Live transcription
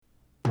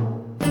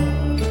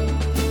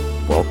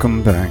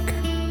Welcome back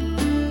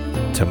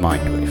to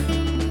Mindwave.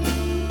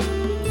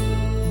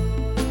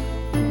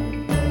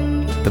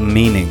 The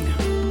meaning,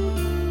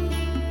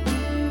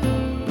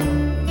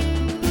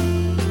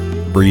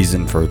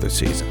 reason for the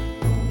season.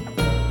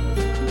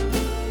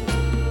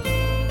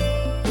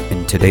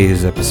 In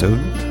today's episode,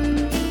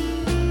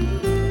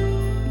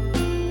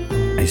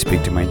 I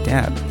speak to my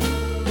dad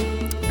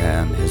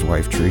and his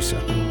wife Teresa.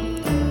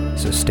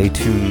 So stay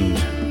tuned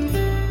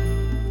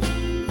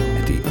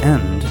at the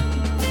end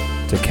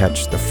to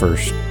catch the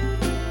first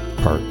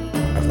part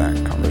of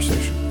that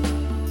conversation.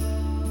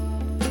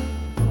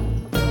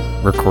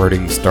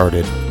 Recording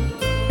started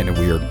in a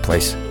weird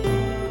place,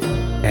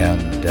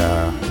 and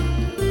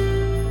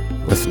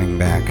listening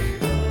back,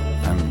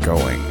 I'm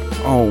going,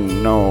 oh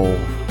no.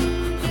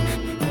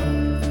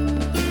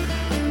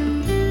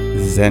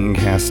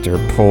 Zencastr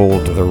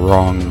pulled the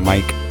wrong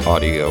mic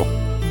audio.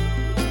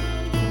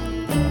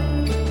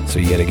 So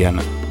yet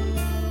again,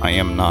 I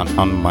am not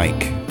on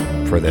mic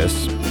for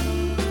this,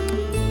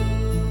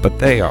 but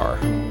they are.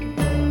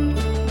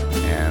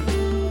 And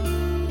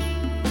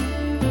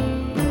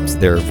it's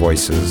their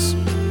voices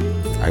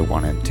I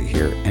wanted to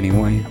hear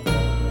anyway.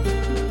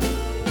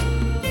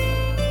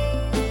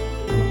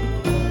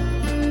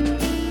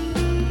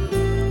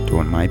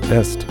 Doing my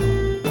best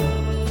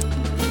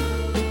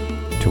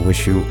to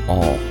wish you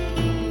all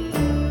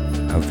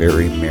a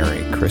very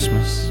Merry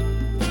Christmas,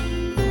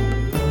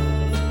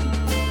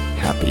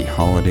 Happy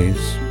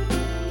Holidays,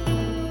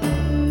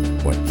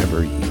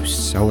 whatever you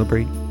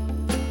celebrate.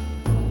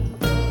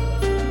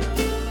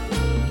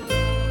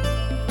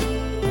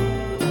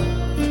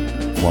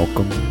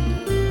 Welcome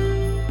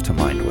to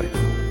Mindwave.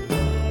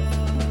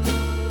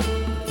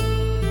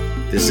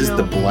 This is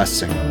the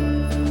blessing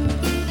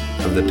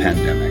of the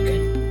pandemic.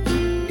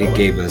 It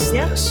gave us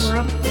this. We're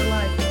up for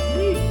life.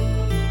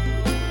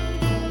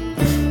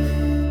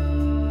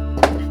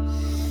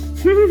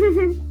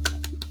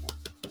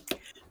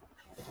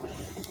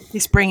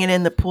 He's bringing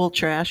in the pool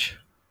trash.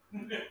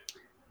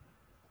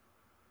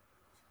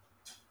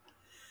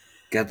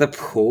 Got the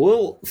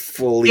pool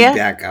fully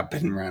back up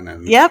and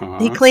running. Yep, huh?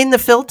 He cleaned the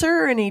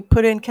filter and he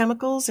put in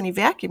chemicals and he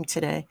vacuumed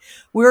today.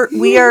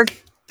 We are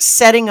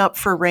setting up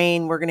for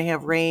rain. We're going to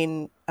have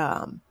rain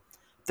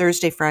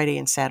Thursday, Friday,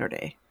 and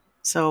Saturday.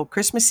 So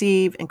Christmas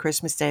Eve and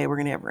Christmas Day, we're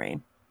going to have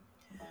rain.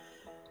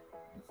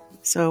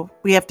 So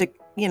we have to,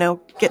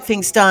 get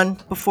things done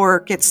before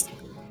it gets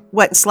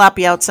wet and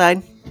sloppy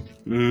outside.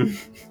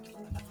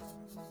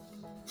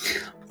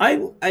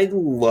 I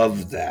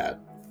love that.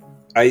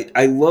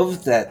 I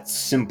love that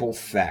simple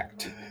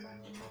fact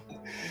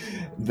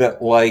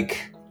that,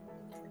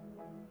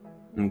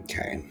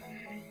 okay,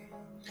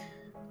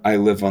 I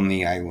live on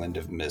the island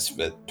of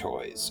misfit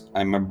toys.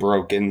 I'm a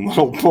broken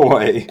little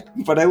boy,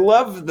 but I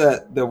love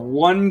that the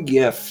one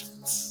gift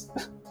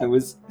I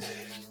was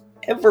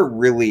ever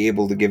really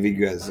able to give you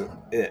guys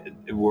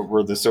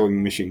were the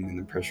sewing machine and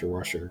the pressure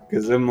washer,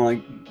 because I'm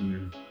like,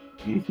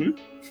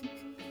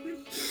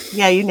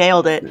 Yeah, you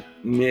nailed it.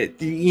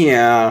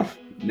 Yeah.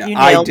 No,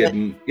 I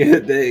didn't.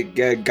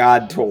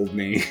 God told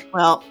me.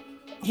 Well,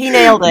 he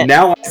nailed it.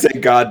 Now I say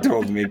God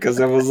told me,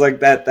 because I was like,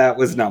 that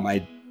was not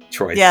my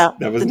choice. Yeah,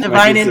 that was the not divine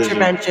my decision.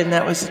 intervention.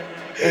 That was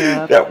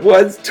that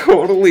was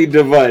totally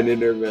divine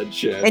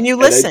intervention. And you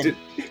listened.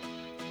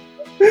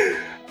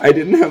 I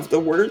didn't have the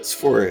words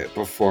for it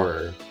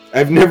before.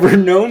 I've never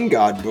known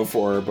God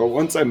before, but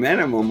once I met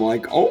him, I'm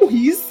like, oh,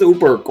 he's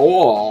super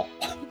cool.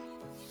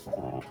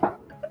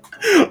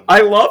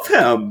 I love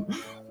him.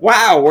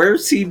 Wow,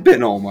 where's he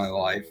been all my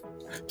life?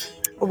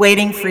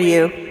 Waiting for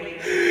you.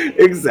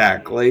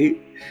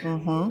 Exactly.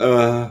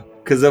 Mm-hmm.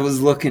 Because I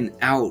was looking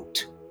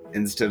out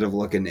instead of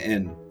looking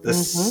in. The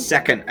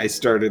second I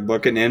started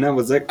looking in, I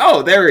was like,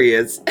 oh, there he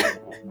is.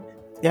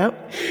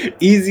 Yep.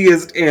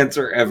 Easiest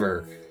answer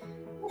ever.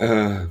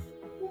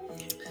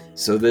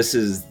 So this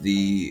is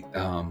the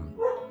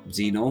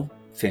Zeno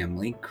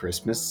family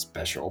Christmas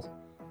special.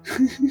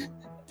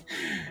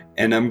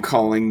 And I'm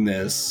calling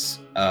this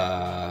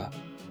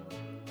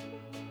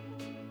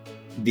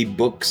The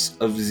Books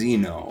of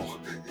Zeno.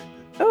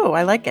 Oh,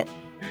 I like it.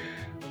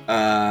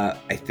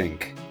 I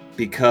think.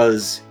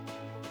 Because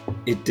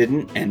it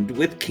didn't end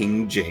with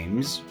King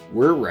James.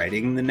 We're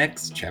writing the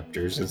next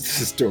chapters of the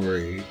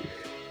story.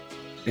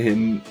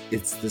 And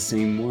it's the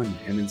same one.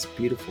 And it's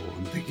beautiful.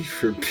 And thank you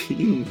for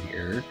being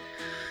here.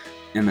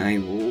 And I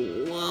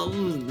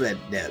love that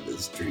Dad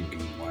is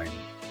drinking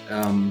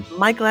wine.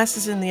 My glass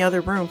is in the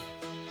other room.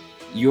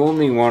 You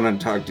only want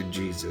to talk to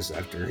Jesus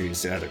after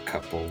he's had a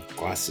couple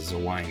glasses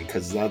of wine,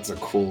 because that's the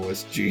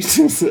coolest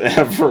Jesus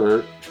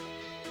ever.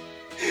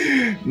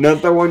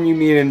 Not the one you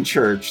meet in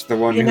church, the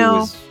one who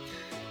was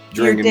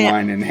drinking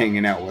wine and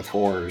hanging out with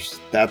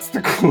whores. That's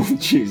the cool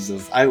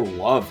Jesus. I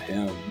love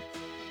him.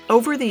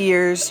 Over the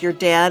years, your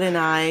dad and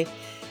I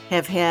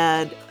have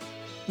had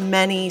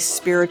many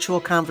spiritual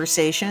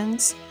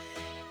conversations,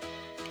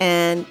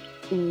 and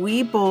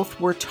we both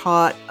were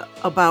taught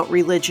about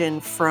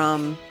religion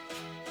from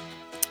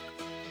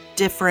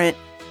different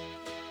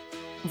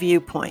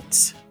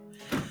viewpoints.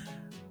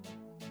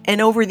 And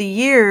over the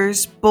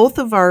years, both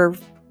of our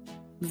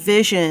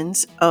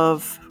visions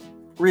of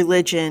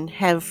religion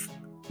have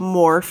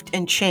morphed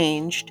and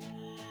changed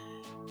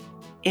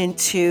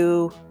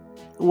into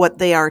what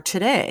they are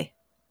today.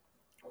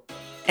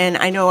 And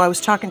I know I was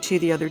talking to you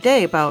the other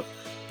day about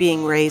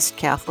being raised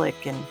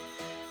Catholic and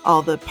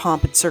all the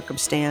pomp and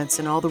circumstance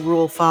and all the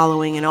rule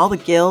following and all the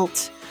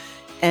guilt.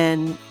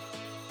 And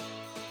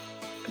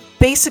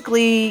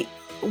basically,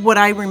 what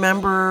I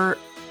remember,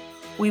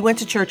 we went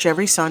to church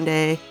every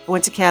Sunday. I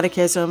went to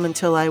catechism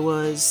until I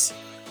was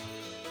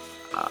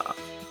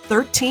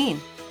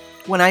 13.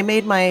 When I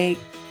made my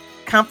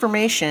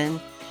confirmation,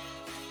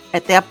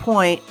 at that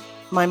point,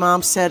 my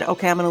mom said,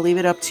 okay, I'm going to leave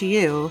it up to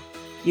you.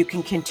 You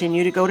can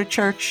continue to go to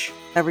church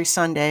every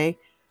Sunday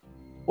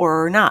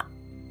or not.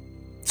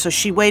 So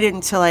she waited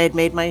until I had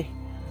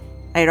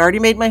already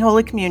made my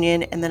Holy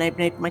Communion, and then I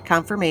made my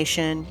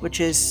confirmation, which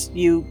is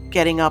you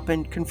getting up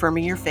and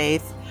confirming your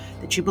faith,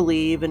 that you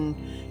believe, and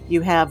you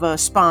have a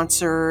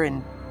sponsor,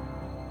 and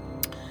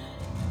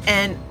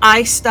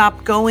I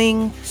stopped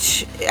going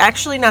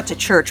actually not to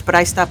church, but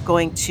I stopped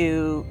going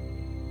to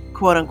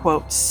quote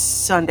unquote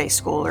Sunday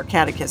school or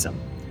catechism.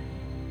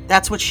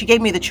 That's what she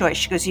gave me the choice.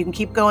 She goes, you can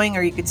keep going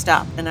or you could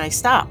stop. And I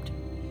stopped.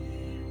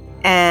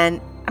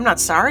 And I'm not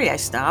sorry I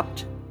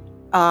stopped.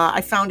 I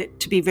found it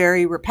to be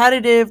very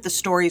repetitive. The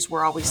stories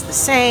were always the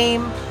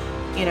same.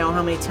 You know,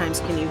 how many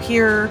times can you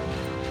hear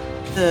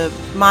the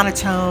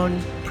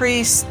monotone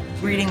priest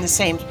reading the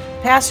same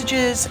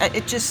passages?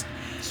 It just...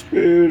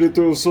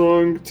 Spiritus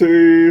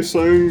Sancti,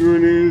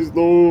 Sanguinis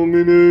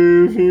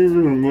Domini,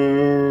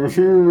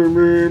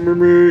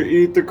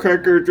 eat the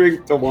cracker,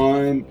 drink the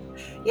wine.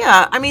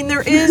 Yeah, I mean,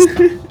 there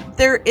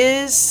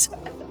is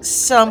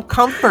some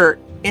comfort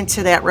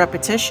into that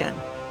repetition,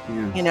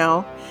 Yes. you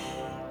know,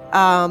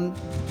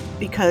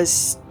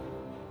 because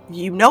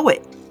you know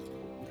it.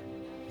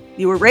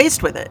 You were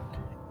raised with it.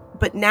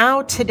 But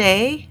now,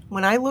 today,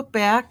 when I look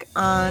back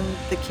on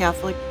the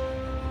Catholic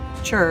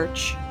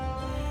Church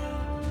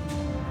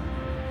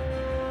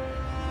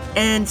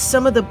and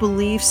some of the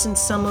beliefs and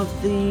some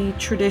of the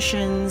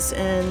traditions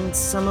and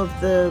some of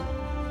the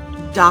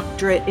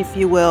doctorate, if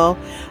you will,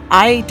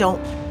 I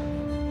don't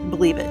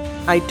believe it.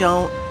 I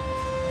don't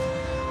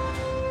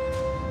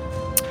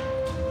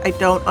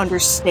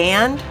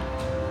understand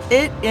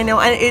it, you know,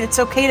 and it's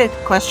okay to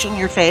question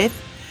your faith.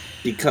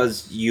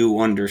 Because you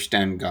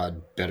understand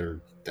God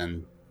better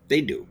than they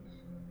do.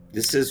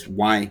 This is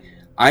why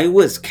I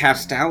was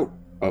cast out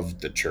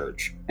of the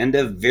church, and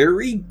a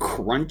very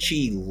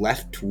crunchy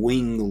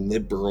left-wing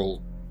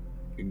liberal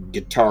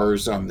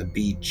guitars on the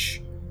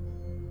beach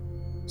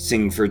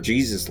sing for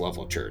Jesus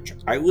level church.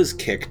 I was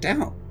kicked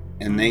out,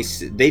 and they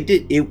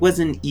did. It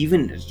wasn't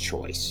even a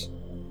choice.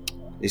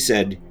 They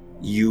said,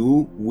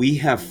 we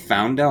have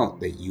found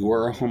out that you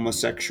are a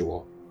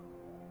homosexual.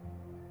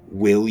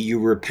 Will you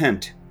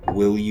repent?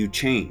 Will you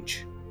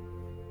change?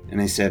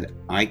 And I said,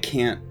 I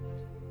can't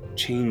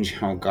change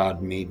how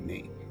God made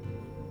me.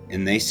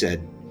 And they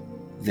said,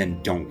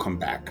 then don't come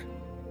back.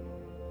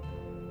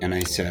 And I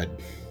said,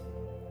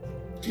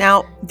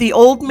 now, the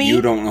old me...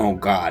 You don't know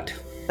God.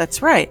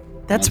 That's right.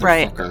 That's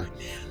right.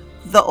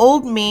 The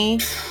old me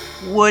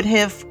would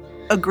have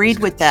agreed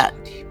with that.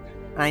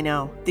 I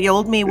know. The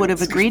old me would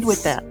have agreed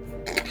with that.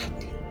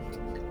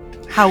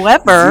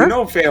 However... You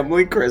know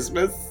Family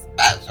Christmas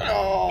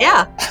special.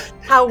 Yeah.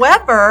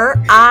 However,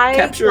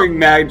 Capturing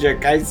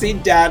magic. I see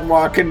Dad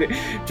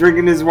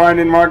drinking his wine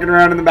and walking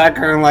around in the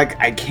background like,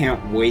 I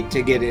can't wait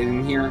to get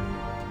in here.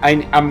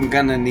 I'm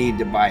gonna need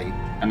to buy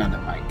another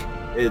mic.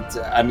 It's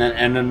and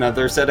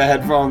another set of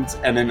headphones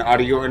and an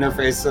audio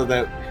interface so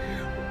that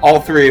all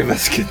three of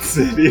us can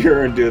sit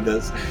here and do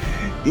this.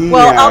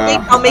 Well,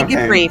 yeah. I'll make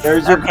it brief.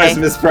 There's your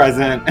Christmas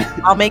present.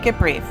 I'll make it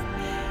brief.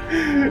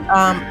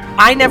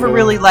 I never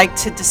really like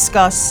to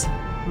discuss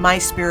my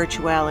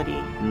spirituality,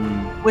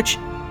 which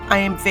I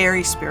am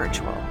very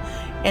spiritual,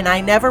 and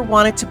I never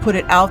wanted to put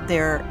it out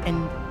there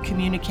and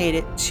communicate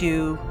it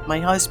to my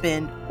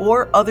husband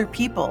or other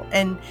people.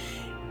 And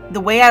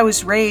the way I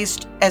was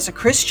raised as a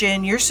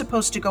Christian, you're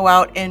supposed to go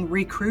out and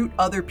recruit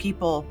other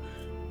people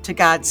to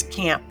God's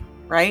camp,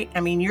 right?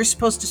 I mean, you're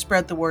supposed to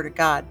spread the word of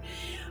God.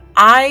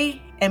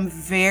 I am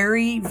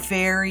very,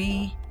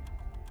 very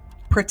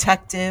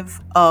protective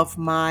of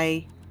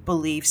my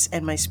beliefs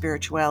and my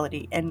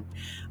spirituality. And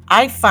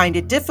I find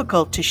it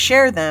difficult to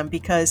share them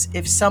because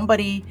if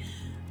somebody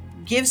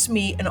gives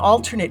me an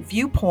alternate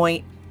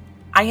viewpoint,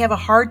 I have a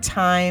hard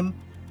time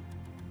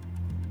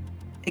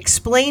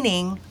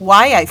explaining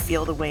why I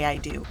feel the way I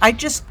do. I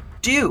just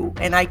do,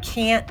 and I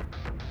can't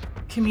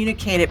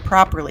communicate it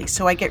properly.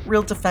 So I get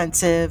real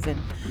defensive, and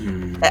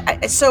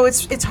so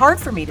it's hard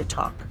for me to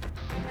talk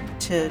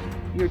to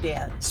your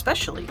dad,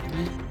 especially.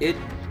 It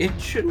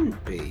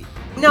shouldn't be.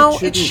 No,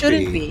 it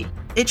shouldn't be.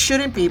 It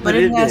shouldn't be, but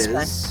it has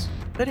been.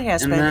 But it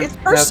has been. It's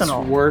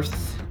personal.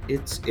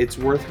 It's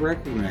worth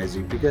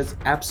recognizing because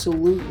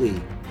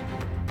absolutely,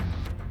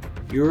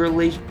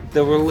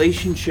 the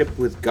relationship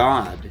with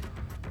God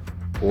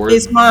or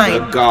Is mine.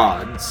 the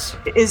gods.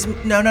 Is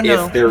no.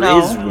 If there no.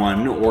 is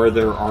one, or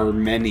there are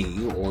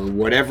many, or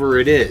whatever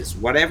it is.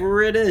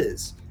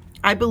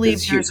 I believe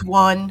Does there's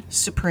one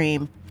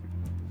supreme.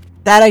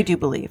 That I do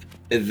believe.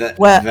 That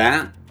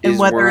And is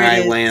whether where it I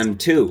is land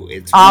too.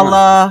 It's one.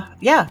 Allah.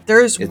 Yeah,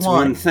 there is It's one.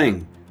 one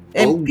thing.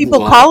 And people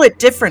call it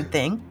different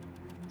thing.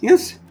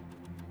 Yes.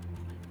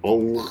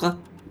 Allah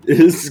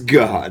is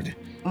God.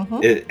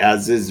 Mhm.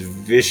 As is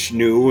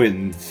Vishnu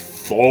and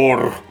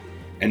Thor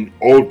and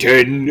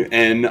Odin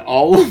and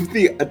all of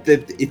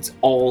it's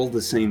all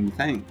the same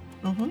thing.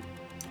 Mhm.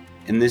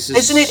 And this is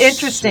Isn't it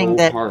interesting so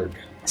that hard.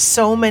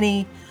 so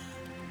many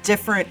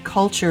different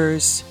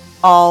cultures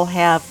all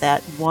have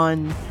that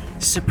one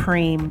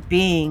supreme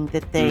being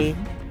that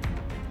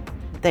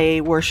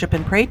they worship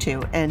and pray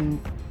to, and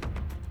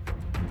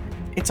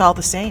it's all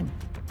the same.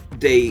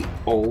 They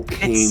all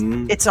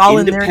came. It's all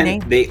in their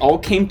name. They all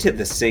came to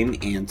the same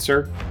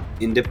answer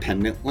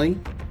independently,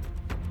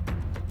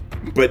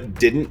 but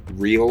didn't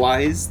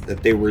realize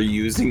that they were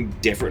using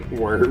different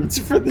words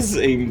for the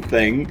same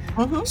thing.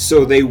 Mhm.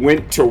 So they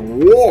went to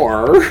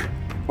war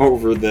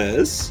over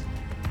this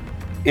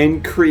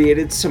and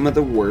created some of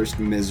the worst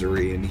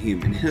misery in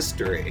human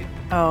history.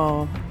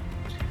 Oh,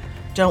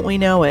 don't we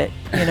know it?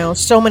 You know,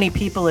 so many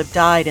people have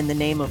died in the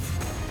name of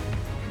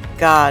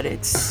God.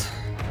 It's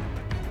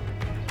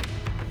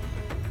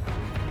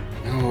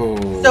Oh.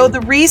 so the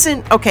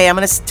reason. Okay, I'm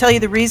going to tell you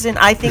the reason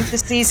I think the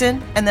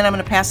season, and then I'm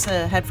going to pass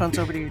the headphones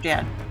over to your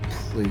dad.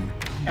 Please.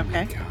 Oh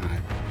Okay. my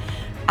God.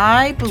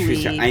 I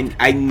believe. Trisha,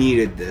 I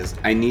needed this.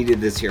 I needed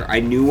this here. I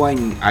knew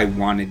I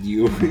wanted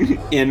you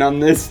in on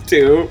this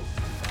too.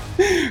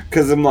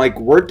 Because I'm like,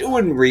 we're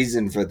doing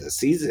reason for the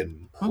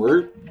season.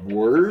 We're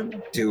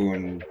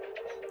doing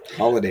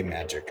holiday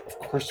magic. Of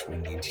course we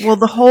need you. Well,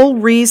 the whole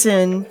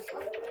reason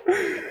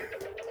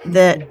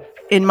that,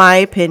 in my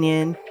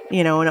opinion,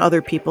 you know, and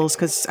other people's,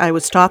 because I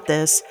was taught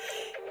this,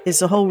 is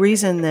the whole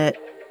reason that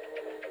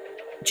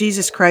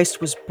Jesus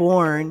Christ was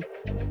born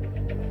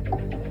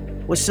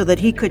was so that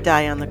he could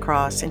die on the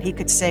cross and he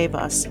could save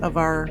us of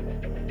our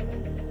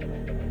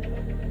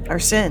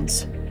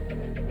sins.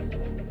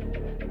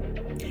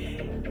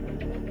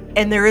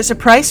 And there is a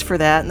price for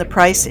that, and the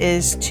price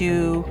is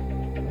to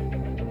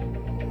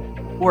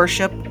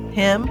worship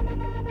him,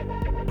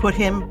 put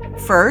him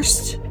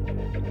first,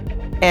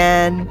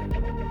 and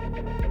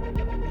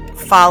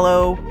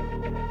follow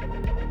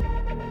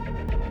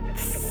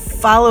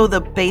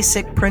the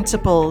basic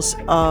principles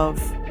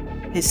of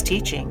his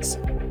teachings,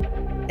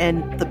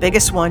 and the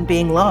biggest one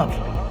being love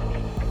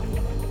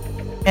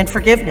and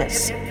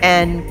forgiveness.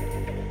 And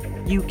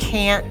you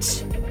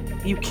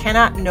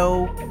cannot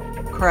know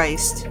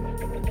Christ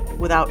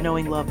without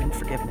knowing love and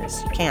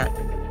forgiveness. You can't.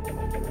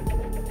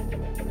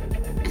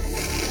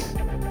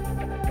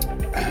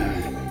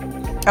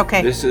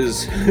 Okay. This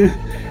is,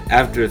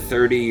 after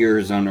 30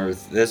 years on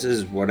Earth, this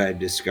is what I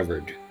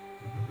discovered.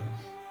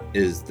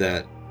 Is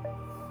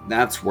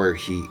that's where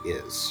he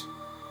is.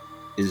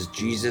 Is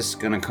Jesus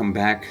gonna come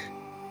back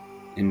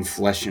in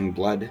flesh and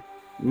blood?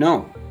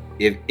 No.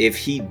 If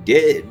he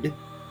did,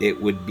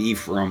 it would be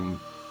from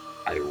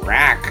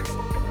Iraq.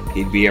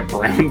 He'd be a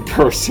brown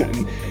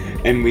person.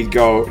 And we'd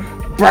go,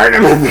 burn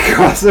him at the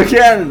cross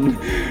again!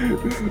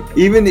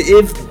 Even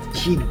if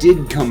he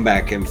did come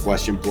back in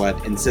flesh and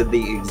blood and said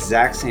the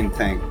exact same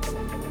thing,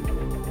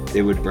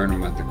 they would burn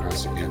him at the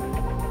cross again.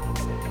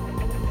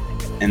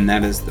 And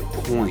that is the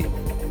point.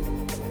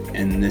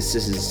 And this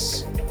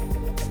is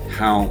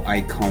how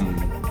I come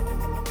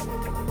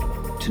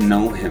to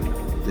know him.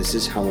 This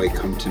is how I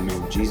come to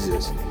know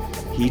Jesus.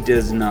 He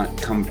does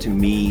not come to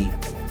me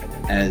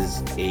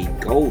as a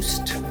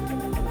ghost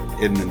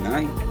in the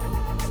night.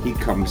 He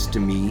comes to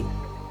me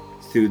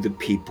through the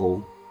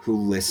people who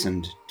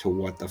listened to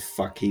what the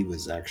fuck he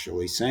was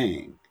actually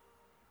saying.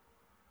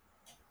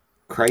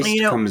 Christ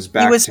comes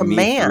back to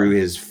me through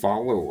his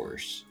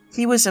followers.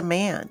 He was a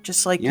man,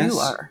 just like you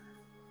are.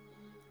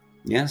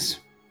 Yes,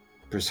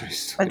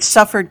 precisely. And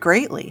suffered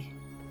greatly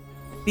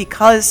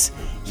because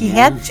he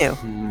had to.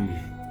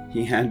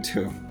 He had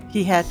to.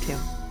 He had to.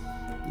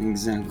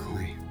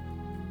 Exactly.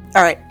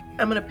 All right,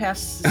 I'm going to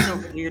pass this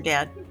over to your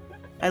dad.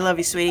 I love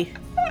you, sweetie.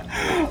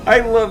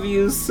 I love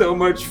you so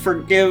much.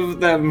 Forgive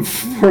them,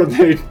 for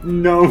they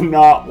know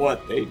not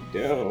what they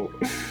do.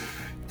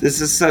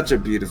 This is such a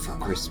beautiful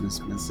Christmas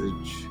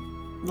message.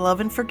 Love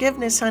and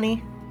forgiveness,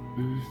 honey.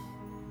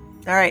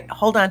 All right,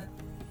 hold on.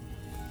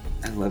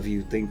 I love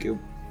you. Thank you.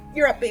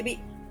 You're up,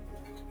 baby.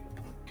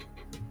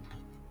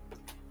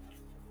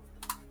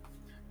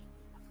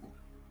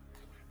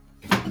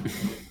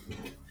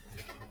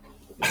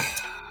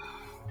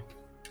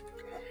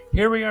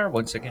 Here we are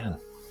once again.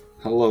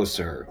 Hello,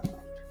 sir.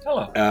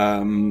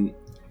 Hello.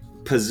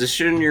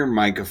 Position your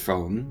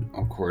microphone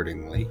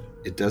accordingly.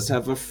 It does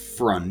have a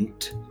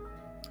front.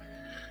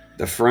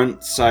 The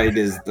front side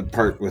is the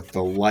part with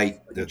the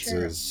light that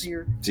says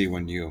 "see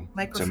when you."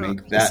 So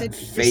make that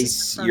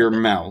face your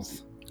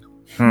mouth.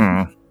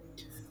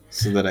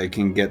 So that I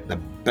can get the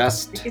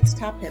best. It's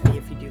top heavy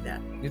if you do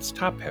that. It's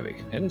top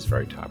heavy. It is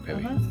very top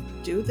heavy.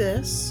 Do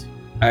this.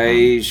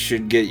 I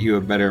should get you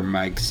a better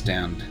mic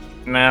stand.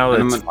 No,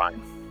 that's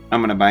fine.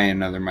 I'm gonna buy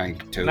another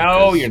mic too.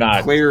 No, you're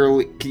not.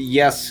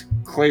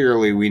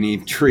 Clearly we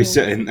need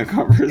Teresa in the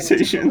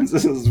conversations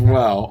as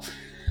well.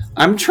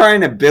 I'm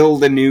trying to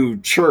build a new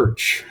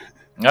church.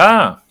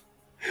 Ah.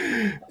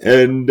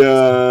 And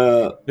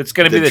it's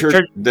going to be the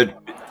church. The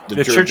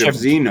Church of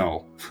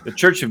Zeno. The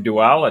Church of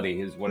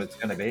Duality is what it's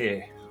going to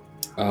be.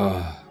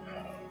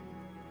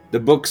 The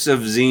books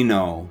of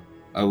Zeno.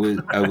 I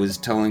was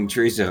telling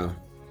Teresa.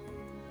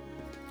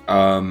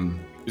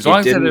 As long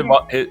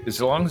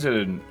as it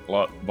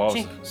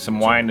involves some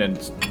wine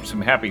and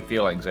some happy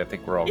feelings, I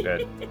think we're all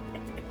good.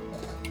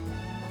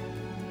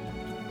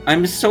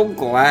 I'm so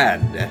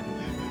glad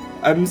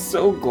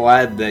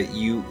that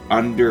you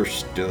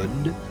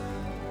understood.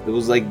 It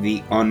was like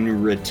the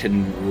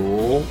unwritten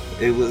rule.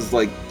 It was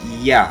like,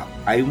 yeah,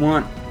 I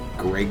want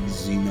Greg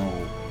Zeno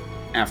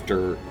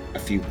after a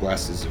few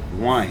glasses of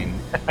wine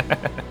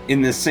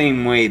in the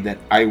same way that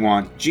I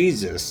want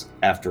Jesus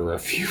after a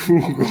few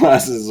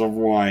glasses of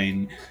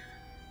wine,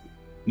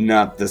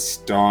 not the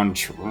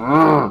staunch.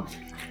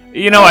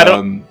 You know, I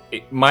don't.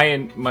 My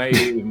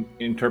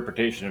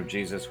interpretation of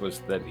Jesus was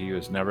that he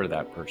was never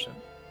that person.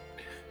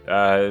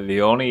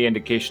 The only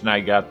indication I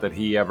got that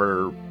he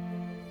ever,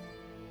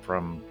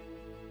 from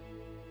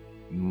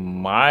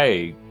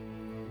my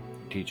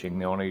teaching,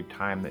 the only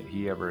time that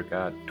he ever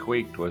got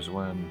tweaked was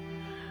when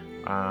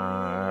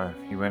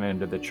he went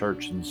into the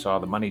church and saw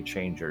the money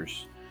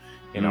changers,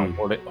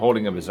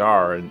 holding a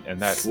bazaar and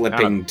that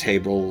flipping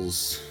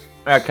tables.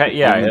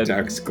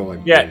 Tax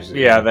collectors.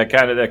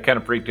 That kind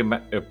of freaked him.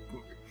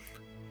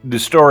 The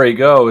story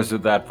goes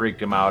that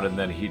freaked him out, and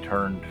then he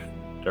turned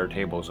their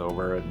tables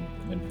over and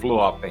flew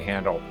off the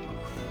handle.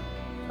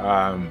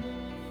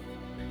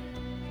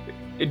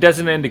 It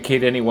doesn't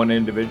indicate any one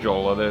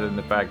individual, other than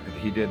the fact that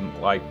he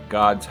didn't like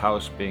God's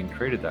house being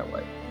treated that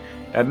way,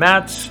 and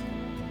that's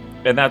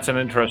an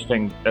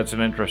interesting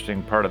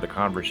part of the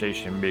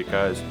conversation,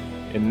 because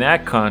in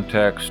that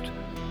context,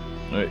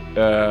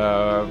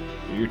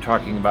 you're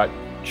talking about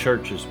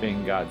churches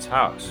being God's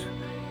house.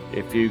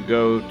 If you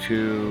go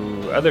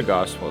to other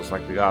gospels,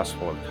 like the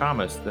Gospel of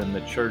Thomas, then the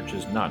church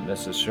is not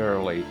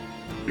necessarily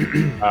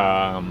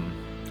a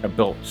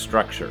built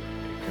structure.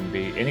 It can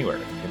be anywhere.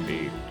 It can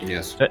be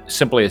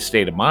simply a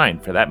state of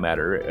mind, for that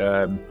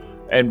matter.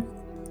 And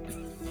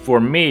for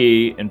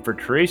me and for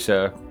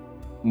Teresa,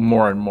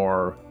 more and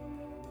more,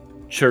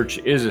 church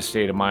is a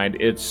state of mind.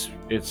 It's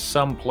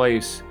some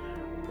place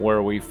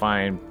where we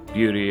find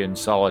beauty and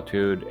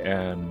solitude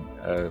and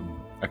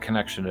a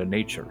connection to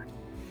nature.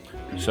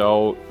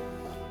 So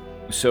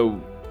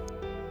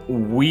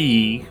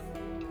we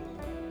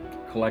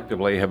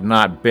collectively have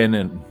not been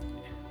in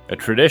a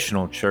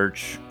traditional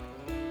church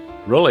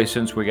really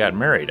since we got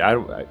married. I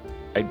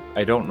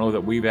don't know that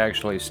we've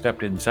actually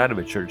stepped inside of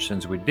a church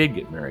since we did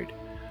get married.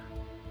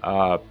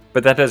 But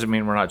that doesn't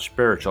mean we're not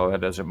spiritual. That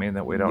doesn't mean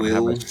that we don't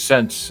have a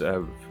sense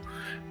of,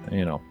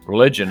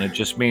 religion. It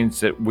just means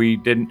that we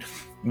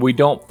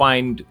don't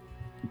find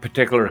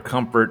particular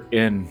comfort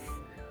in.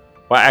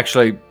 Well,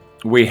 actually,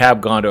 we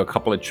have gone to a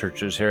couple of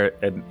churches here,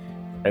 and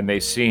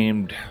they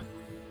seemed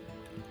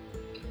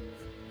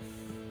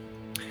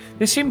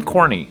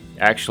corny.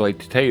 Actually,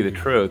 to tell you the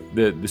truth,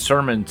 the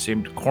sermon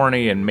seemed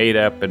corny and made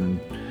up and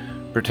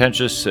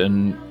pretentious,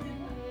 and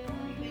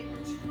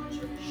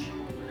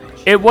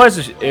it was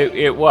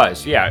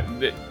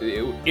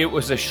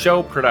a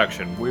show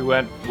production. We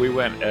went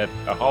at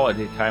a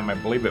holiday time. I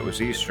believe it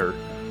was Easter,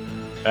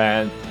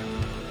 and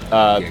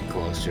get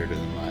closer to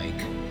the mic.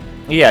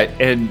 Yeah,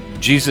 and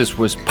Jesus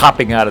was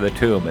popping out of the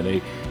tomb,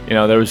 and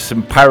there was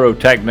some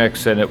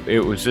pyrotechnics, and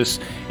it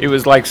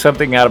was like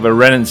something out of a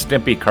Ren and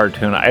Stimpy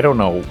cartoon. I don't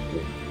know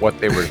what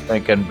they were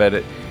thinking, but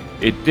it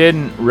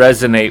didn't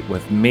resonate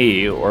with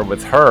me or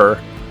with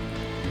her.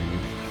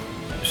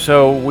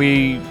 So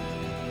we've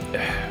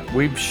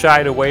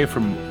shied away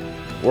from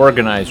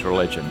organized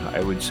religion,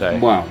 I would say.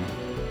 Well,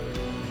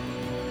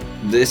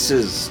 this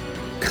is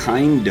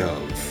kind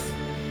of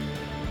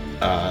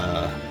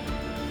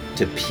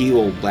to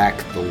peel back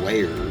the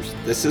layers.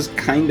 This is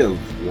kind of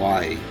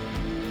why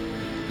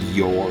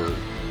your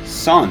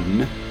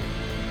son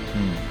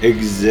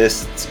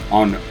exists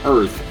on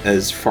Earth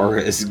as far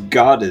as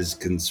God is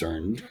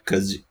concerned.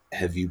 Because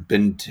have you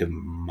been to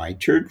my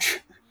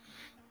church?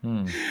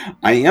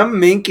 I am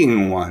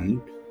making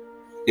one.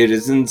 It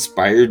is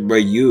inspired by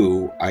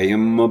you. I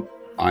am a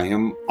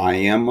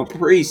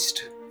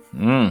priest.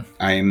 I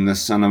am the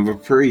son of a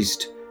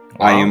priest.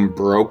 Wow. I am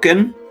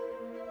broken,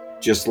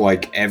 just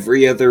like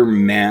every other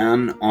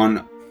man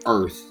on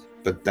Earth.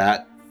 But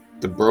the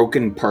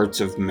broken parts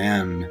of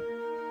man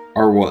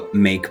are what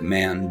make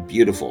man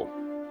beautiful.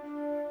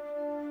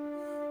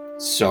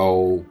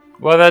 So,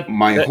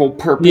 my whole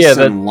purpose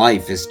in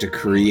life is to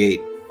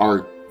create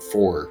art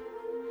for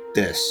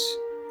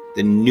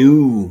the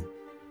new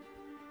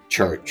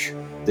church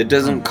that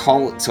doesn't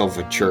call itself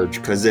a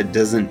church because it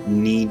doesn't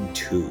need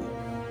to.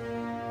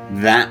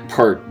 That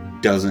part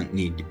doesn't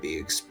need to be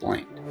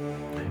explained.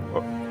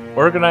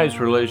 Organized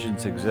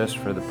religions exist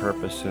for the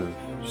purpose of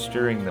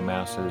steering the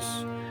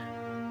masses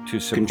to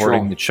supporting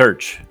Control. the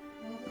church.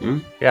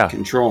 Yeah,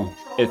 Control,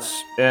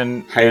 it's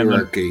and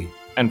hierarchy,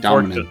 dominance.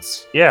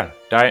 dominance. Yeah,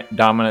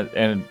 dominant,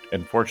 and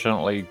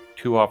unfortunately,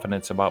 too often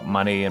it's about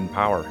money and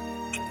power.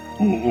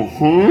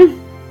 Mm-hmm.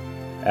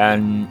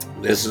 And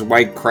This is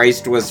why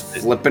Christ was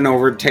flipping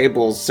over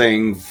tables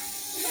saying,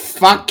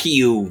 "Fuck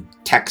you,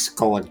 tax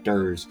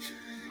collectors,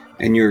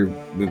 and your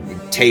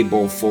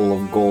table full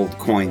of gold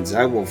coins.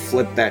 I will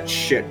flip that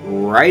shit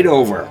right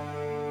over."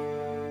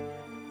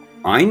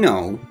 I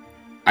know.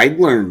 I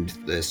learned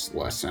this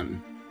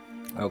lesson.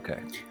 okay,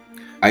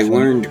 I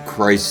learned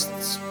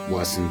Christ's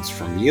lessons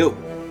from you,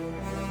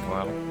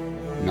 well,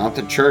 not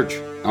the church.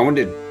 I went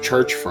to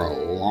church for a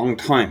long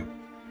time.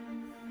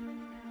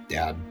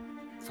 Dad,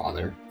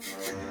 father.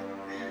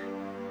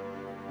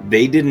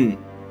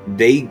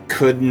 They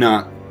could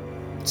not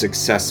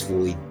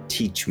successfully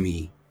teach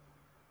me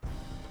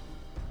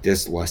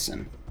this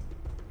lesson.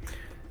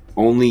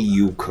 Only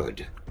you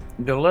could.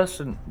 the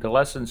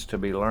lessons to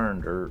be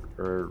learned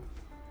are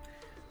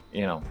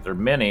they're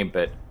many,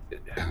 but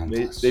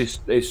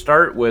they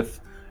start with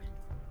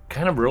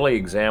kind of really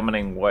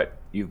examining what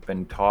you've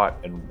been taught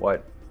and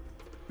what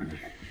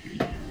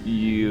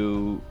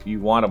you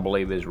want to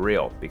believe is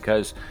real,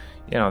 because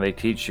they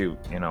teach you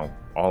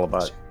all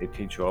about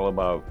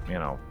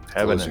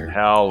heaven Closer. and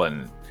hell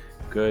and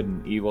good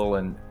and evil,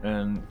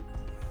 and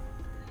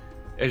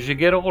as you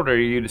get older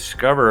you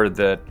discover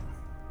that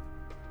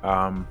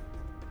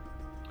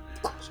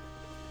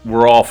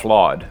we're all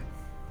flawed.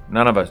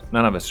 None of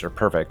us are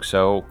perfect.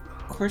 So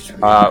Of course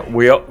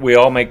we we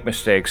all make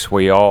mistakes.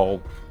 We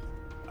all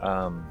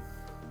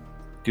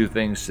do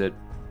things that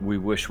we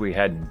wish we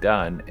hadn't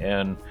done.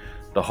 And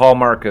the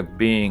hallmark of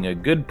being a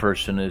good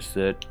person is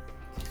that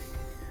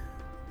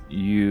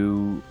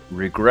you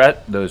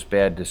regret those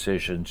bad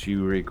decisions.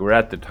 You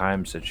regret the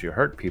times that you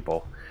hurt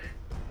people,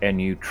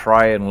 and you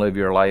try and live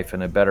your life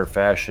in a better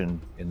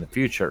fashion in the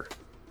future.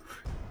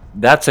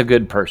 That's a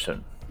good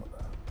person.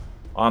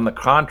 On the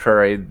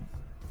contrary,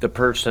 the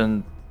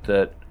person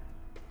that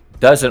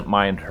doesn't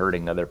mind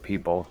hurting other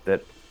people,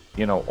 that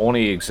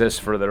only exists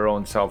for their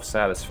own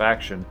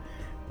self-satisfaction,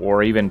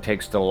 or even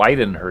takes delight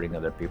in hurting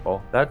other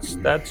people, that's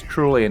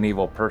truly an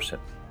evil person.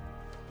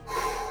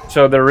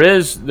 So there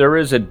is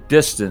a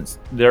distance,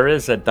 there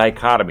is a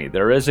dichotomy,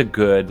 there is a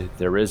good,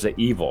 there is a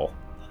evil,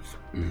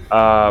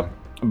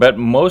 but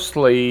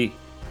mostly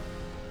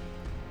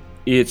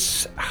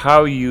it's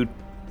how you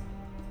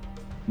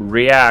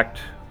react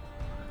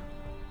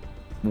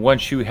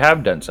once you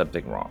have done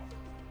something wrong.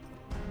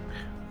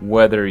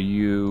 Whether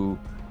you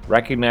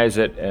recognize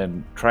it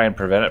and try and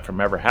prevent it from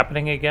ever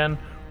happening again,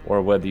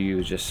 or whether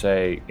you just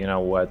say, you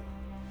know what,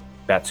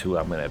 that's who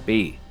I'm going to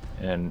be,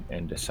 and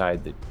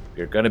decide that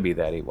you're going to be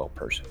that evil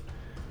person.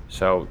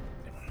 So,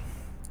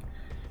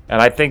 and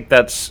I think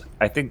that's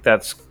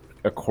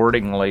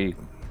accordingly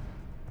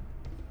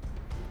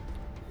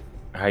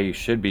how you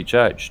should be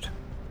judged.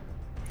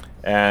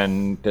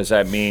 And does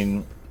that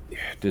mean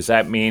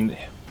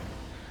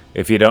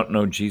if you don't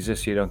know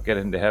Jesus, you don't get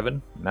into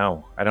heaven?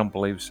 No, I don't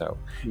believe so.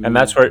 And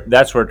that's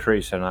where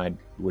Teresa and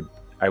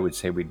I would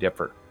say we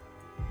differ,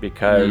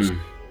 because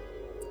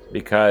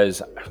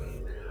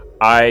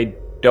I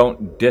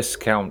don't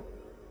discount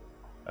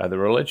other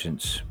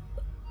religions.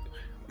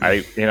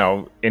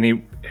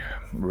 Any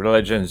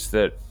religions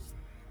that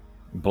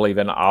believe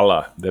in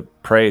Allah,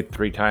 that pray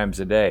 3 times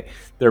a day,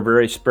 they're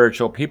very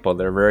spiritual people.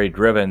 They're very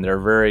driven. They're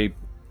very,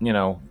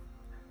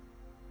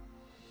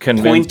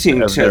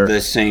 pointing to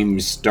the same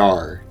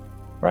star,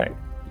 right,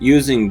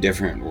 using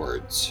different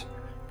words,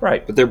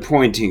 right, but they're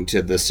pointing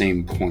to the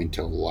same point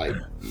of light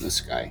in the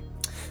sky.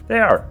 They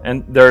are,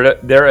 and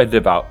they're a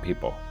devout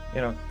people.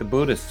 The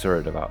Buddhists are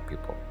a devout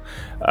people.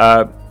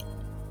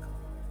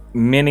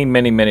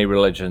 Many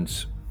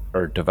religions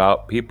are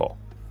devout people,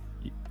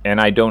 and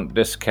I don't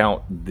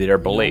discount their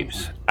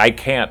beliefs. I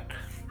can't.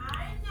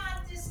 I'm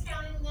not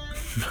discounting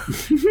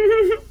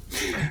them.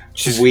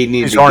 We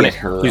need to horny. get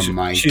her a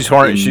mic. She's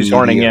horning in.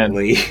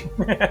 immediately.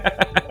 Don't say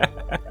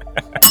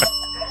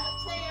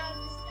I'm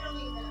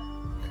discounting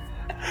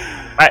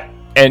them.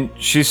 And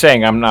she's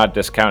saying I'm not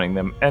discounting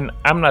them, and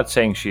I'm not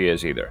saying she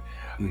is either.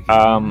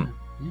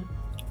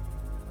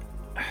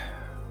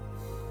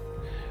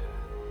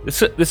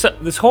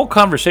 This whole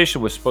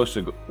conversation was supposed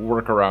to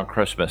work around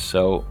Christmas,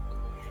 so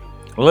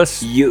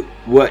let's.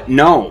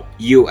 No,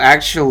 you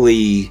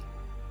actually.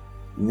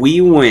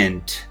 We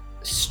went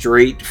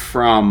straight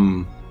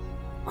from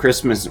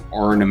Christmas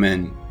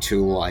ornament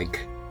to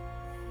like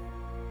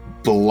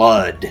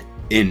blood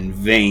in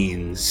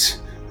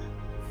veins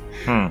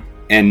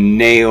and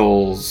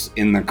nails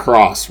in the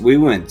cross. We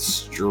went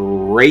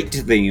straight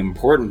to the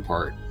important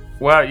part.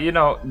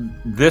 Well,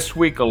 this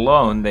week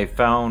alone they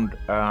found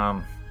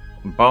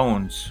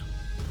bones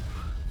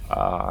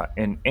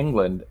in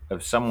England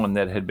of someone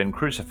that had been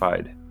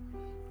crucified,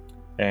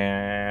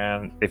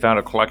 and they found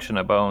a collection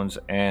of bones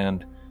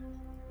and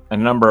a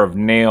number of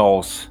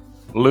nails,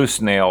 loose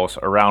nails,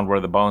 around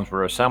where the bones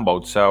were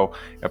assembled. So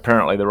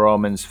apparently the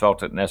Romans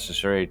felt it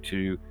necessary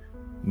to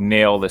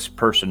nail this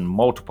person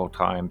multiple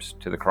times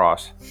to the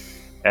cross.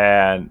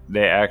 And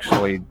they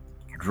actually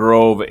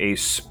drove a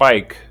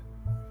spike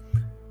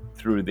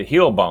through the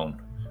heel bone,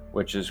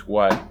 which is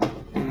what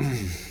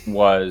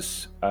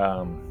was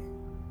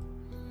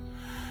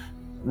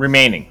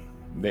remaining.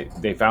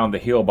 They found the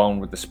heel bone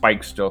with the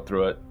spike still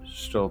through it.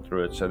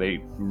 So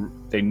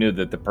they knew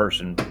that the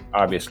person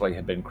obviously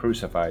had been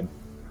crucified,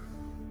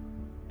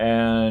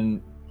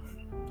 and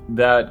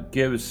that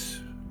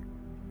gives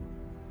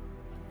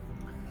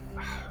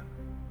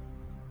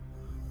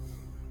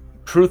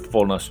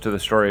truthfulness to the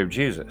story of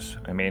Jesus.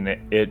 I mean,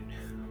 it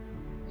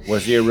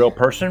was he a real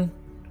person?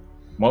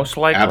 Most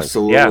likely,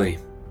 Absolutely.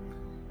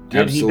 Yeah.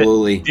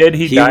 Absolutely. Did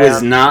he He die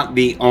was on- not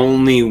the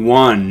only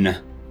one that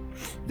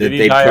Did he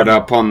they die put on-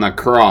 up on the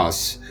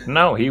cross.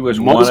 No, he was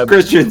one Most of.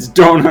 Christians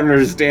don't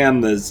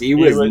understand this. He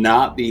was was-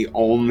 not the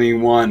only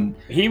one.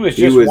 He was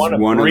He just was one of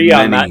one of three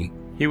on that. many.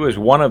 He was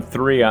one of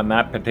three on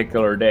that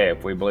particular day,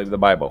 if we believe the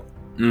Bible.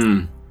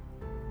 Mm.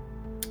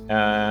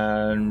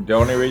 And the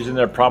only reason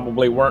there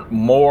probably weren't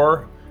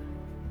more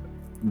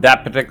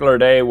that particular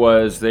day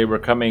was they were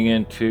coming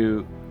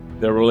into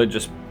the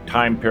religious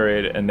time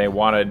period, and they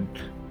wanted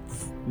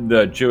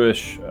the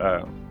Jewish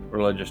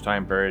religious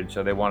time period,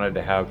 so they didn't want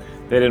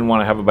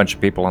to have a bunch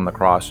of people on the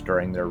cross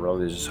during their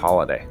religious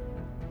holiday,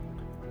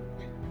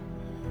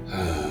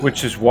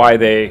 which is why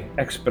they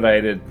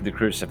expedited the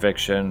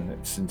crucifixion.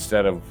 It's,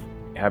 instead of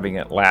having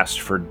it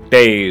last for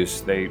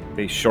days, they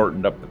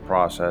shortened up the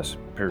process,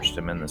 pierced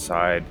him in the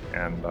side,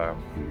 and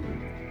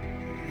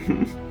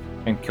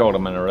killed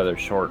him in a rather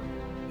short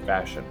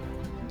fashion.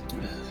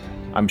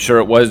 I'm sure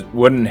it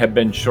wouldn't have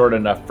been short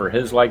enough for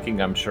his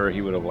liking. I'm sure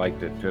he would have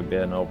liked it to have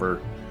been over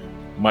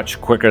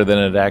much quicker than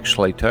it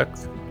actually took.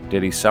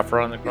 Did he suffer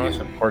on the cross?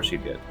 Of course he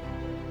did.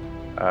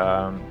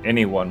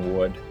 Anyone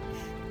would.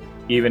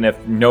 Even if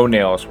no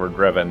nails were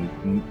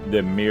driven,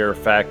 the mere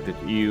fact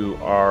that you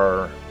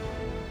are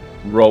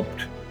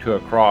roped to a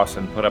cross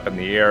and put up in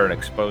the air and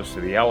exposed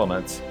to the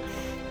elements,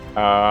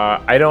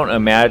 I don't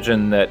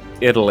imagine that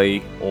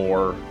Italy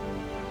or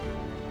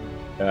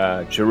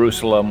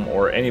Jerusalem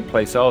or any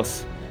place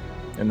else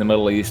in the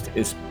Middle East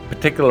is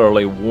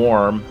particularly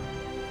warm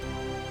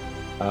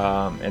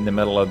in the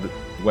middle of the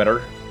winter,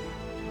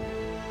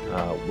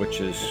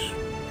 which is,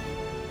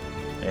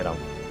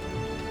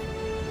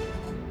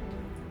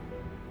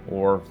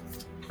 or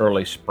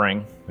early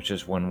spring, which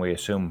is when we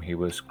assume he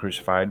was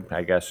crucified,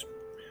 I guess,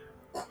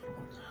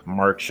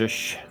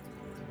 Marchish.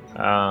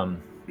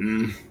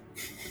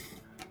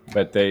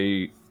 But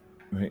they,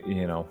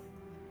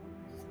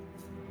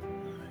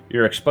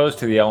 you're exposed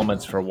to the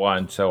elements for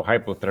one, so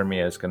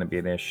hypothermia is going to be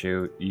an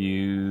issue.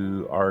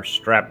 You are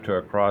strapped to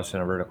a cross in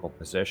a vertical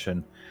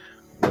position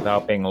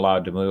without being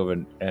allowed to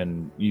move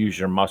and use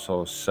your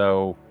muscles.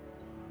 So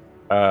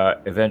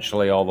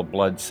eventually all the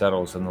blood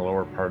settles in the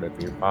lower part of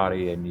your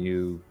body, and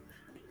you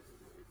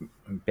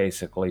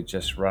basically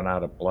just run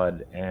out of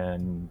blood,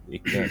 and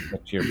it can't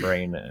get to your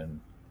brain,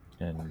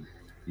 and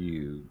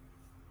you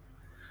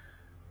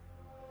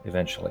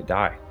eventually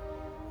die.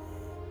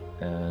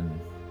 And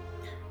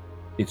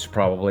it's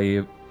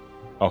probably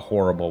a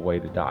horrible way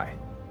to die.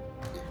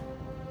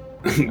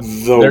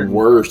 The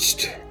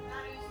worst.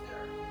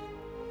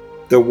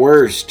 The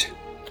worst.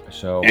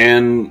 So,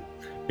 And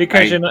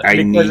because I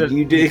need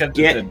you to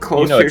get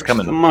closer it's to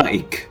coming. the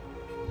mic.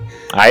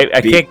 I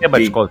can't get much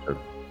be- closer.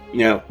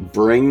 Now,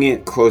 bring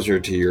it closer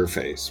to your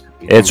face.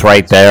 It's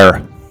right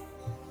there.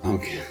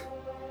 Okay.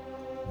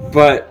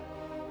 But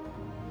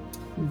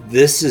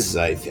this is,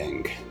 I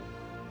think,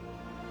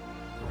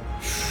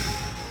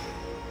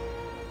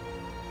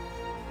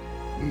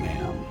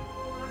 man.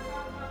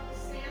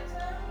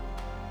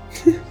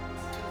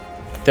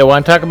 They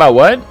want to talk about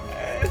what?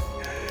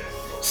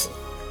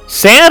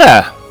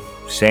 Santa.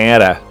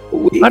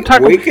 We, I'm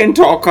talking- we can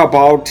talk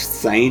about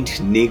Saint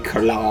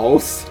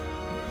Nicholas.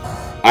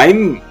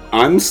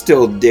 I'm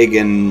still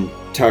digging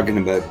talking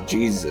about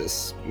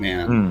Jesus,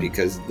 man,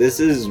 because this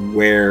is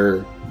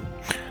where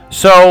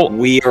So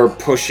we are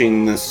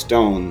pushing the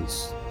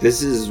stones.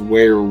 This is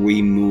where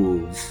we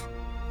move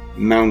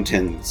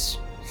mountains,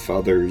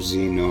 Father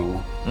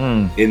Zeno.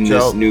 In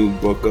this new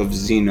book of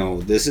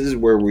Zeno, this is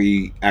where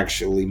we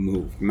actually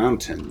move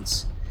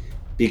mountains.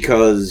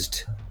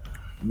 Because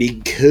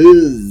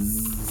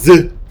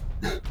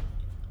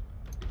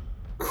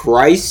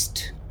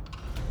Christ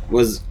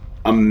was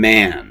a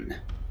man.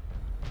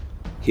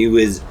 He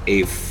was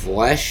a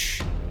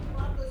flesh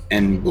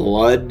and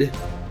blood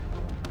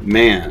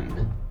man.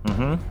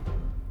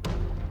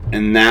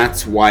 And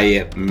that's why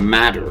it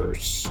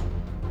matters.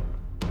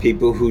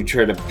 People who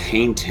try to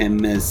paint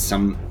him as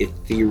some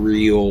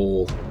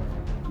ethereal,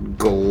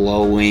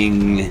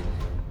 glowing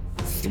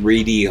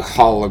 3D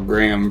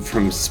hologram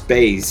from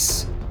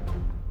space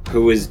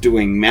who is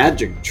doing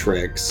magic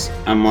tricks,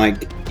 I'm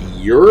like,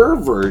 your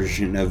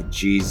version of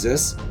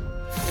Jesus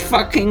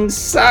fucking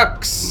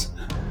sucks.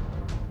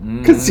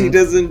 Because he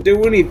doesn't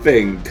do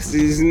anything. Because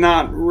he's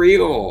not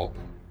real.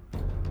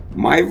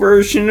 My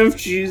version of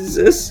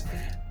Jesus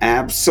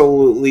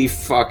absolutely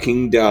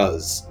fucking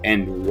does.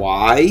 And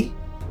why?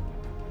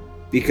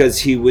 because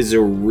he was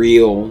a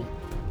real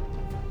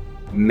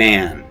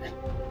man.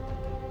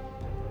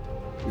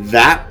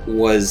 That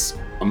was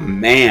a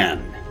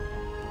man.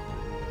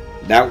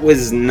 That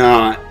was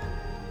not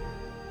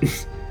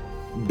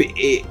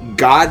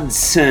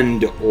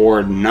godsend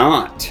or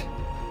not.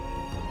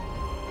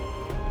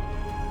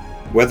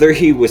 Whether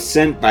he was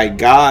sent by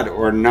God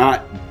or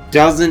not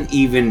doesn't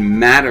even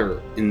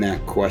matter in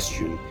that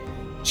question.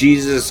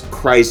 Jesus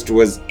Christ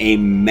was a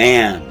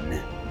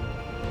man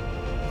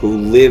who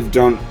lived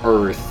on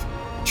earth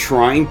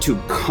trying to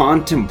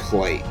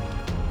contemplate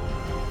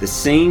the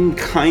same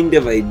kind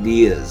of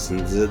ideas and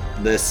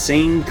the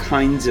same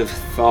kinds of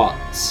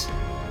thoughts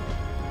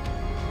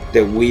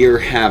that we are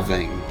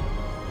having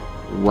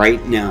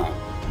right now,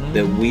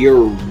 that we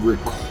are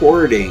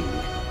recording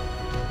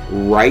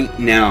right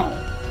now.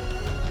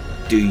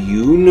 Do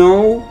you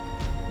know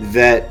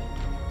that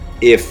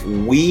if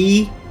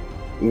we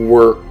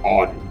were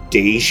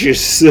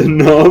audacious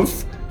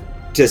enough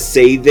to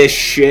say this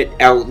shit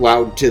out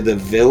loud to the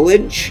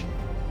village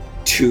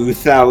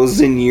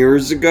 2,000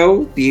 years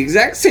ago, the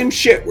exact same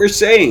shit we're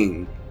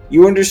saying,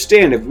 you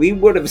understand, if we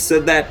would have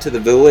said that to the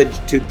village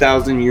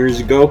 2,000 years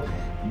ago,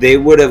 they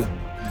would have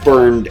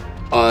burned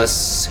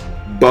us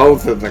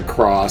both at the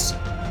cross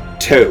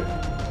too.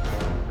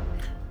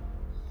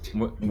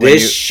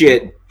 This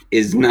shit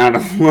is not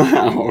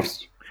allowed.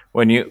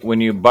 When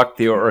you buck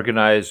the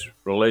organized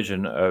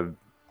religion of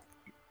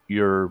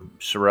your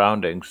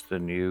surroundings,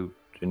 then you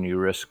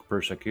risk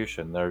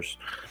persecution.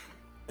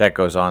 That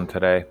goes on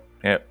today,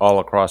 all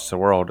across the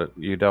world.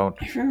 You don't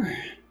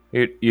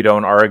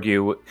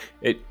argue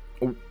it,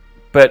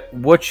 but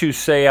what you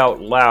say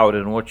out loud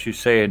and what you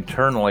say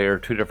internally are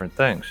two different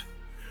things.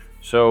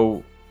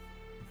 So,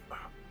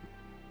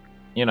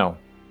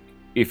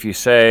 if you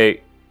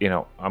say,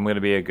 I'm going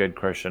to be a good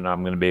Christian,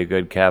 I'm going to be a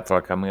good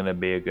Catholic, I'm going to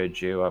be a good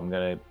Jew, I'm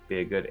going to be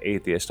a good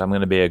atheist, I'm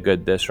going to be a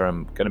good this, or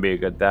I'm going to be a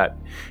good that,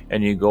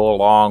 and you go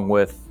along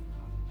with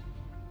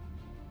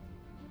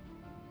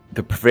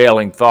the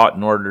prevailing thought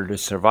in order to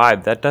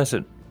survive, that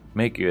doesn't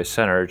make you a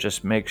sinner. It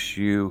just makes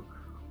you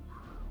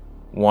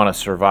want to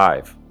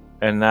survive.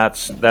 And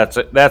that's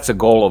a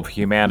goal of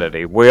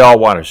humanity. We all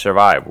want to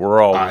survive.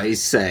 I'm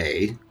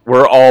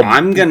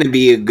going to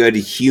be a good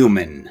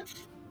human.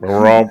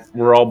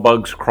 We're all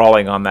bugs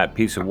crawling on that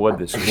piece of wood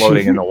that's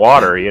floating in the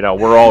water.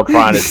 We're all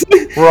trying to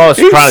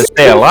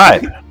stay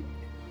alive.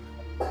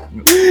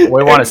 We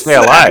want to stay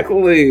alive.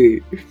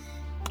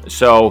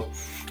 So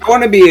I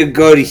want to be a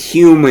good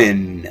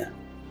human.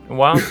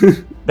 Well,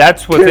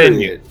 that's within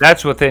you.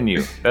 That's within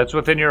you. That's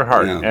within your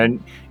heart. Yeah.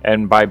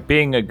 And by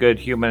being a good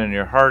human in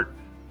your heart,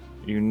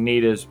 you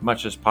need as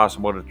much as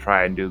possible to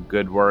try and do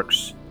good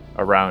works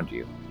around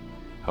you.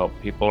 Help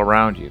people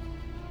around you.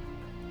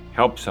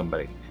 Help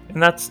somebody.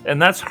 And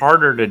that's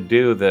harder to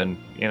do than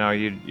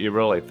you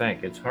really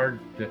think. It's hard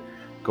to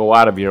go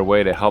out of your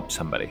way to help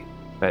somebody,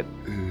 but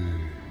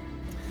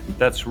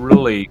that's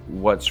really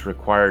what's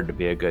required to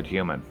be a good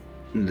human.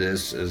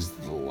 This is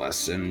the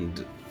lesson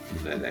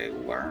that I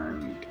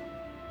learned,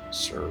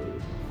 sir,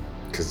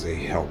 because they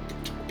helped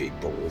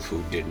people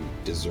who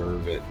didn't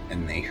deserve it,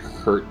 and they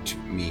hurt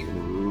me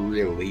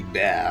really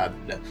bad.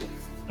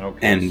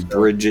 Okay, and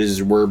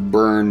bridges were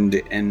burned,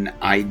 and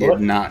I did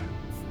not.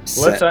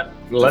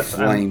 Let's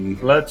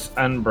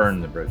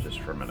unburn the bridges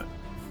for a minute.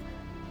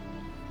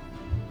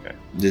 Okay.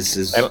 This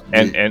is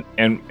and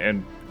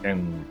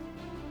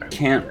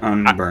can't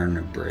unburn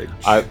a bridge.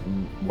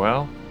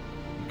 Well,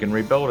 you can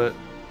rebuild it.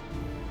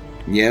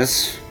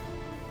 Yes.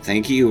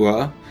 Thank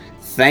you.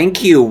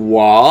 Thank you,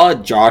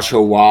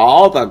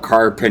 Joshua, the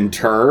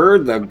carpenter,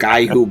 the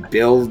guy who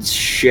builds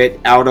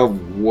shit out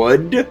of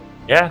wood.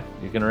 Yeah,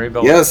 you can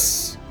rebuild it.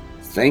 Yes.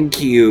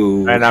 Thank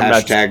you. And I'm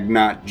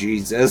not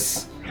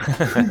Jesus.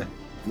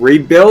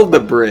 Rebuild the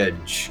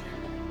bridge.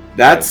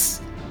 That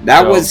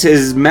was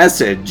his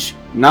message.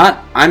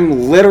 Not,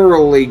 I'm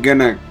literally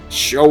gonna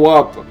show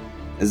up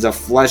as a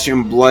flesh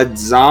and blood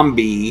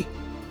zombie.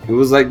 He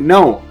was like,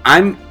 no,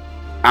 I'm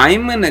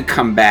gonna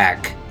come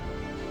back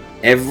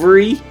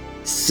every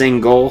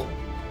single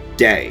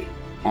day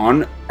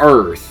on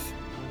Earth.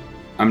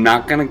 I'm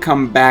not gonna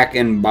come back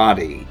in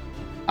body.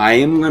 I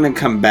am gonna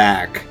come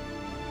back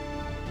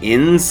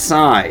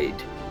inside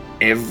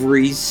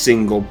every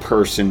single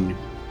person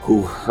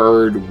who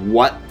heard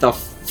what the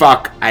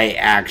fuck I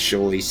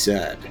actually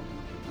said.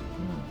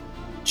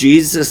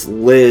 Jesus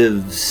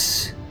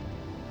lives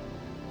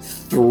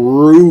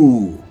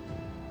through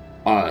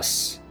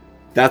us.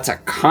 That's a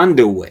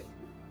conduit.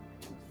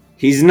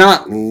 He's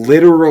not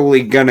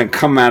literally gonna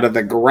come out of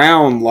the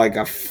ground like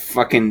a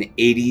fucking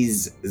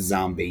 80s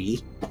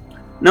zombie.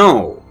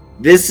 No,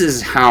 this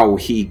is how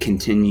he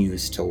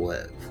continues to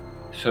live.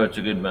 So it's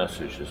a good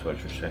message, is what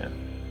you're saying.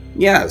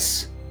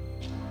 Yes.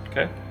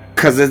 Okay.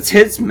 Because it's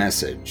his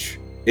message.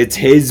 It's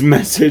his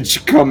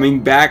message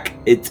coming back.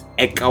 It's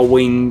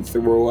echoing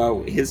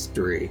throughout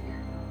history.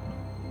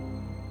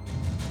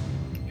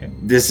 Okay.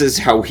 This is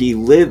how he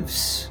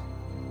lives.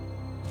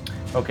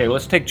 Okay,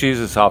 let's take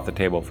Jesus off the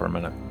table for a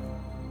minute.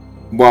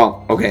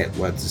 Well, okay,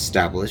 let's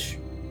establish.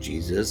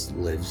 Jesus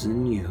lives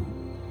in you.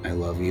 I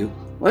love you.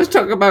 Let's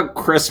talk about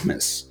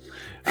Christmas.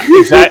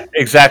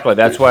 Exactly.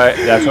 That's why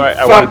I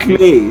Fuck wanted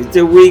me.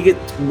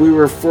 We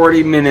were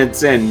 40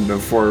 minutes in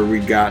before we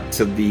got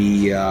to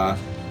the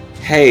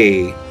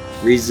hey,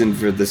 reason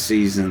for the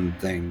season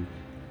thing.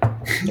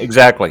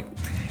 exactly.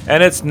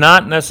 And it's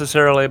not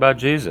necessarily about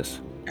Jesus.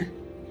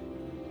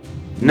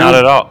 No. Not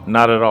at all.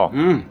 Not at all.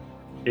 Mm.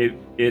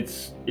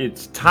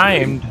 It's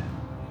timed.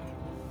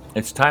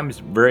 It's timed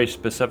very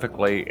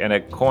specifically, and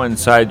it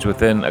coincides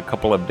within a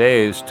couple of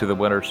days to the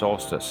winter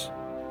solstice.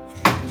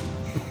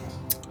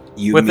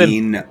 You Within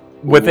mean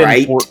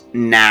right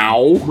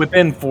now?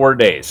 Within 4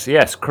 days.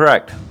 Yes,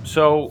 correct.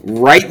 So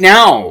Right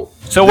now.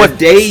 So the what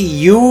day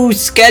you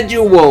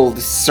scheduled,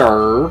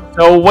 sir.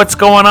 So what's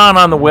going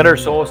on the winter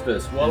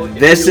solstice? Well,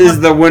 This is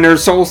the winter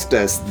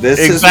solstice. This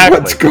Exactly.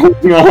 is what's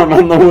going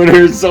on the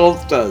winter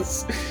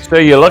solstice. So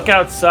you look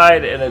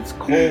outside and it's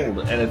cold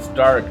and it's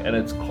dark and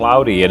it's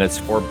cloudy and it's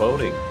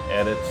foreboding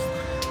and it's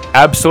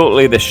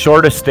absolutely the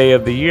shortest day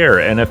of the year.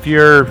 And if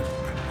you're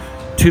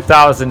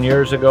 2,000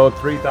 years ago,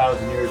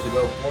 3,000 years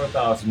ago,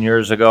 4,000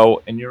 years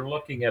ago, and you're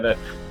looking at it,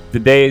 the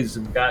days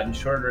have gotten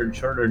shorter and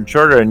shorter and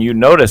shorter, and you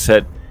notice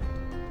it,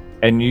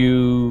 and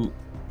you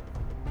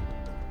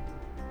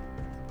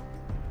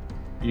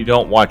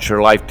don't want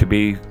your life to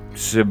be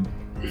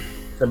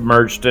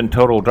submerged in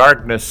total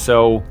darkness,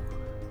 so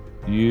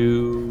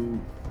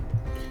you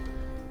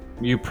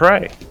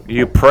pray.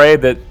 You pray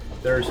that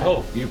there's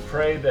hope. You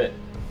pray that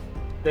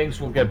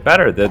things will get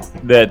better, that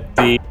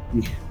the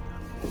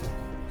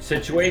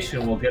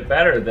situation will get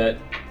better, that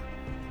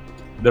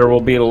there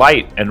will be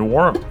light and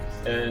warmth,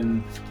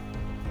 and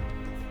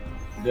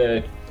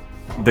the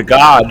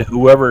God,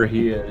 whoever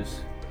he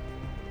is,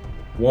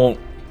 won't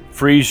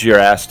freeze your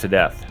ass to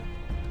death.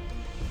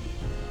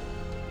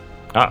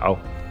 Uh-oh.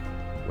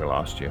 We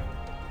lost you.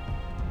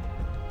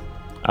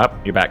 Up,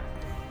 you're back.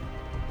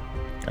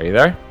 Are you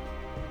there?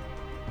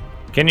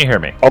 Can you hear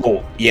me?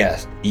 Oh,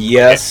 yes.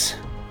 Yes.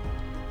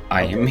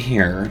 I am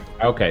here.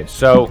 Okay,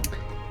 so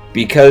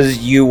Because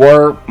you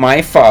are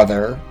my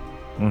father,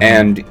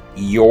 and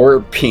your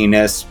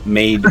penis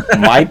made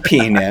my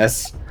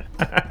penis,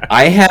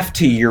 I have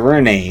to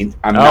urinate.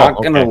 I'm not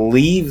going to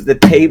leave the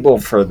table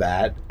for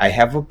that. I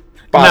have a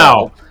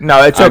bottle.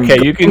 No, it's okay.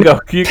 You can go.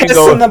 You can Piss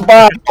go. in the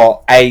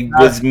bottle. I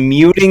was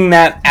muting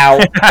that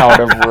out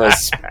of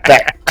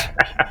respect.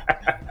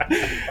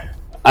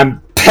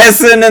 I'm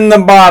pissing in the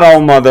bottle,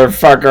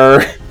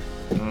 motherfucker.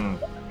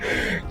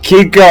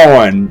 Keep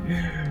going.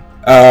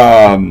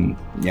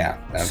 Yeah.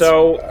 That's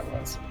So- what that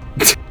was.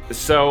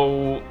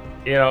 So,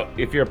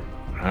 if you're,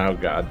 oh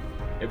God,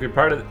 if you're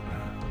part of,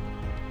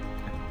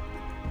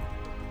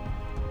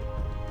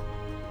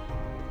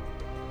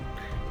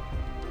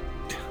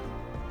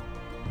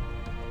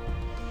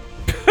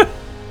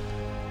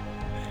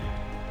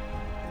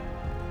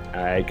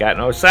 I got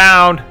no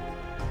sound.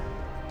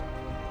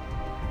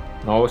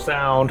 No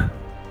sound.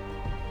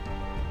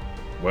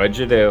 What'd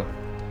you do?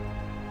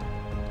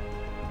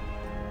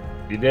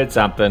 You did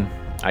something.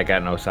 I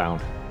got no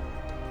sound.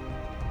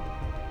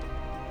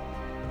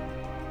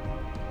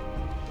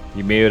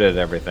 You muted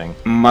everything.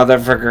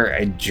 Motherfucker,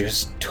 I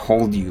just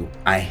told you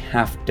I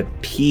have to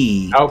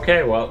pee.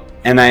 Okay, well.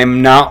 And I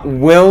am not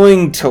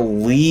willing to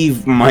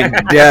leave my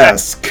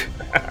desk.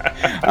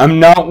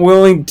 I'm not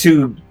willing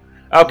to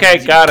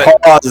Okay, got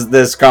it. pause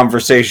this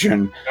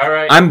conversation. All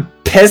right. I'm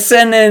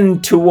pissing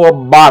into a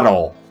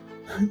bottle.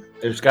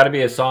 There's got to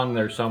be a song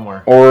there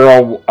somewhere.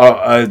 Or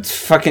a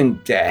fucking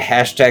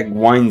hashtag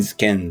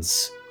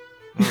wineskins.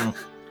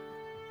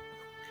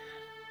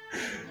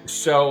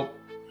 So,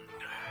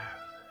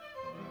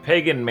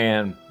 pagan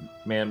man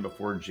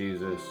before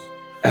Jesus,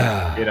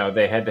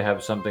 they had to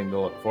have something to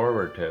look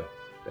forward to.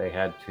 They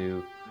had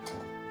to.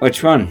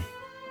 Which one?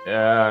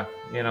 They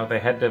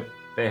had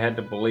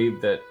to believe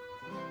that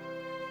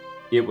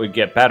it would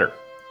get better.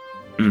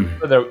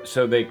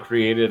 So they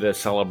created a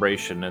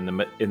celebration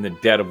in the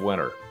dead of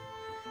winter.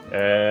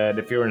 And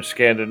if you're in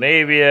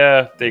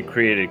Scandinavia, they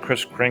created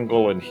Kris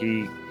Kringle, and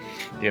he,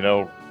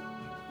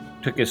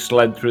 took his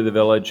sled through the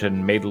village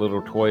and made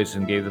little toys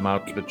and gave them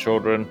out to the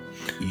children.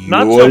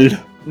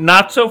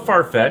 Not so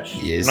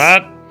far-fetched. Yes.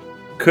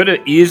 Could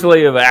it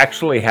easily have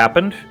actually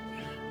happened?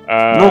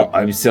 No,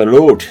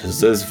 absolute.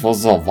 This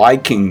was a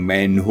Viking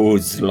man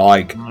who's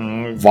like,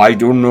 why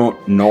do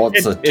not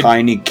the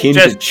tiny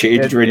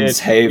children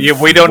have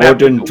we don't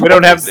have wooden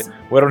toys?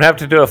 we don't have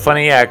to do a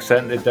funny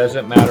accent. It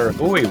doesn't matter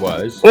who he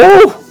was.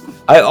 Oh,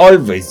 I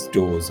always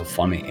do the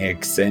funny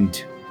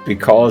accent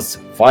because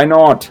why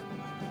not?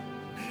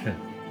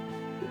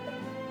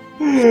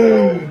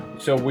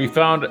 So we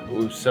found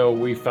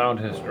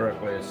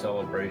historically a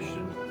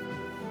celebration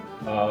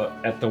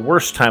at the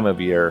worst time of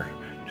year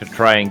to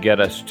try and get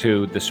us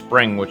to the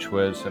spring, which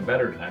was a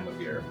better time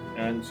of year.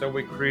 And so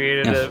we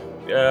created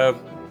a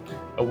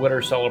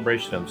winter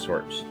celebration of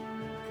sorts.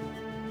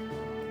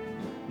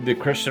 The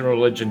Christian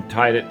religion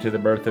tied it to the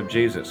birth of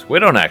Jesus. We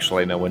don't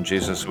actually know when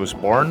Jesus was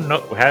born.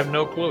 Have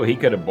no clue. He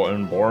could have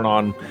been born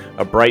on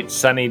a bright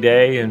sunny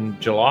day in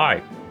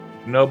July.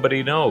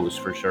 nobody knows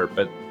for sure,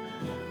 but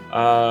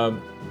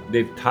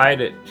they've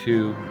tied it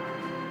to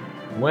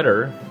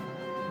winter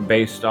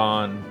based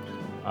on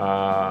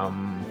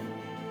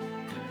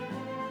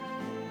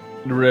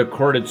the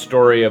recorded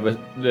story of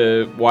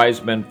the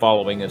wise men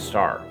following a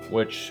star,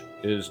 which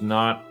is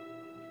not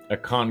a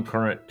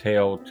concurrent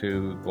tale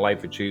to the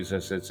life of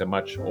Jesus. It's a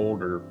much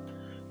older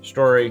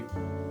story,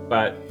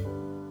 but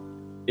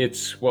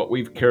it's what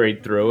we've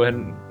carried through,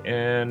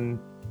 and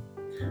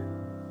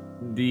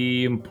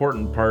the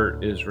important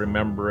part is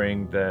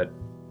remembering that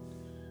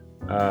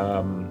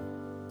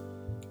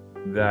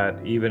that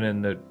even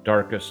in the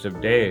darkest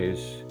of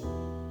days,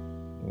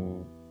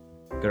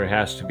 there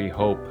has to be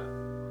hope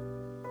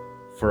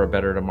for a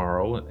better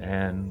tomorrow,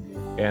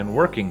 and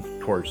working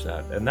towards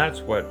that. And that's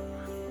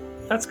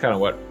kind of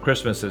what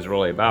Christmas is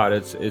really about.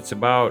 It's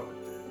about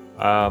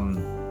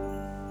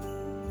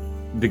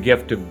the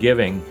gift of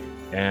giving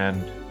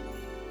and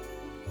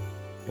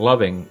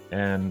loving,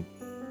 and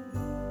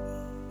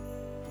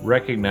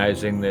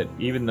recognizing that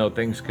even though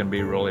things can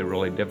be really,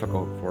 really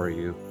difficult for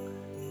you,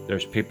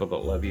 there's people that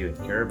love you and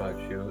care about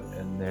you,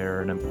 and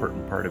they're an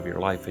important part of your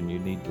life, and you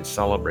need to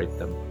celebrate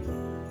them.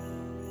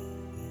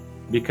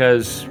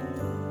 Because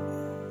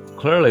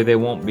clearly they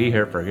won't be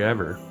here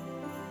forever.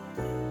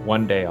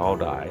 One day I'll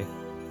die.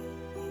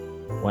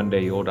 One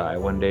day you'll die.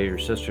 One day your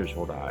sisters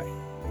will die.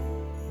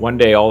 One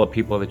day all the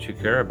people that you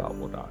care about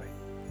will die.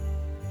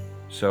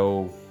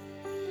 So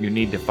you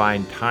need to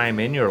find time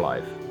in your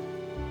life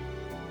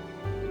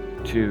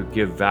to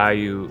give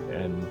value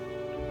and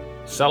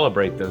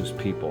celebrate those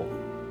people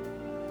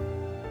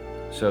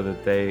so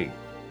that they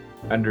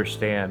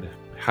understand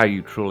how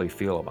you truly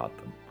feel about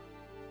them.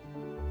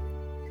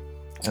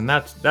 And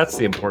that's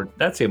the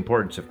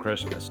importance of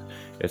Christmas.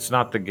 It's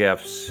not the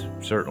gifts.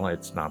 Certainly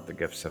it's not the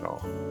gifts at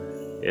all.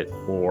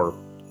 Or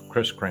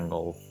Kris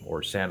Kringle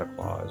or Santa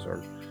Claus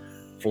or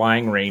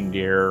flying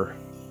reindeer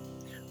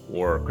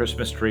or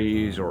Christmas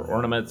trees or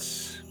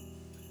ornaments.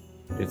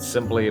 It's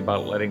simply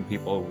about letting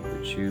people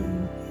that you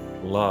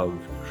love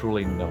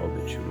truly know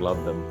that you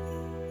love them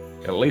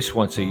at least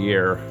once a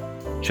year,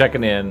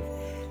 checking in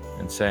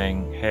and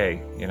saying,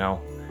 hey,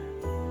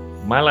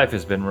 my life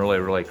has been really,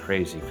 really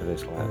crazy for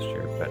this last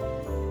year, but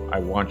I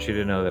want you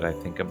to know that I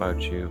think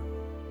about you,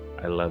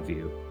 I love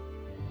you,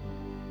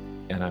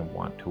 and I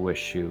want to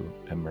wish you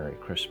a Merry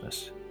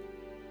Christmas.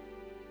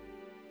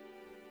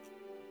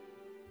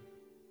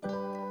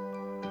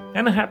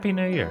 And a Happy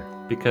New Year,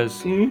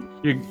 because you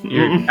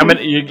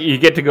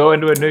get to go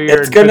into a new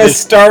year. It's gonna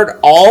start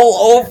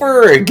all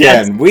over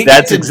again.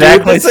 That's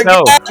exactly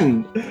so.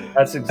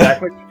 That's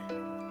exactly.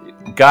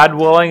 God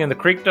willing, and the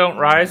creek don't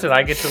rise, and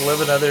I get to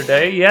live another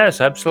day. Yes,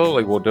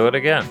 absolutely, we'll do it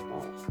again.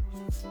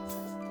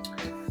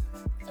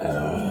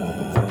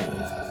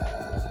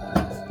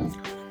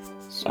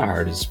 It's the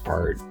hardest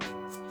part.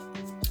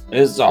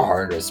 It's the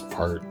hardest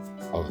part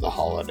of the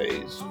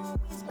holidays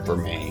for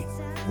me,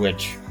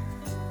 which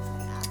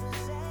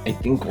I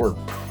think we're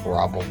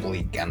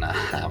probably gonna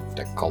have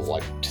to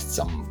collect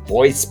some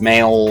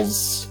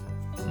voicemails.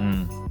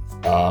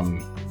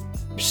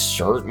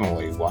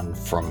 Certainly one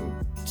from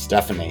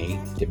Stephanie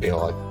to be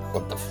like,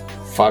 what the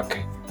fuck?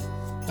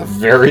 The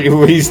very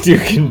least you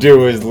can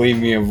do is leave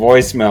me a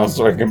voicemail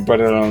so I can put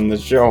it on the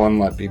show and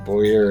let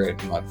people hear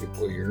it, and let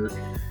people hear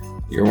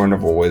your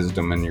wonderful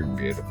wisdom and your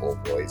beautiful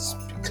voice.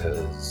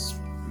 Because,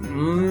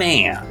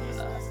 man,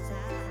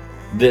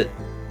 this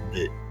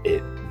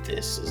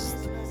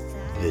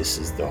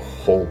is the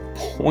whole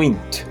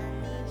point.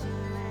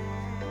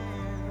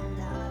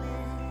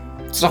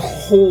 It's the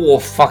whole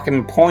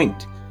fucking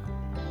point.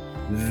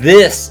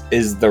 This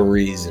is the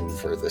reason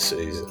for the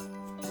season.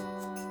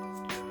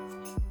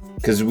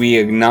 Because we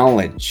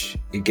acknowledge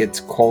it gets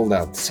cold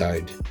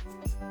outside.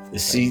 The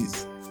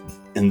seasons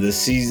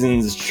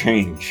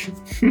change.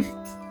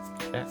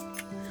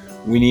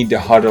 We need to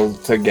huddle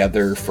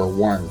together for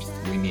warmth.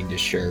 We need to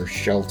share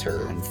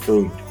shelter and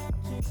food.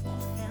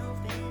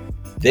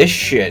 This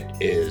shit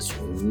is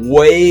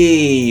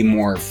way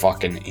more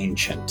fucking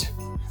ancient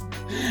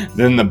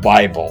than the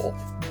Bible.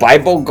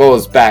 Bible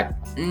goes back,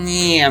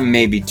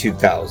 maybe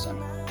 2000.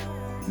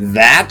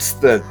 That's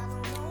the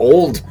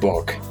old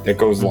book that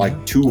goes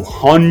like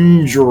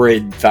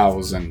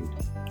 200,000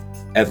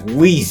 at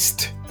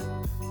least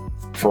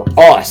for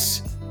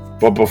us.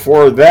 But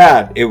before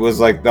that, it was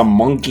like the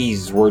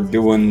monkeys were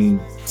doing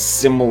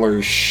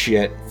similar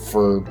shit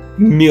for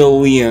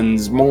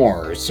millions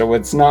more. So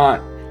it's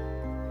not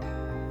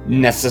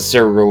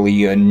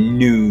necessarily a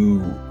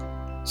new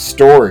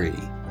story.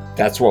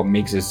 That's what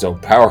makes it so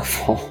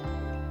powerful.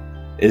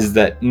 Is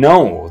that,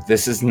 no,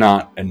 this is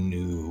not a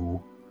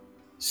new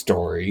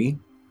story.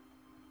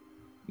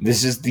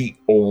 This is the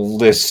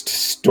oldest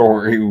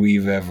story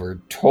we've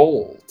ever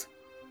told.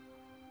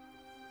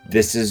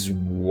 This is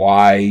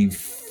why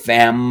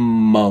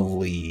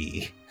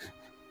family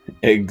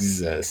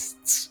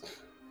exists.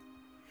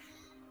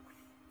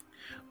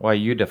 Why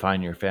you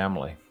define your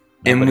family.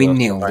 And we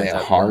nailed it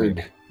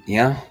hard.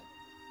 Yeah,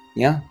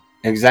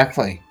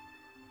 exactly.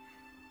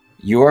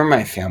 You are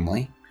my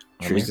family.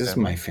 Teresa is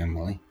my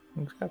family.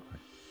 Exactly.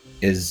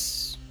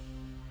 is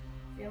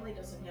Family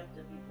doesn't have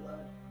to be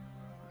blood.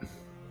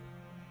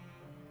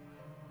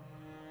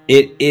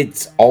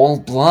 it's all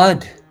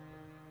blood.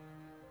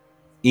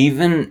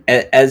 Even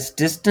as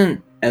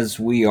distant as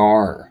we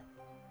are,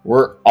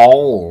 we're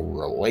all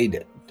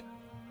related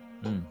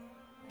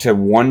to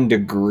one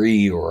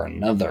degree or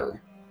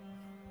another.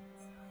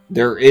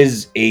 There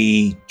is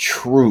a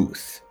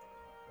truth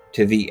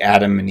to the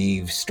Adam and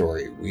Eve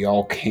story. We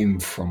all came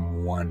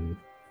from one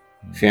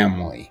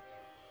family.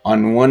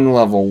 On one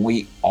level,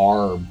 we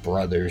are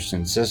brothers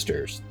and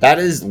sisters. That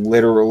is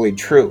literally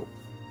true.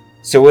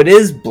 So it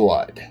is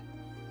blood.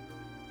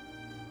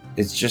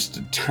 It's just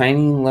a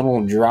tiny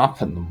little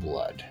drop in the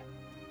blood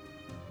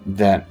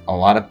that a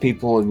lot of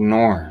people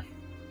ignore.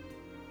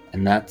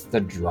 And that's the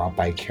drop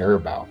I care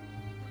about.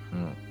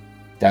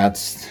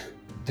 That's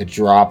the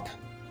drop.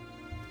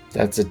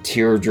 That's a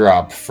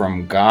teardrop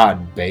from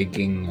God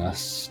begging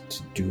us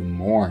to do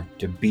more,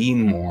 to be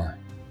more.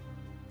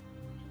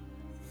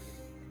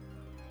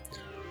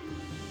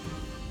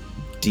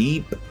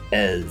 Deep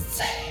as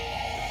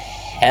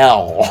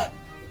hell.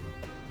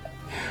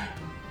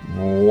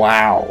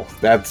 Wow,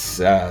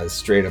 that's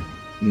straight up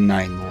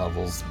 9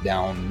 levels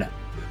down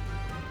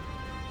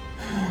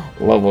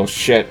level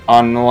shit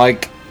on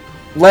like,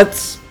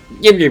 let's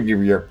yep.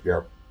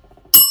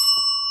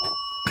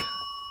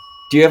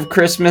 Do you have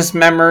Christmas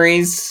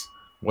memories?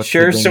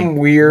 Share some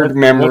weird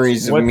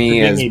memories of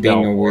me as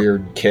being a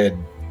weird kid.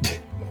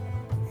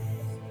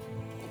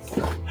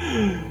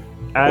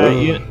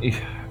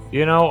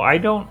 You know, I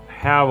don't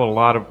have a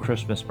lot of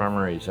Christmas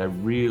memories. I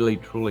really,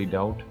 truly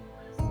don't.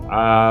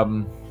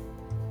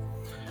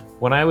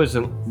 When I was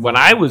a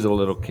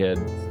little kid,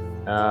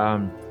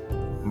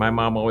 my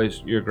mom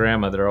your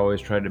grandmother always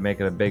tried to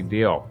make it a big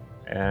deal,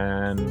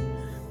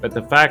 but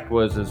the fact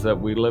is that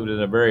we lived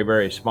in a very,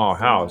 very small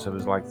house. It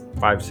was like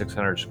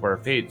 500-600 square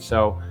feet.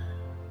 So,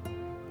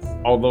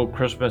 although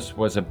Christmas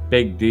was a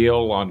big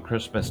deal on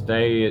Christmas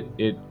Day,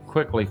 it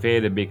quickly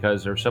faded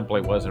because there simply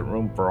wasn't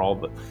room for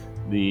all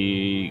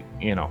the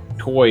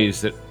toys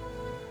that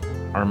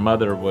our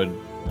mother would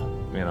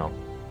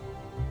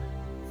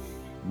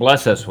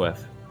bless us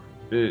with.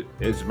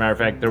 As a matter of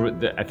fact,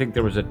 I think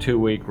there was a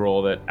 2-week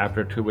rule that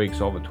after 2 weeks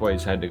all the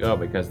toys had to go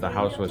because the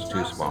house was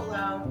too small.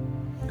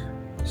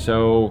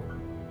 So,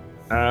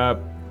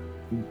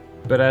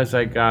 but as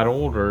I got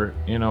older,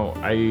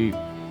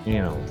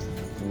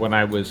 when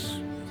I was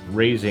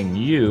raising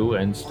you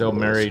and still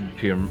married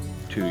to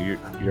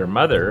your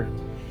mother,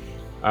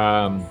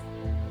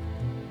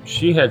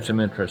 she had some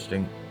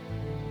interesting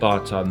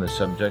thoughts on the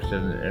subject,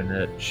 and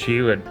that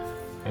she would,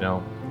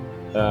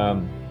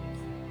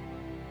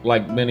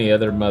 like many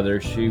other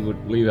mothers, she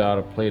would leave out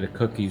a plate of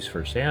cookies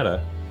for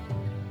Santa,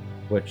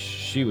 which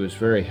she was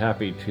very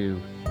happy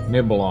to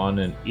nibble on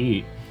and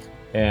eat.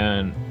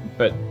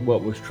 But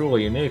what was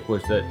truly unique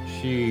was that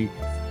she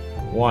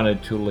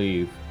wanted to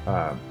leave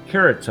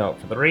carrots out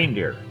for the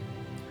reindeer.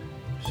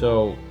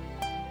 So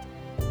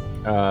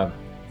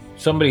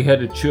somebody had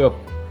to chew up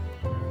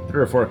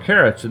 3 or 4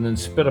 carrots and then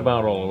spit them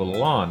out all over the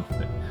lawn,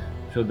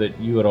 so that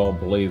you would all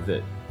believe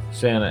that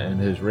Santa and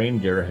his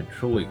reindeer had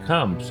truly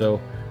come.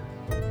 So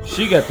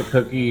she got the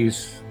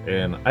cookies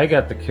and I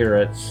got the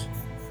carrots,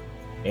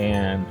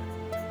 and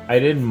I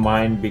didn't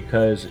mind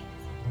because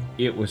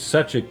it was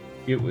such a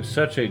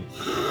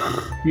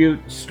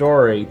cute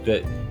story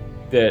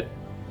that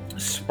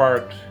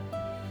sparked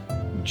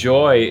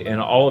joy in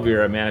all of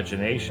your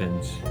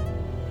imaginations,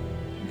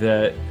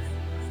 that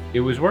it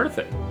was worth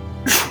it.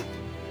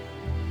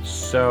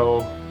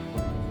 So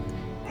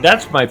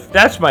that's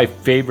my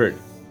favorite,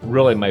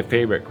 really my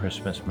favorite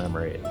Christmas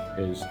memory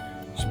is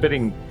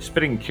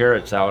spitting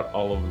carrots out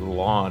all over the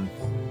lawn.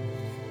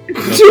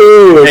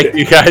 Dude, Make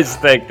you guys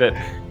think that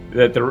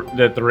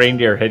the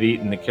reindeer had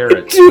eaten the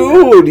carrots.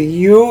 Dude,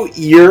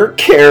 you're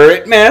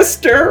Carrot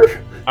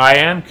Master? I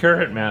am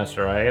Carrot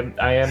Master. I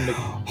am the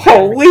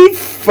Holy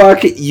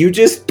fuck, you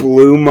just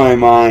blew my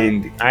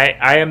mind.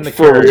 I am the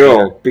For carrot real,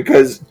 master.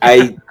 because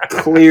I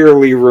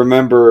clearly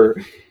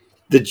remember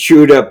the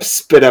chewed up,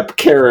 spit up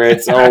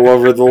carrots all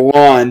over the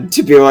lawn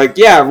to be like,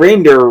 yeah,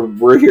 reindeer,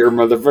 we're here,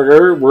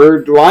 motherfucker.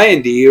 We're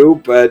lying to you,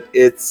 but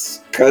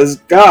it's 'cause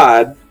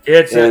God.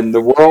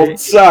 The world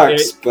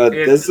sucks, but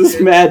this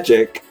is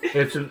magic.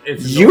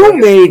 You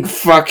made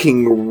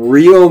fucking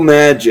real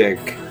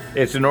magic.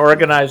 It's an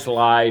organized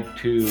lie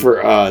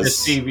for us,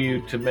 deceive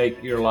you to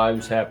make your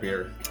lives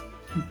happier.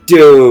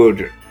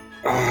 Dude,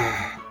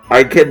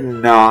 I could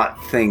not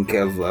think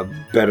of a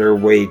better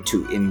way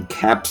to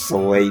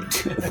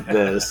encapsulate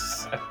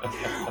this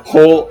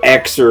whole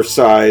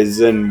exercise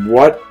and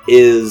what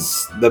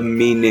is the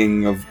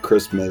meaning of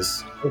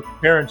Christmas.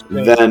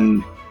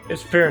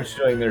 It's parents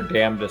doing their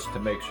damnedest to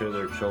make sure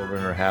their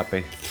children are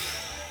happy.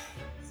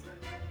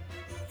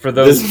 For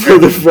those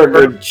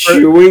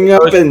chewing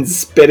up and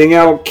spitting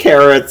out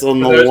carrots on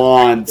the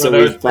lawn, so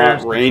we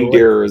thought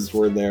reindeers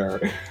were there.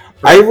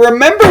 I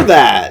remember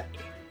that.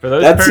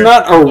 That's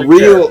not a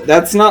real.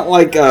 That's not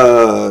like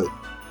a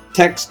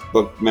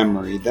textbook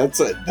memory. That's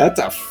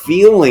a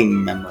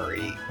feeling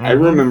memory. I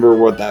remember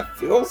what that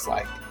feels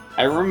like.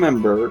 I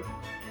remember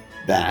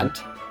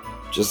that,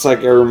 just like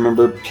I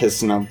remember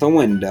pissing out the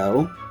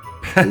window,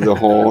 through the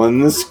hole in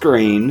the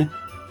screen.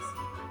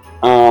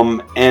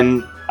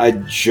 And I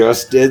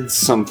just did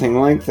something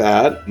like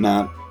that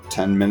not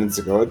 10 minutes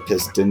ago. I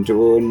pissed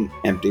into an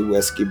empty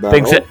whiskey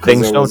bottle.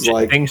 Things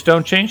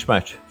don't change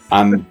much.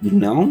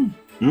 No.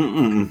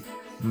 Mm-mm.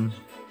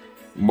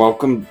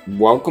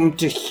 Welcome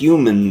to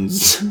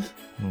humans.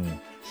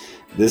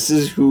 This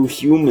is who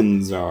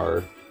humans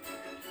are.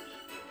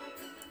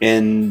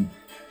 And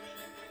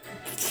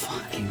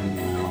fucking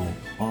hell.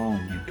 Oh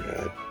my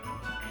god.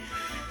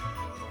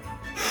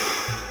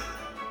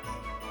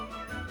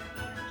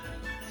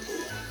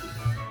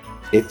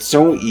 It's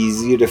so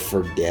easy to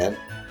forget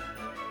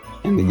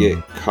and to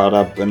get caught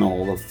up in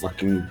all the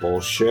fucking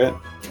bullshit.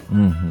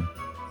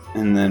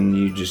 And then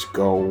you just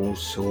go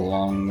so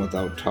long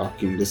without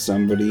talking to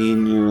somebody,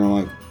 and you're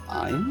like,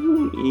 I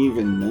don't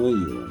even know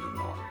you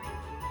anymore.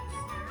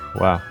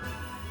 Wow.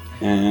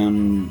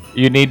 And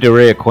you need to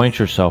reacquaint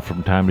yourself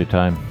from time to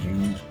time.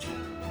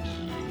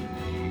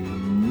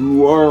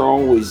 You are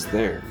always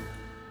there.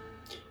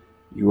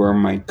 You are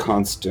my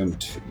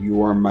constant.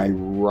 You are my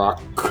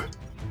rock.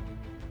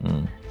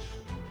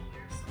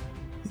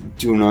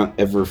 Do not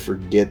ever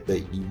forget that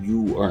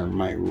you are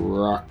my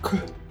rock.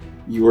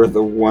 You are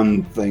the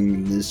one thing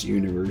in this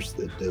universe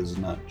that does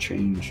not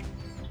change.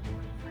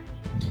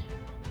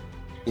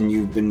 And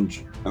you've been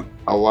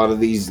a lot of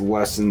these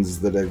lessons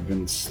that I've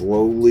been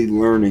slowly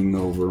learning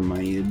over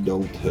my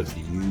adulthood.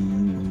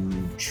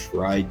 You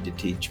tried to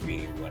teach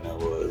me when I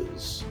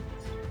was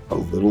a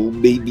little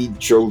baby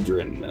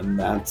children, and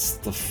that's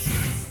the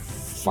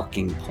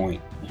fucking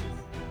point.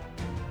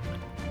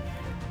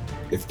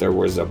 If there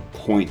was a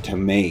point to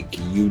make,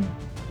 you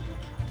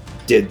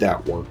did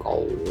that work a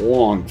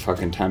long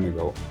fucking time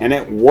ago, and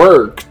it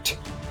worked.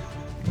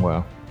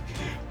 Wow.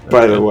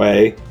 By the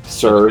way,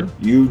 sir,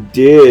 you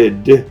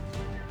did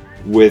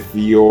with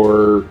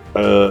your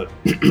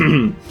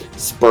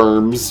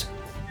sperms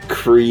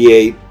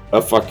create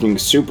a fucking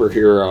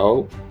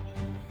superhero.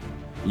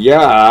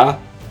 Yeah.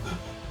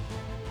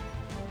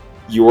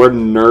 Your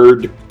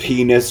nerd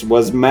penis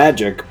was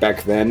magic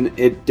back then.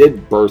 It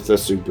did birth a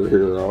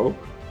superhero.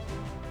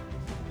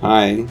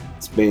 Hi,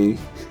 it's me.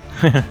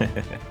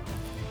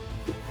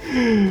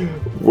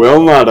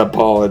 Will not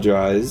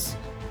apologize.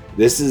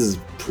 This is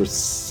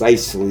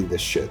precisely the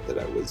shit that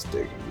I was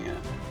digging at.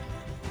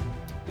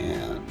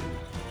 And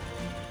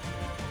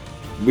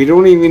we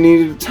don't even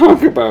need to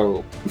talk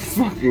about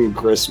fucking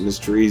Christmas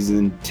trees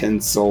and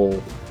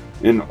tinsel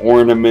and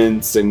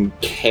ornaments and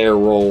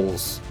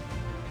carols.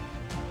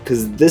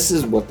 Because this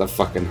is what the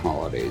fucking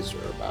holidays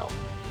are about.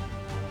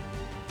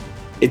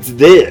 It's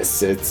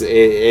this.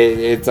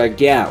 It's like,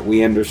 yeah,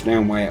 we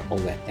understand why all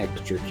that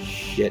extra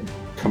shit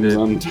comes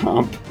on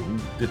top.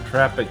 The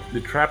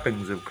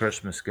trappings of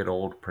Christmas get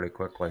old pretty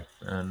quickly,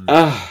 and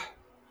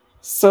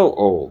so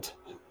old.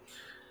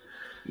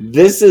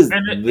 This is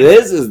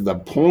the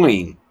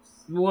point.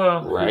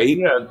 Well, right?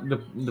 Yeah.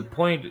 The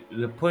point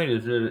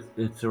is that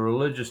it's a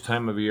religious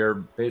time of year,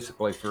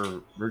 basically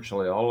for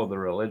virtually all of the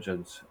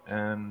religions,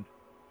 and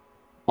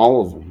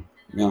all of them.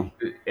 Yeah.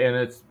 And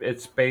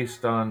it's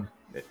based on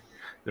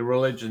the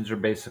religions are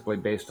basically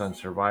based on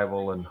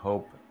survival and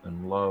hope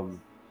and love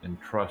and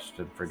trust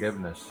and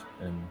forgiveness,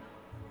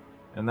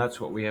 and that's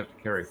what we have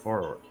to carry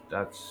forward.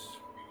 That's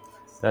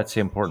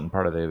the important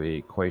part of the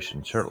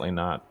equation. Certainly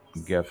not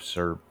gifts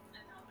or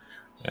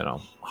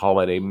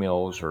holiday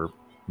meals or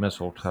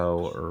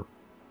mistletoe or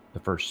the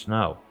first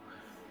snow.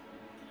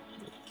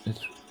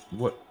 It's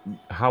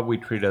how we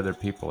treat other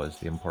people is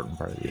the important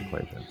part of the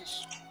equation.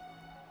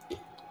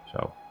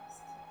 So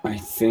I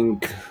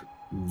think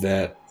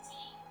that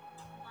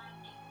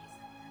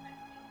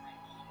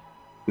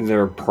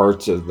there are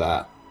parts of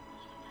that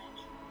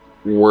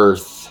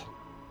worth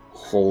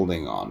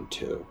holding on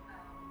to.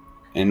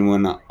 And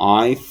when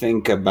I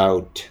think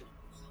about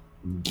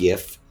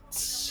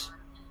gifts,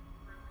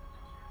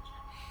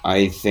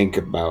 I think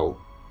about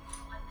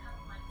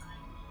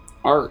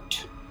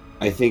art.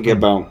 I think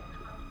about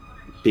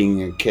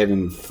being a kid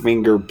and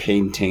finger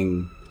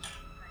painting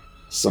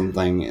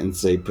something and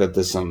say, put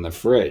this on the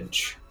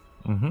fridge.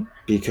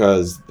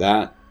 Because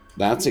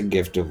that's a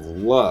gift of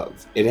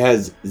love. It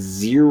has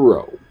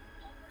zero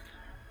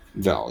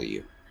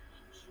value.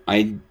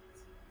 I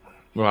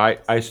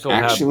still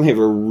actually have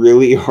a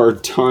really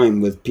hard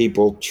time with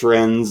people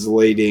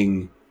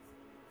translating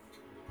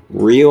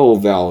real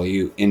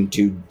value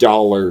into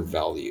dollar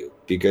value,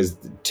 because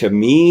to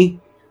me,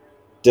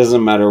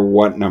 doesn't matter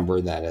what number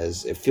that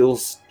is, it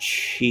feels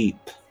cheap.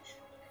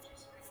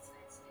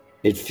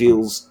 It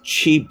feels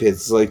cheap.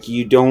 It's like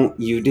you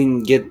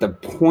didn't get the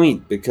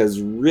point, because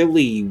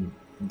really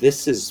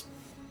this is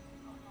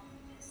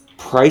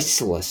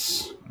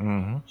priceless.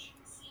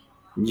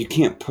 You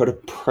can't put a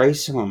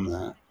price on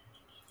that.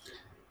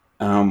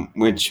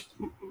 Which,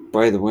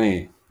 by the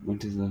way,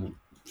 went to the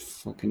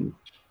fucking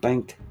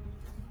bank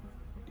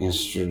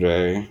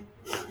yesterday.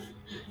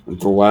 at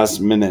the last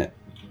minute,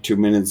 2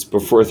 minutes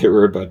before they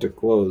were about to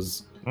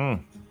close,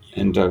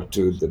 and talked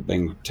to the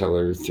bank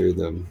teller through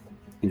the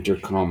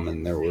intercom,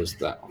 and there was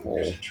that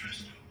whole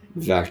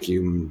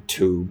vacuum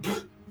tube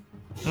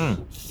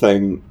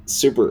thing,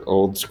 super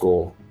old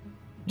school,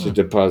 to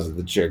deposit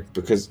the check,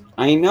 because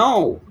I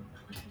know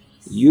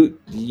you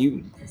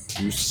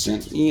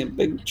sent me a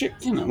big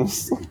check, and I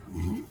was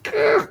like,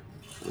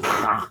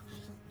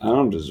 I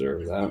don't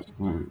deserve that.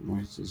 Why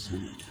is this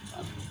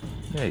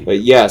happening?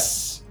 But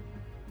yes,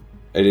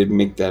 I did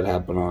make that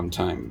happen on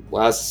time.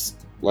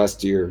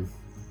 Last year,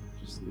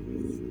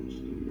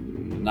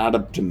 not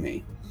up to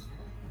me.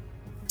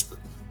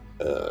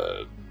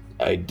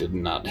 I did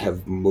not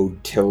have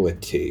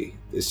motility.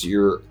 This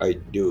year I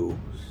do.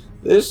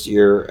 This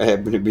year I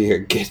happen to be a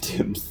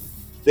goddamn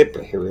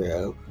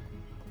superhero.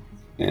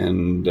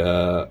 And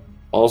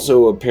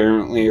also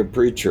apparently a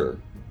preacher,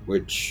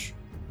 which...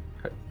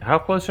 How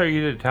close are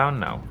you to town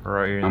now? Or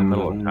are you in the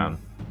middle of town?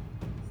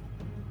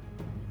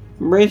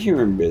 I'm right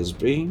here in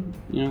Bisbee.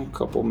 A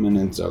couple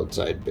minutes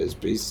outside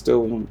Bisbee.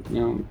 Still,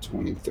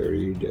 20,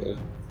 30 to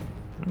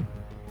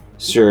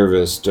Sierra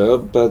Vista,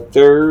 but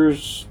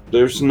there's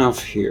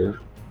enough here.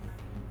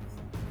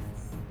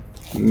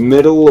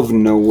 Middle of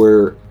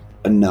nowhere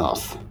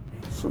enough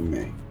for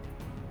me.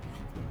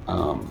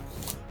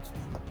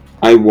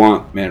 I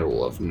want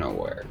middle of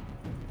nowhere.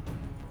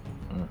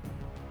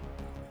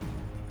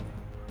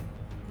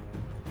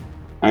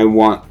 I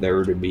want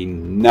there to be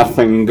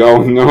nothing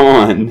going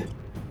on,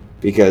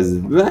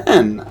 because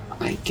then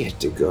I get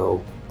to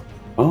go,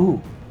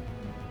 oh,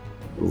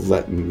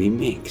 let me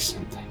make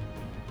something.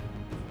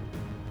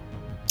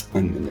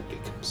 And then it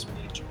becomes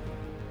magic.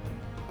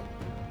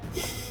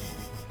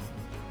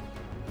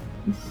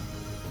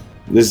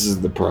 This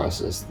is the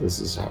process. This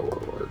is how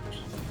it works.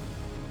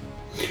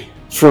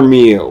 For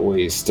me, at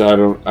least. I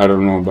don't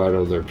know about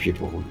other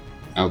people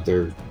out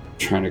there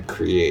trying to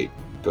create,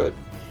 but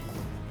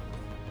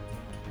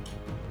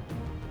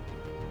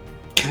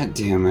God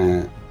damn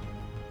it.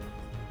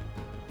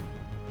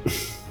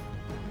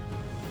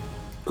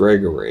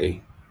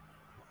 Gregory.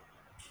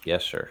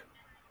 Yes, sir.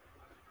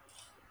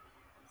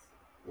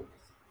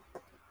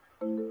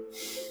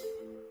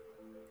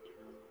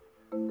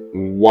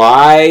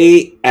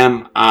 Why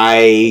am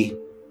I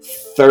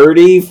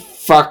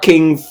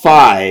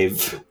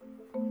 35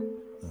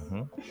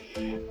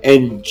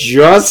 and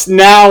just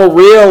now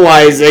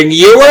realizing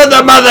you were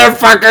the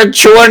motherfucker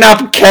chewing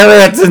up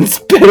carrots and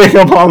spitting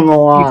them on the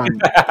lawn?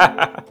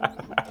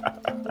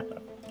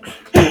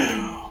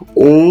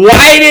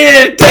 Why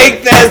did it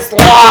take this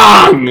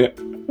long?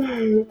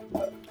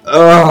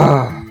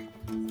 Ugh.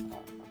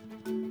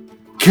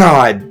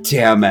 God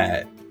damn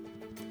it.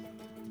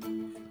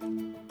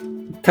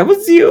 That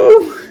was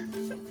you?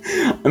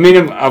 I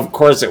mean, of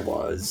course it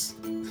was.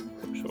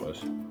 Of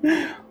course it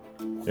was.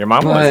 Your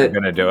mom wasn't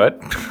going to do it.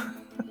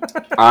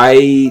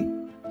 I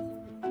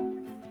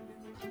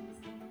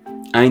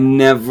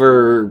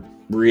never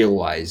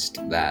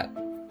realized that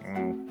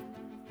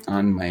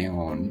on my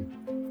own.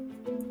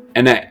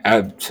 And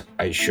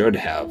I should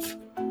have,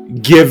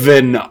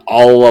 given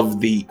all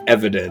of the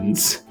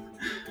evidence.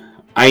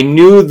 I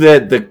knew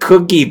that the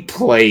cookie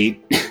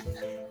plate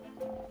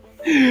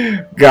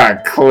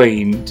got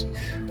cleaned,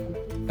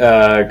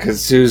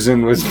 because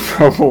Susan was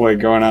probably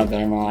going out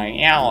there and like,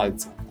 yeah,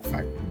 let's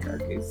fucking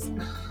cookies.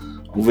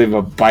 I'll leave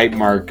a bite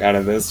mark out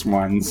of this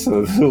one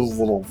so those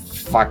little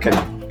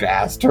fucking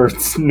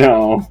bastards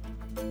know.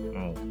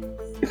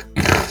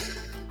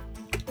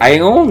 I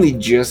only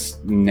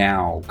just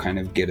now kind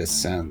of get a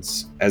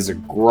sense, as a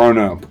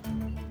grown-up,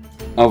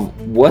 of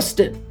what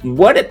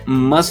it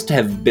must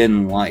have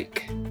been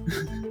like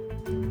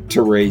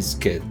to raise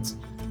kids.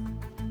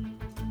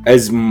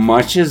 As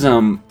much as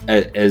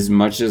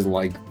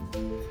like,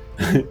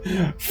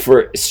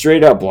 for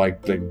straight up,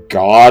 like the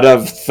god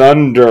of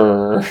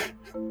thunder,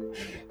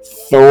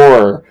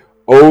 Thor,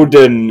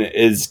 Odin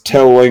is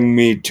telling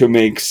me to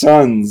make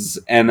sons,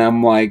 and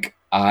I'm like,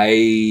 I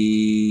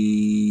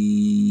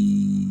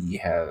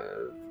have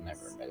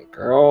never met a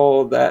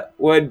girl that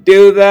would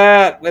do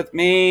that with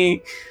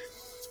me,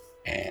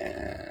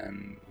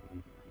 and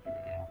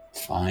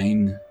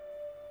fine.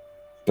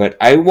 But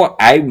I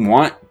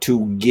want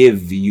to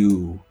give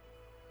you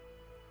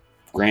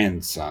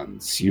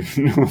grandsons. You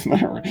know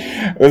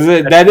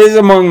that is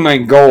among my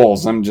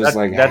goals. I'm just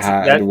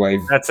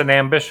that's an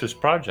ambitious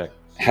project.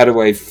 How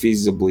do I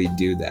feasibly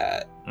do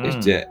that?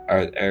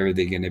 Are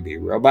they going to be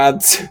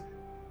robots?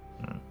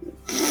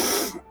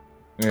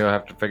 You'll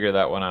have to figure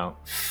that one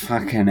out.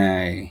 Fucking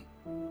A.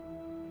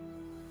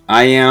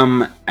 I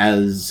am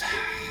as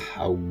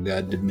how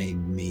God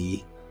made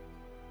me.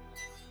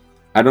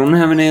 I don't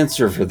have an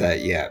answer for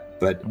that yet,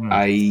 but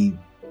I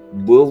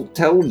will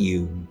tell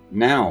you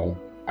now,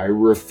 I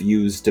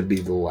refuse to be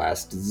the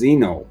last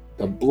Xeno.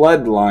 The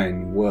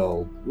bloodline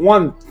will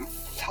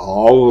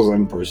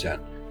 1000%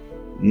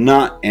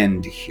 not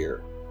end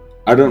here.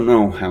 I don't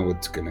know how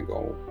it's gonna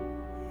go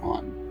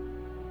on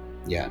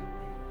yet.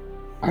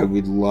 I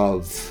would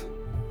love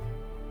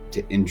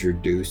to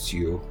introduce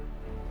you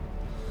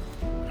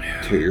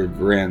to to your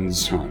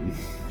grandson.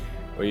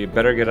 Well, you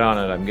better get on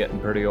it. I'm getting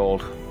pretty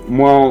old.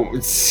 Well,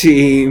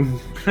 see,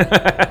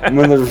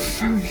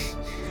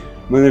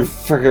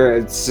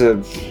 motherfucker, it's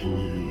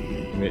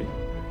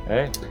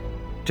Hey,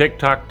 tick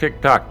tock, the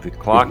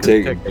clock is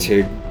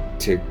ticking.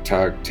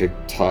 tick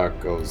tock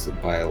goes the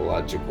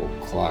biological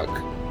clock.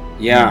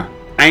 Yeah,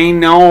 I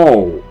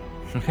know.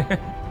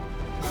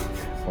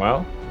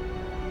 Well,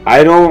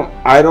 I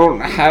don't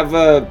have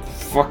a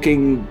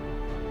fucking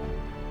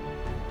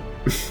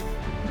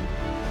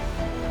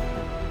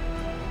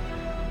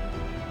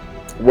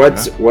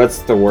what's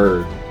the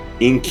word?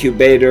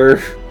 Incubator?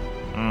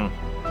 mm,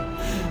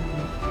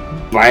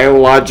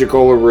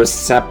 Biological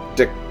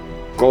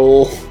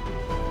receptacle.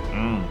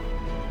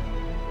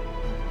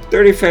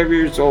 35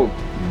 years old.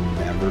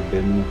 Never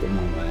been with a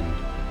woman.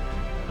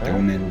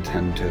 Don't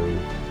intend to.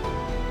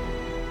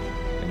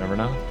 You never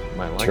know.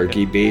 Might like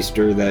Turkey it.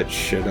 baster that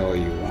shit all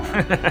you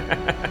want.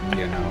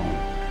 You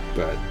know.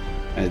 But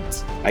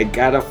I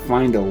gotta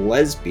find a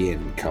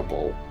lesbian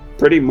couple.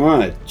 Pretty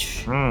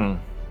much. Mm.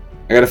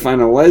 I gotta find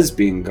a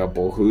lesbian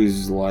couple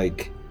who's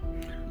like,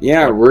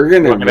 yeah, we're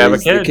gonna have a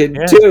raise the kid, kid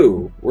yeah.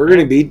 too. We're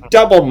gonna be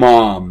double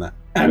mom.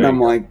 And There I'm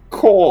you go. like,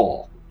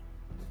 cool.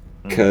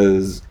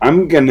 Because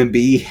I'm gonna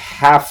be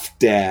half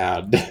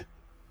dad.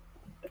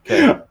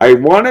 Okay. I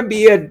want to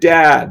be a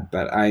dad,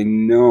 but I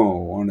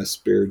know on a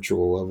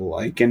spiritual level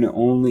I can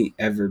only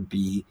ever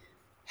be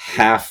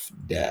half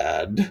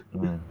dad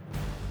Mm.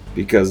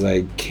 because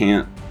I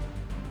can't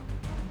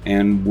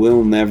and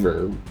will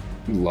never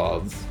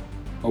love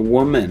a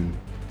woman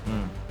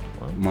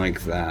Well,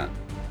 like that.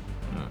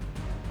 Mm.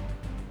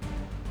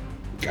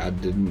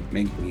 God didn't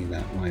make me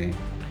that way.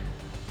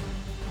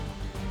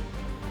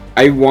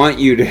 I want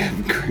you to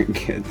have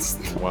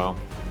grandkids, well,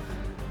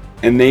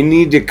 and they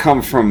need to come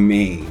from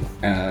me.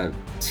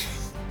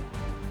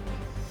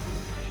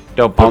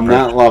 don't put On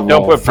that level,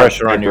 Don't put fuck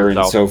pressure on Piper and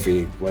yourself.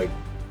 Sophie, like,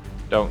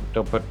 Don't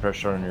put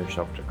pressure on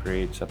yourself to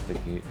create something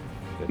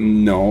that you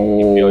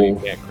no, feel you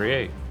can't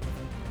create.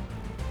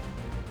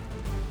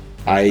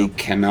 I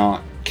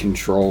cannot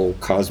control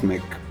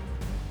cosmic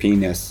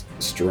penis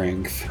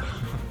strength.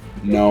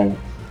 No,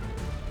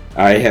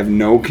 I have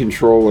no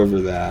control over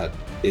that.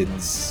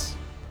 It's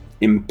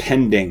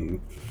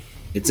impending.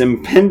 It's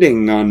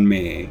impending on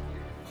me.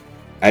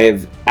 I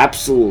have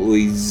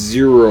absolutely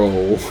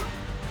zero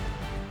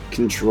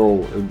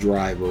control or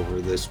drive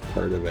over this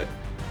part of it.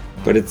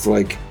 But it's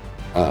like,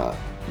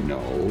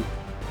 no.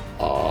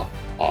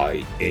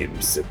 I am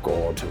the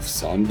god of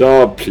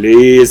thunder.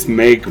 Please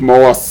make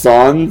more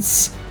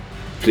sons.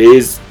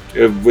 Please,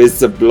 with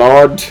the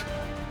blood.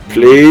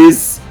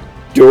 Please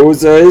do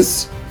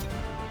this.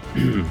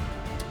 And,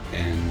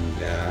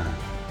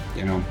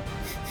 you know.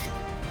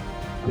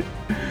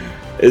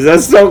 Is that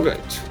so good?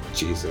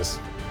 Jesus.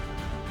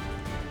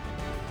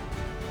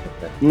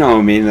 No,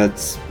 I mean,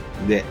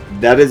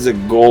 that is a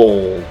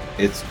goal.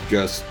 It's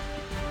just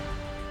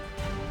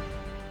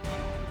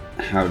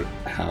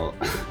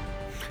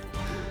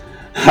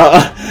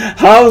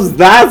how's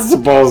that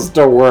supposed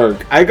to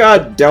work? I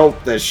got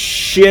dealt the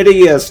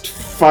shittiest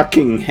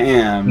fucking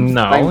hand.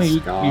 No, Thanks, you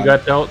God.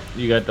 got dealt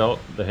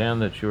the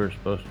hand that you were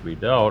supposed to be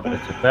dealt.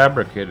 It's a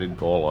fabricated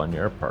goal on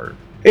your part.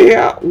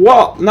 Yeah,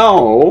 well,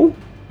 no.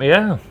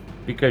 Yeah,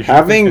 because you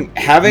Having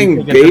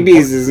think it's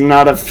babies is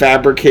not a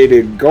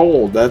fabricated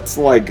goal. That's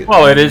like,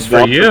 Well, it is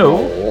for the you.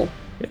 goal.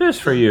 It is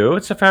for you.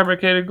 It's a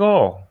fabricated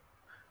goal.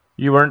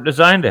 You weren't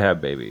designed to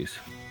have babies.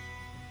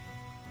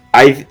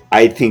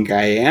 I think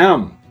I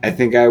am. I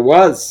think I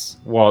was.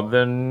 Well,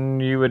 then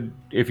you would,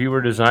 if you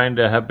were designed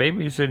to have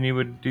babies, then you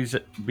would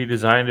be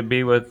designed to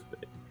be with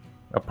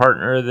a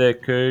partner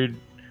that could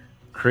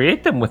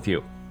create them with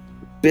you.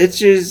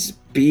 Bitches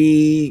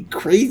be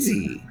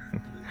crazy.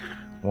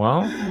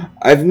 Well,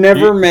 I've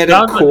never met a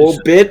sounds like- cool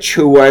bitch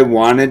who I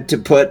wanted to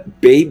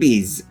put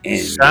babies in.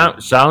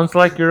 sounds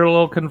like you're a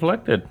little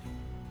conflicted.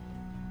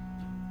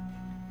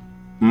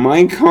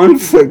 My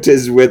conflict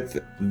is with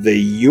the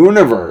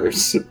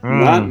universe,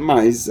 not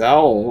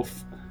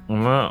myself.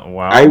 Wow.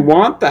 I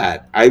want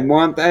that. I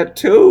want that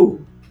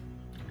too.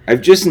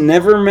 I've just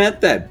never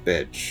met that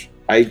bitch.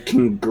 I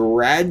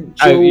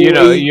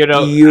congratulate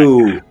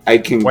you. I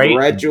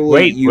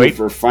congratulate you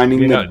for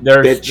finding the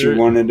bitch you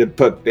wanted to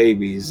put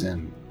babies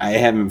in. I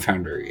haven't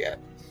found her yet.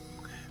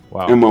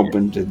 Wow. I'm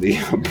open to the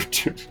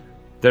opportunity.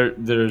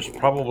 There's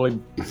probably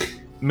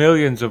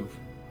millions of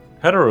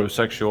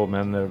heterosexual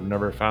men that have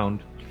never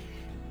found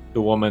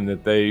the woman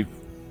that they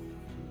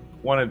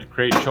wanted to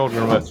create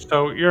children with.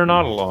 So you're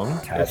not alone.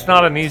 It's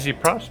not an easy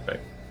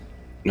prospect.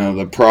 No,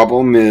 the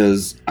problem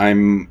is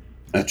I'm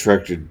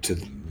attracted to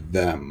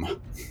them.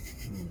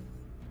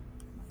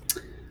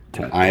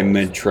 I'm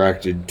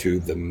attracted to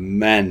the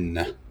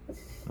men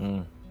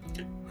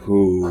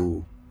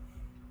who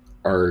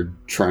are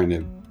trying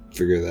to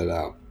figure that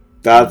out.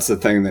 That's the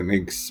thing that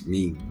makes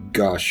me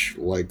gush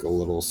like a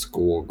little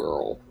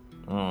schoolgirl.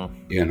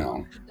 You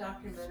know,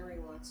 Documentary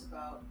once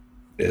about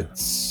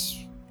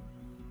it's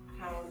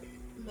how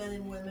men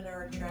and women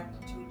are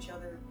attracted to each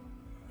other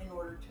in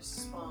order to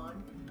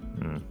spawn.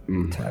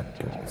 mm.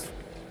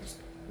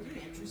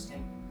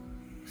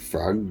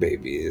 frog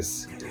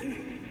babies.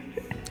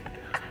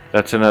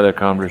 That's another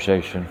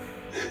conversation.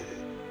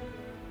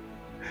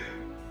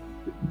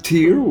 Do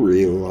you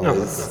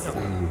realize?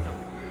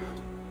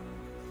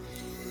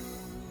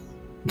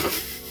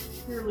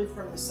 Purely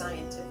from the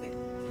scientific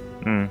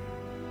Mm.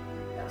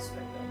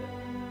 aspect of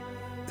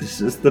it.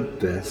 This is the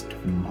best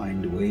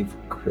Mindwave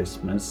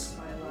Christmas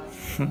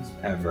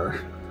ever.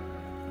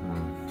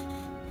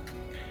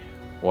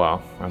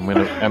 Well,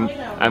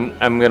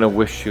 I'm gonna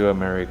wish you a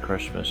Merry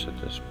Christmas at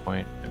this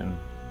point and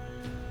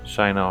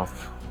sign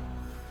off.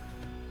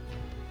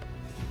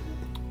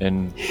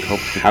 And hope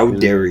that How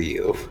dare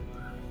you?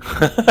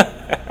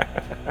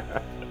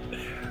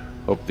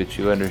 Hope that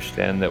you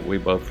understand that we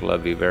both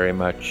love you very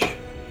much.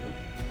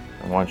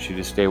 I want you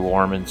to stay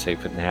warm and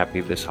safe and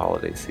happy this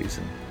holiday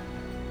season.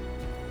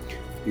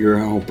 You're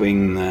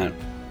hoping that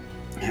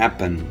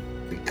happen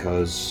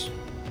because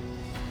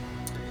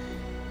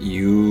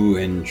you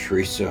and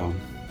Teresa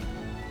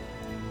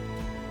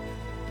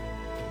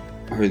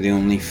are the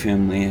only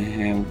family I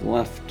have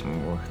left.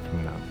 No,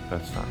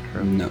 that's not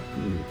true. No,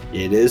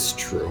 it is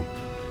true.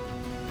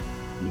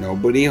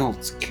 Nobody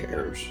else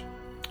cares.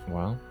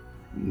 Well,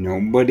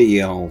 Nobody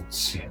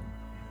else.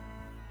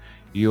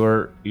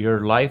 your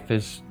life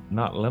is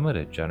not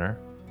limited, Jenner.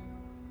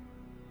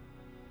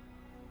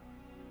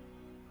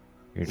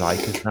 Your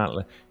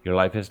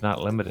life is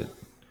not limited.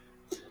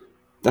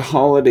 The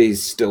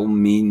holidays still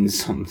mean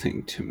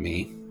something to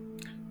me.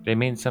 They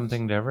mean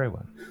something to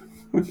everyone.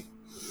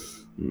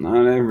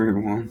 Not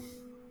everyone.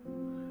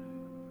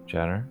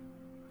 Jenner,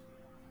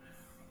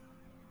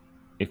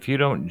 if you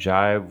don't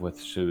jive with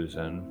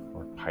Susan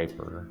or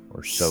Piper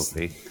or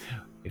Sophie,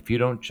 if you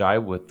don't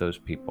jive with those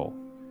people,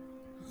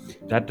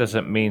 that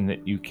doesn't mean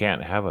that you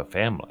can't have a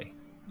family.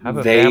 Have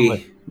a They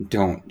family.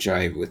 don't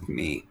jive with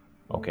me.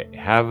 Okay,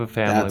 have a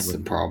family. That's the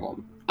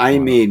problem. I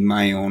made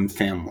my own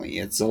family.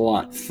 It's a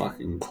lot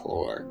fucking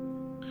cooler.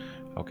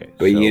 Okay,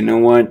 But so you know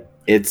what?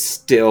 It's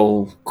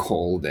still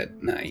cold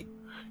at night.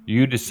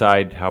 you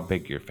decide how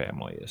big your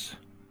family is.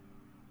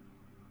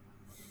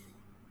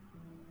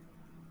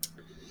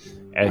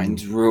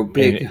 Mine's real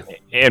big.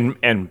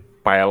 And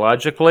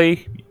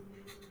biologically,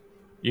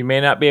 you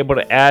may not be able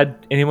to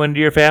add anyone to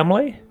your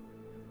family,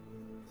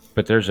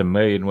 but there's a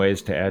million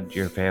ways to add to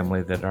your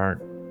family that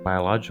aren't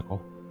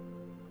biological.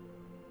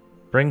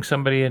 Bring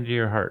somebody into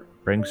your heart.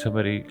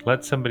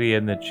 Let somebody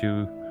in that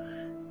you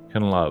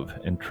can love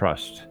and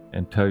trust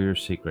and tell your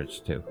secrets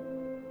to.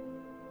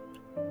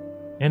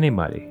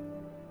 Anybody.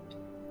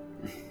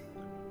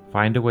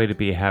 Find a way to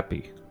be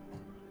happy.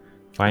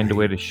 Find a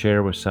way to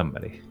share with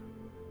somebody.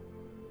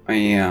 I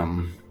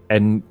am.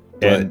 And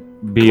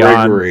But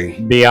beyond Gregory.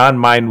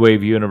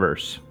 Mindwave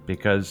Universe,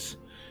 because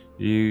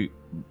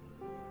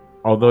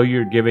although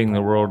you're giving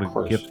the world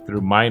a gift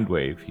through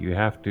Mindwave, you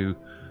have to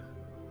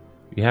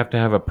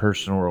have a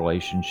personal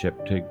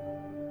relationship to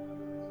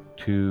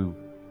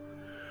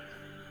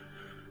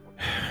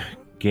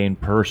gain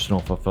personal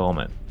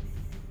fulfillment.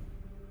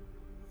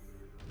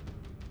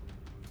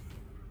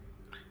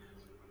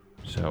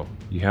 So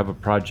you have a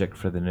project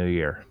for the new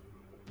year.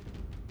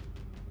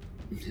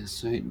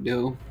 Yes, I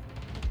do.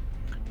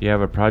 You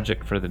have a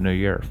project for the new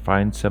year.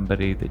 Find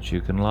somebody that you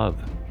can love.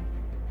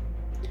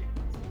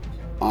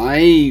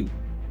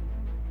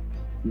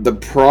 The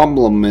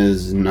problem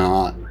is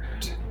not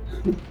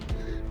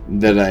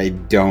that I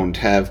don't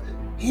have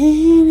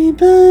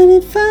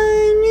anybody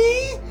find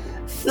me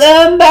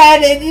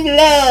somebody to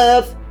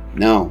love.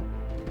 No.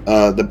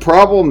 The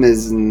problem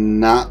is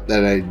not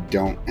that I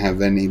don't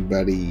have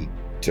anybody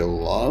to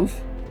love.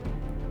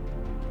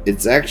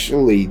 It's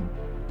actually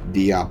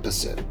the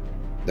opposite.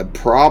 The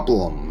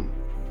problem,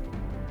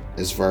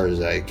 as far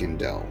as I can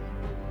tell,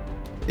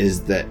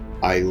 is that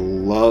I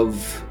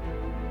love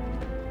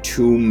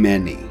too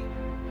many.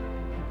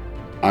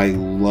 I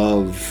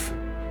love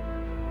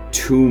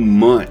too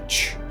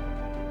much.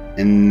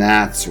 And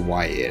that's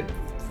why it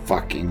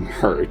fucking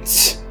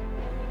hurts.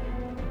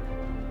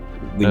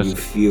 When you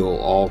feel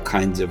all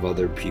kinds of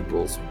other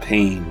people's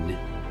pain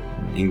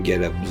and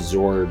get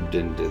absorbed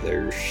into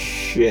their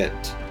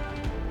shit,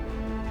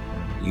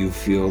 you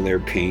feel their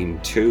pain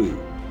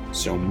too.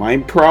 So my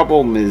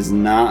problem is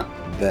not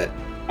that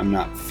I'm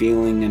not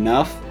feeling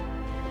enough.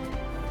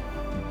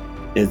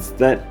 It's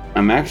that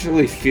I'm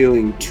actually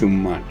feeling too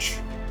much.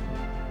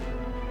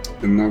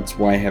 And that's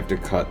why I have to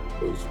cut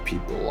those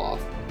people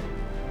off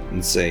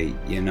and say,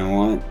 you know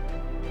what?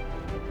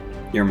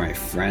 You're my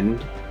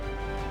friend.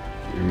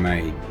 You're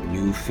my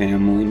new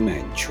family,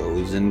 my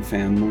chosen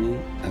family.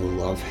 I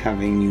love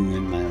having you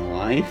in my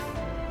life.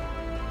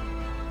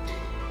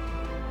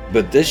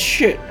 But this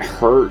shit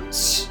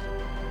hurts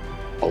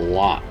a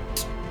lot.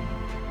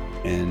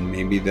 And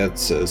maybe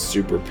that's a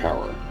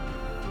superpower.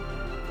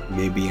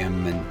 Maybe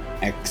I'm an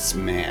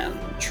X-Man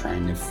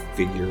trying to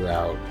figure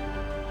out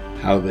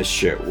how this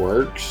shit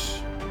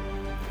works.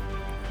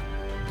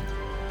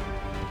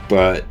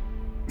 But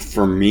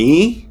for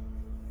me,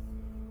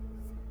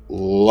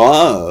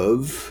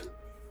 love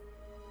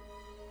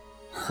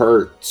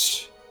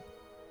hurts.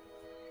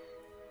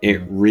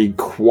 It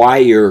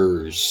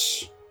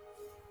requires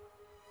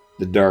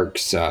the dark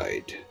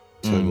side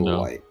to the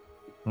No. light.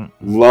 Mm-mm.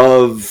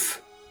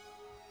 Love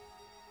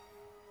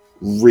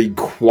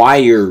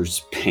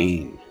requires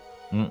pain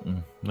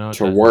Mm-mm. No, it to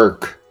doesn't.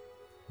 work.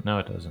 No,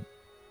 it doesn't.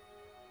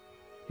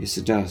 Yes,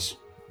 it does.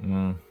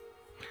 Mm.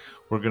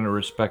 We're going to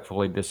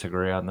respectfully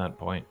disagree on that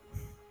point.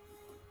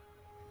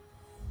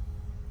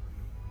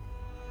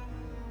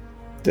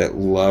 That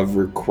love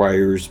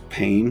requires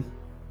pain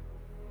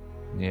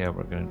Yeah,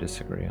 we're going to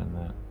disagree on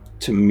that.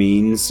 to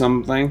mean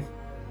something.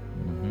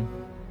 Mm-hmm.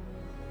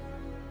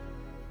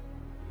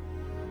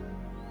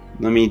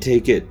 Let me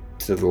take it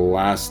to the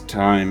last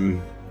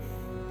time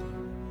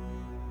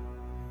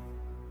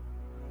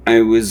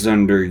I was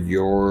under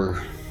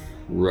your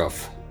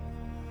roof,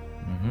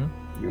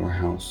 Mm-hmm. your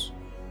house.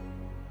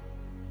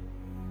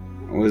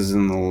 I was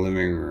in the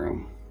living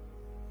room.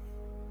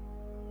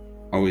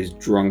 I was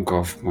drunk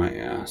off my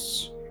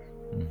ass.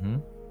 Mm-hmm.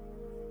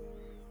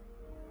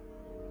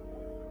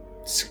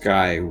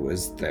 Sky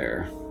was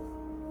there.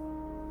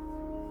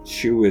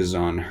 She was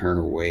on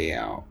her way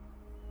out.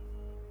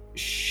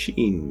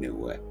 She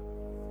knew it.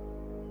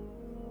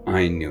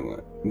 I knew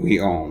it. We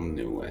all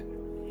knew it.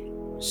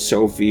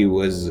 Sophie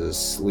was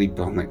asleep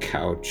on the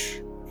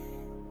couch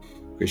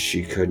because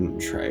she couldn't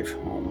drive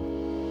home.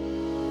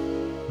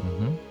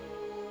 Mm-hmm.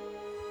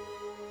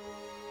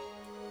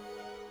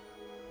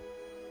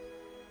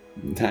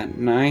 That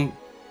night,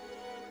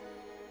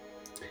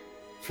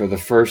 for the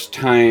first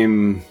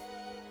time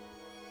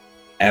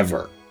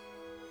ever,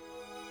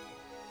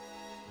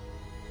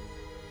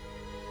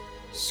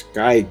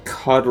 Sky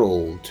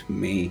cuddled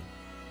me.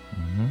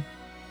 Mm-hmm.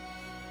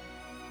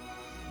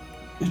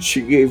 And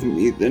she gave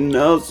me the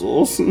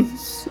nuzzles and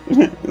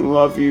said, I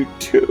love you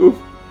too.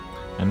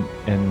 And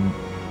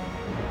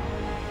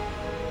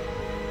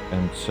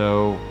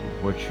so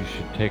what you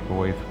should take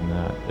away from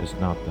that is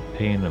not the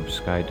pain of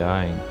Sky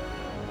dying,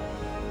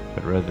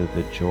 but rather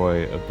the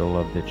joy of the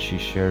love that she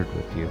shared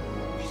with you.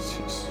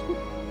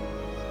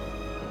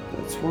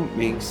 That's what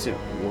makes it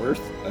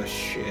worth a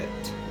shit.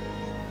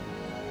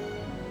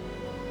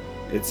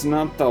 It's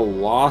not the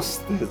loss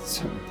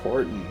that's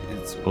important.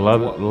 It's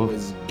what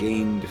was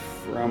gained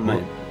from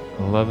it.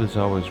 Love is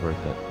always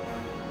worth it.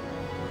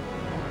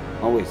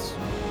 Always.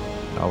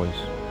 Always.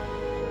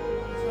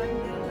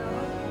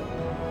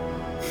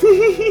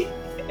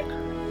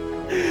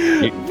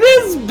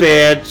 This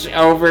bitch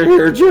over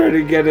here trying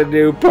to get a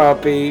new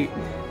puppy.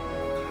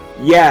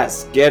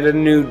 Yes, get a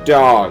new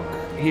dog.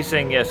 He's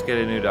saying yes, get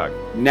a new dog.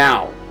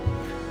 Now.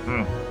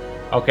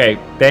 Okay,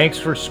 thanks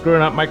for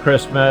screwing up my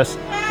Christmas.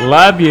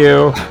 Love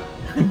you.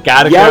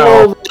 Gotta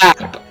Yellow go.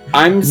 lab.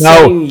 I'm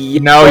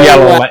saying no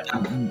yellow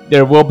lab.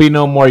 There will be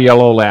no more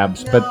yellow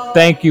labs, but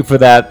thank you for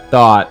that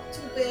thought.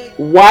 Too big.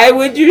 Why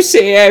would you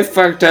say I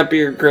fucked up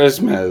your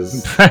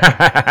Christmas?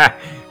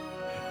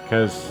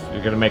 Because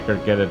you're gonna make her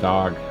get a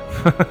dog.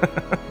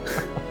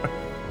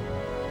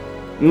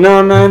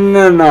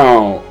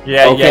 No.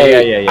 Yeah.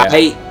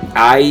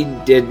 I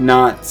did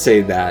not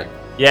say that.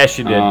 Yes,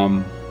 you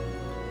did.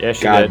 Yes,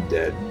 you God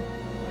did.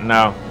 did.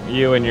 No,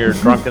 you and your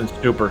drunken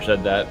stupor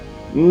said that.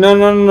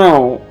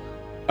 No.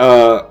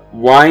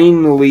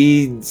 Wine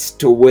leads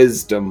to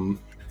wisdom.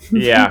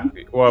 Yeah.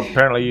 Well,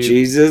 apparently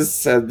Jesus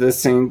said the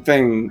same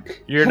thing.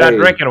 you're not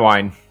drinking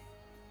wine.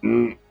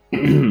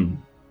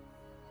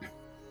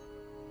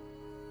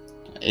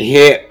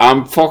 Hey,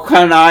 I'm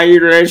fucking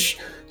Irish.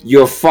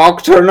 You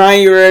fucked an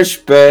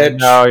Irish bitch.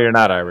 No, you're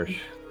not Irish.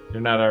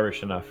 You're not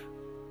Irish enough.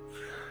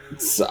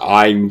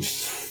 I'm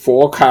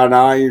fucking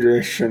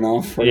Irish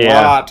enough for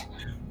that.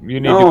 You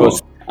need to go.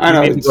 I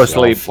know need to go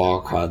sleep.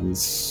 Fucking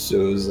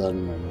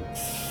Susan and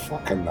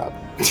fucking that.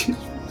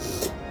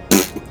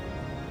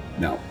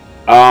 No.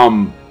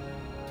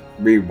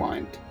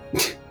 Rewind.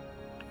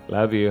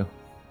 Love you.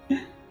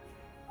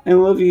 I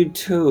love you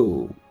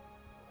too.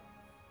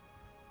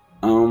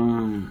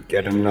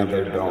 Get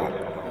another dog.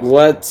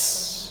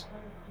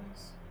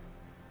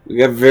 We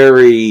got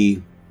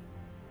very,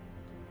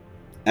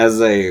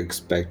 as I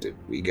expected,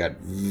 we got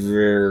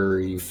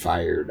very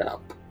fired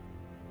up.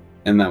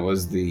 And that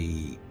was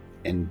the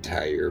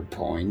entire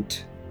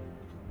point.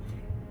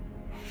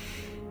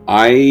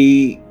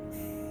 I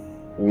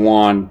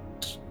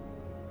want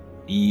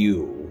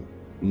you,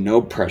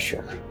 no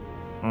pressure,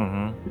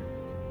 Mm-hmm.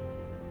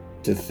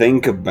 to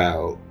think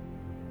about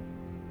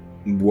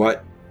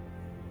what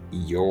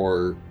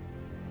your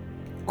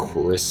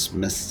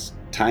Christmas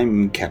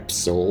time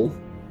capsule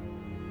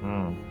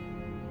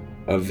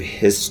of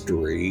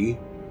history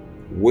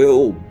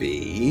will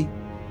be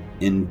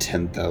in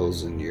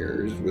 10,000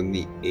 years when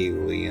the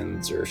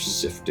aliens are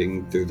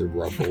sifting through the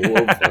rubble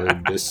of our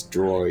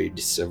destroyed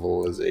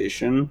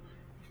civilization.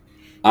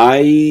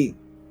 I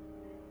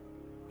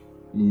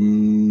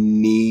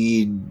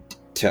need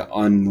to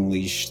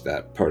unleash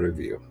that part of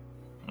you.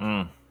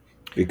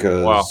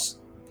 Because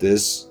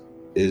this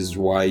is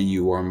why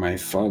you are my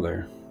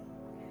father.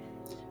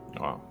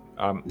 Wow.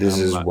 This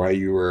is why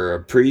you are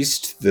a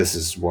priest. This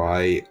is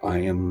why I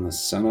am the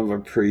son of a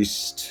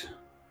priest.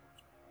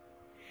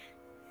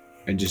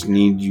 I just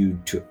need you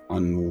to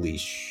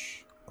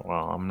unleash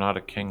Well, I'm not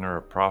a king or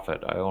a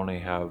prophet. I only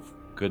have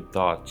good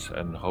thoughts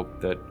and hope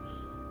that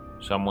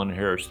someone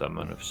hears them.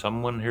 And if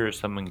someone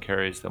hears them and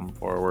carries them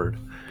forward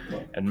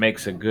and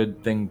makes a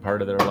good thing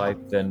part of their life,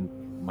 then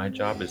my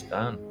job is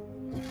done.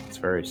 It's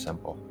very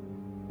simple.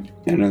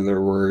 In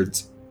other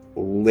words,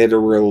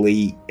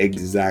 literally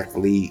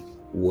exactly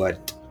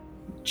what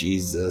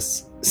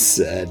Jesus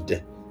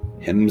said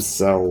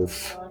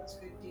himself. God's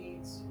good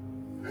deeds.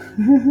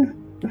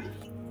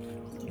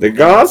 The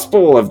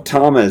Gospel of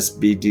Thomas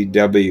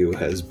BTW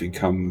has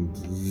become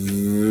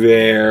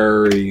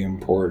very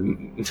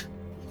important.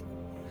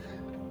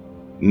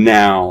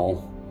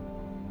 Now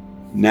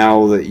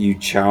that you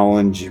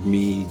challenge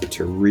me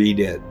to read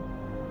it,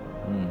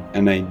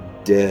 and I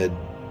did,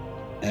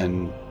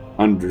 and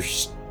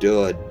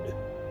understood,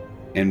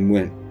 and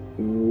went,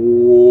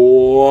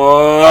 whoa!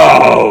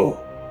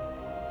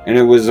 And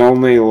it was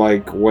only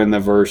like when the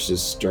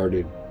verses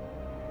started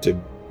to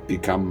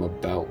become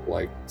about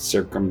like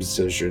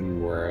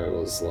circumcision where I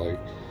was like,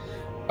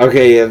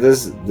 okay, yeah,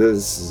 this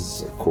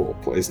is a cool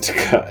place to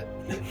cut.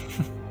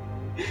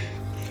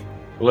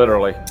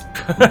 Literally.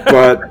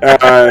 But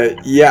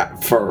yeah,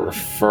 for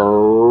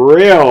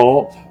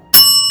real,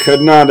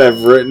 could not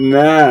have written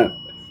that.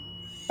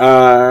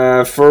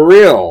 For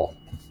real,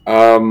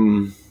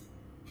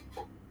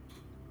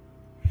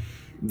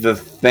 the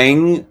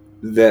thing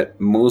that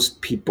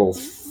most people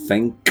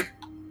think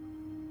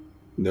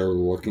they're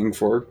looking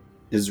for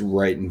is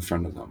right in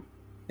front of them.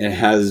 It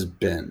has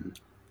been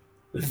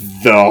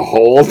the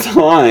whole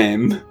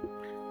time.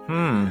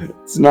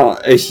 It's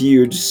not a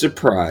huge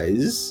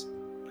surprise.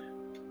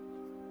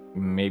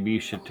 Maybe you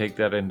should take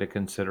that into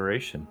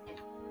consideration.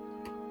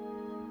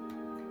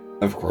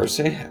 Of course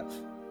I have.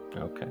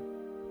 Okay.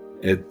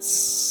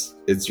 It's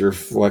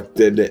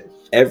reflected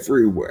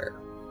everywhere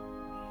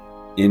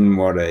in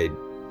what I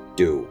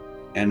do.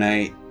 And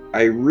I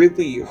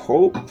really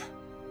hope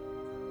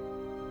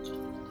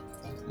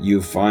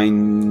you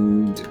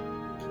find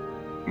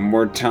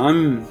more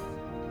time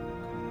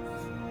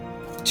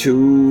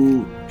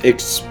to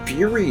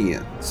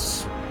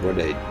experience what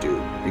I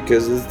do,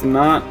 because it's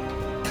not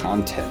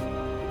content.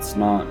 It's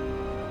not.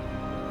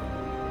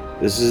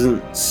 This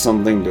isn't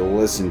something to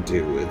listen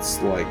to.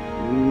 It's like,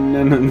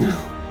 no.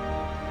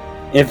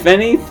 If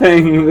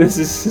anything, this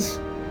is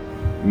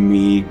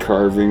me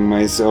carving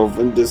myself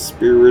into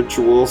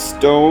spiritual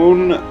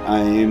stone.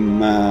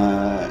 I'm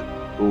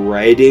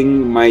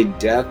writing my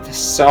death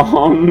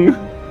song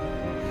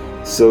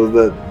so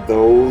that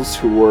those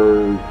who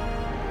are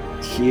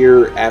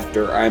here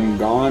after I'm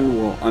gone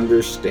will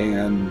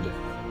understand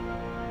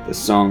the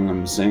song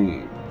I'm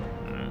singing.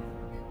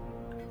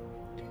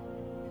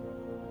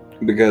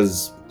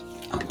 Because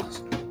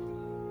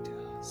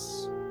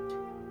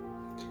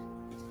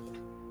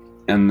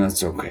and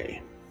that's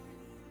okay.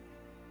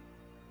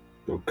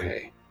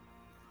 Okay.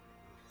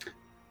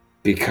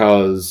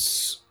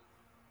 Because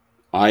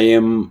I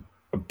am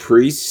a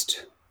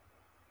priest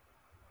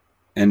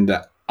and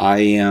I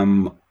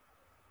am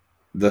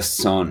the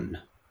son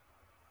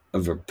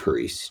of a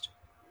priest.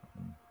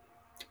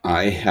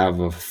 I have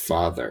a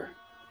father.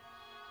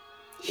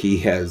 He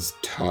has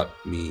taught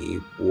me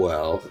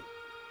well.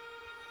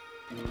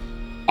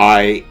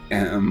 I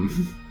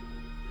am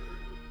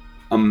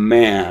a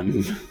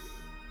man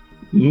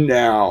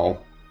now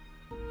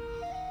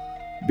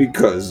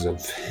because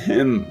of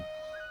him.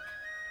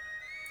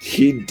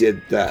 He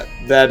did that.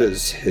 That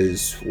is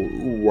his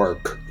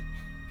work.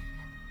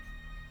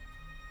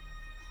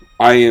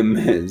 I am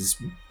his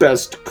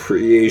best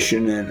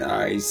creation and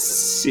I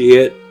see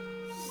it.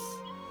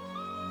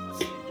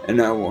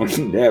 And I will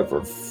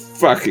never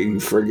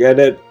fucking forget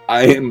it.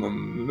 I am a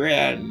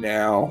man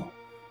now.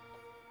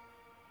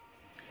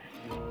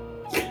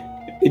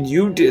 And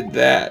you did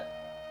that.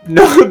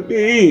 Not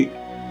me.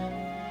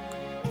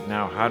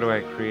 Now, how do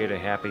I create a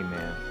happy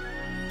man?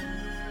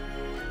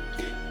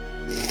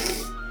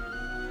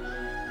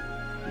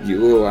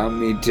 You allow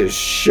me to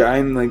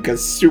shine like a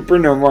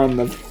supernova on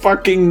the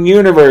fucking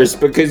universe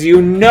because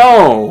you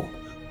know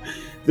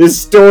this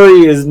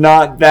story is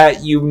not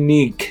that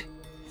unique.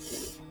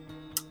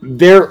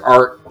 There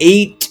are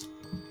 8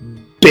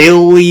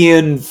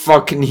 billion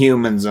fucking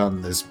humans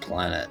on this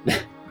planet.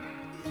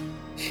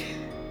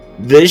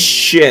 This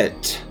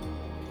shit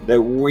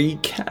that we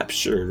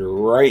captured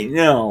right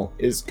now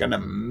is gonna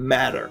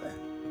matter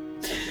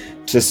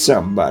to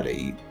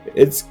somebody.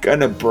 It's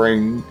gonna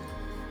bring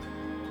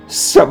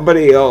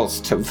somebody else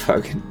to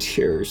fucking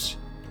tears.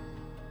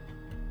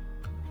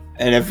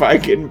 And if I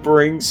can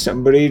bring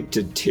somebody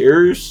to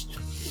tears,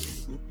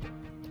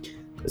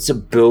 it's 1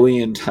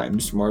 billion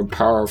times more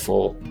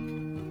powerful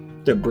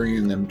than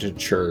bringing them to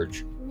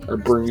church or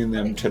bringing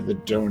them to the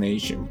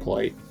donation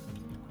plate.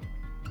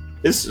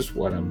 This is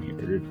what I'm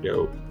here to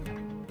do.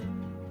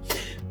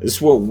 This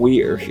is what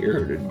we are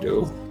here to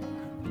do.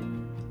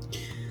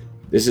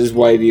 This is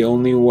why the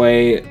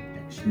only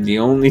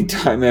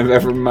time I've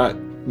ever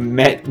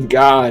met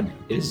God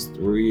is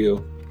through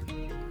you.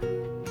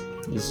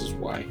 This is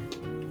why.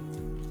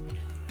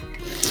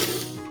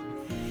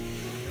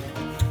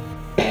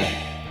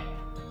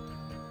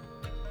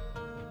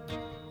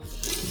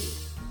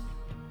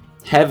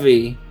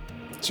 heavy.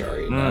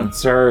 Sorry, not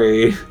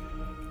sorry.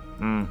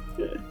 Mm.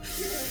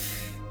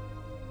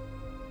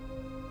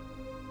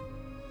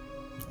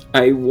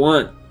 I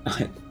want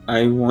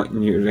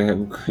you to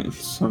have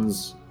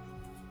grandsons.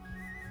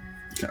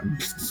 I'm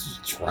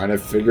just trying to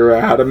figure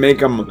out how to make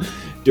them.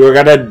 Do I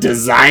gotta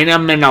design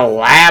them in a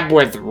lab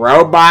with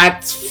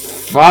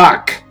robots?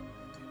 Fuck.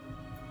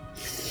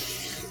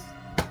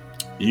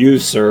 You,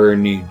 sir,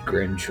 need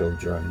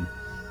grandchildren.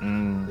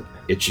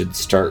 It should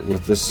start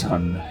with the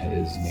son.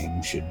 His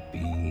name should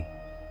be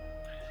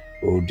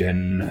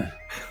Odin.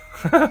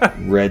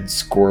 Red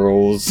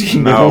squirrels.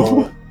 You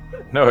know?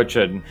 No, it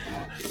shouldn't.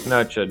 No,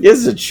 it shouldn't.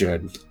 Yes, it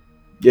should.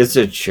 Yes,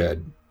 it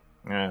should.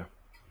 Yeah.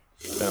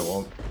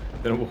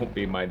 Then it won't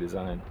be my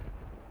design.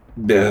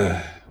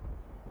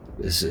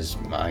 This is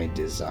my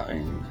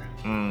design.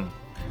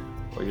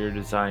 Well, your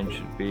design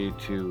should be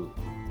to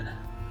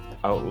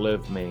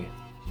outlive me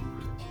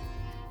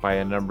by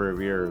a number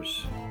of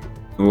years.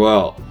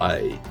 Well,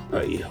 I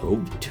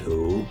hope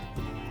to,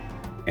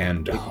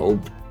 and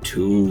hope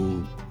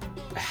to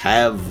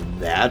have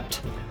that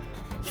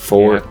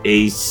for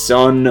a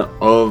son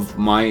of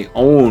my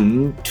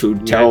own to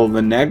tell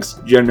the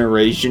next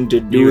generation to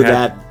do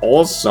that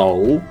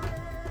also.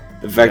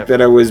 The fact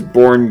that I was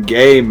born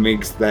gay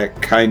makes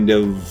that kind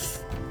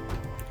of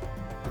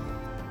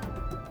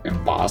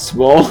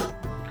impossible.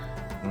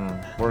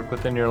 Work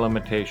within your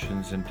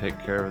limitations and take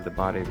care of the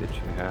body that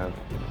you have.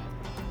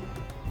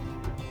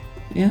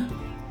 Yeah.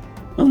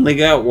 Only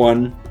got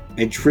one.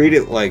 I treat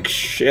it like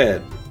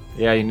shit.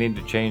 Yeah, you need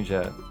to change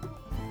that.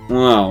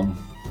 Well,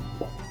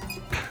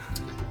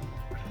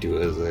 do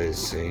as I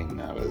say,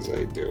 not as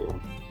I do.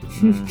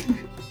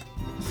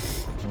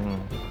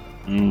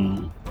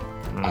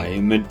 I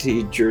am a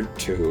teacher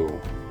too.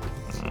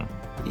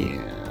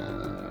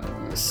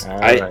 Yes.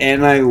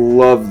 And I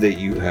love that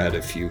you had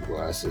a few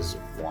glasses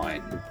of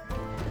wine.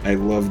 I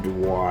loved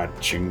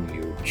watching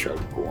you chug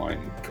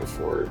wine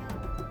before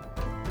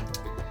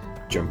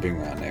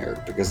jumping on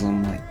air because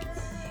I'm like,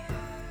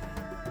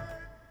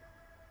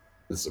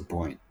 that's the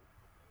point.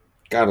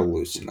 Gotta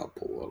loosen up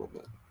a little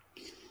bit.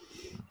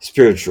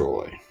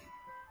 Spiritually.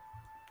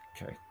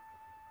 Okay.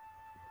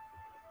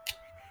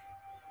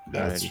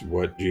 That's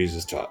what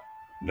Jesus taught.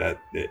 That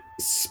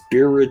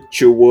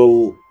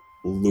spiritual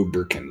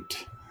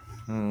lubricant.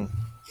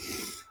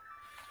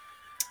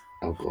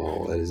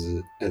 Alcohol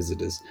as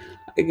it is.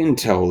 I can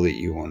tell that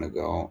you want to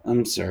go.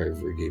 I'm sorry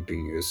for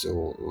keeping you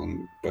so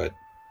long, but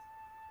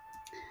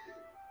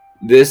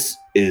this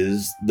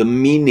is the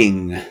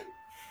meaning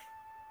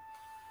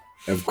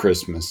of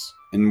Christmas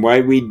and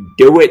why we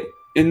do it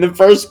in the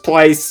first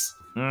place.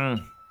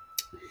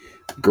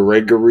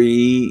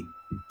 Gregory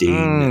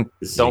Dean.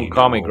 Don't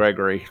call me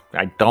Gregory.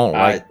 I don't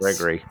like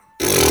Gregory.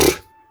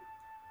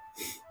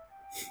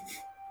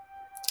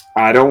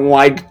 I don't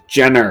like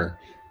Jenner.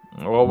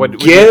 Well,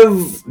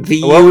 Give the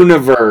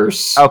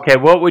universe. Okay,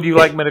 what would you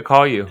like me to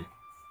call you?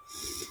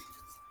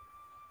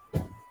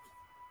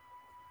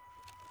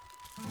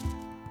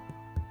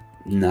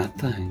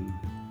 Nothing.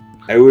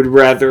 I would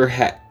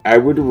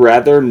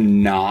rather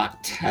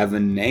not have a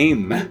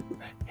name.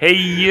 Hey,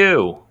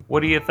 you. What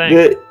do you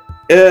think?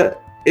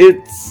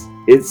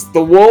 It's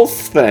the wolf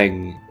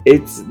thing.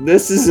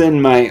 This is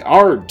in my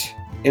art.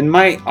 In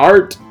my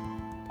art,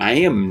 I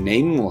am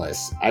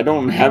nameless. I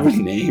don't have a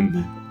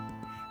name.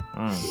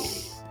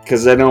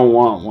 Because I don't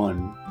want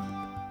one.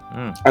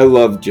 I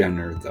love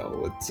Jenner,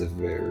 though. It's a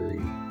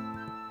very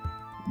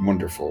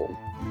wonderful,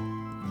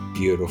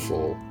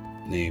 beautiful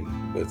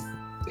name with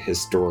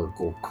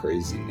historical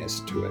craziness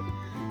to it.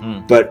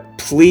 But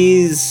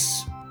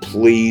please,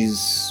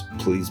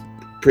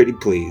 pretty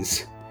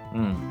please,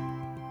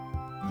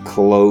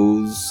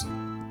 close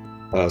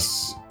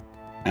us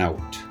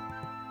out.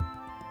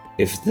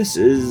 If this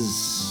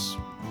is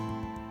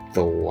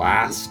the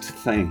last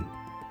thing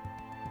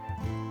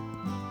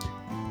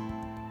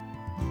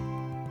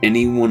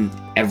anyone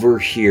ever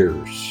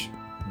hears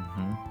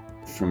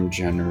from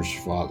Jenner's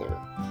father,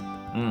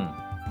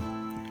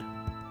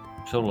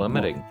 so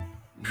limiting.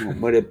 What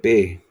would it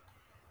be?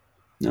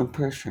 No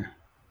pressure.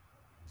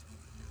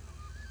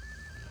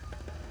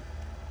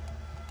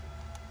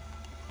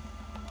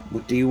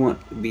 What do you want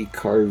to be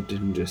carved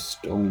into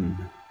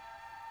stone?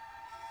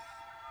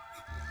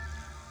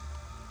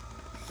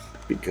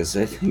 Because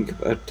I think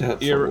about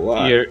that a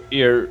lot.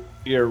 You're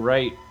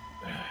right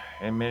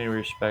in many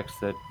respects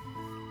that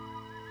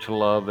to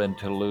love and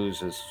to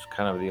lose is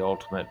kind of the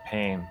ultimate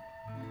pain.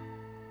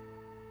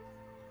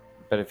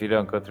 But if you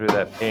don't go through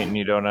that pain,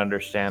 you don't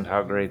understand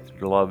how great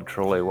the love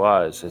truly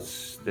was.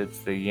 It's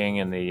the yin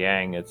and the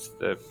yang. It's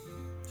the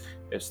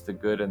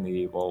good and the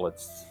evil.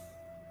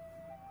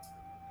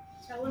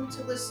 Tell him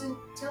to listen.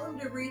 Tell him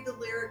to read the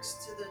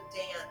lyrics to The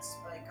Dance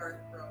by Garth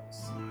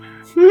Brooks.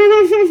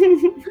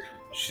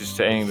 She's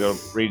saying to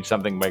read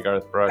something by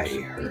Garth Brooks.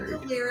 Read the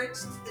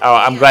lyrics to The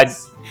I'm glad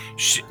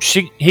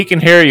he can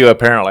hear you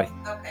apparently.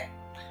 Okay.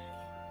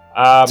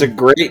 It's a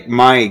great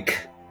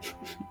mic.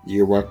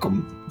 You're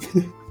welcome.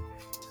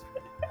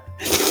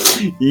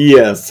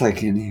 Yes, I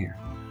can hear.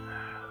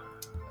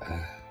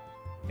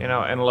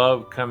 And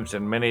love comes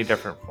in many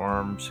different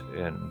forms,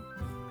 and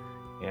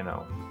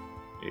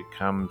it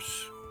comes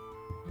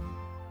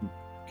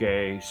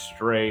gay,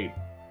 straight,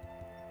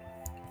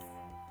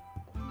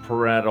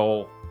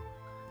 parental,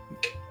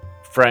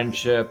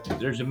 friendship.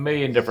 There's a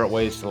million different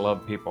ways to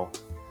love people.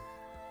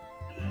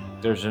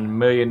 There's a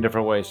million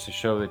different ways to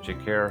show that you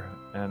care,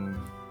 and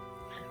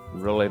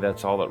really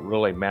that's all that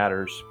really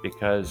matters,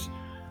 because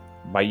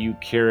by you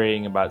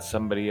caring about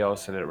somebody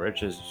else, it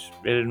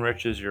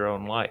enriches your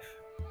own life.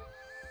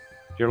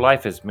 Your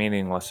life is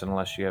meaningless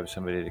unless you have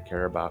somebody to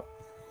care about.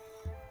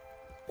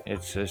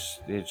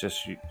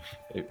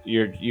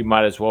 You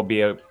might as well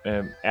be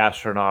an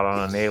astronaut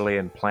on an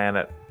alien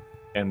planet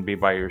and be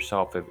by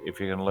yourself if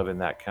you're going to live in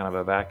that kind of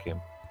a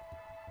vacuum.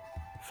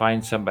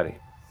 Find somebody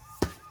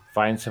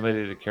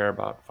to care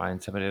about,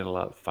 find somebody to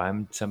love,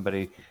 find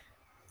somebody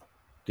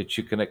that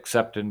you can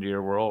accept into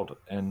your world,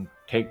 and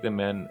take them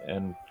in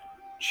and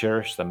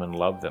cherish them and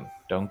love them.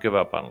 Don't give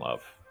up on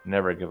love.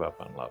 Never give up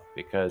on love,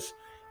 because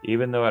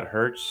even though it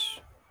hurts,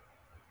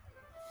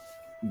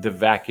 the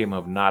vacuum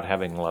of not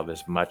having love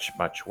is much,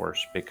 much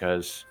worse,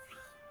 because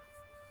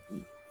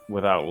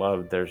without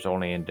love, there's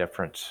only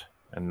indifference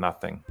and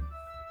nothing.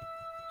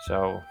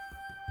 So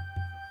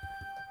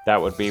that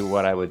would be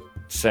what I would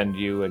send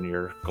you and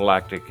your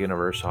galactic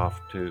universe off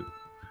to,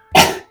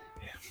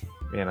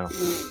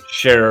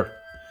 share,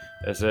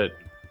 as it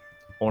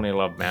only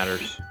love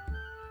matters.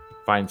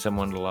 Find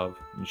someone to love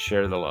and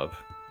share the love.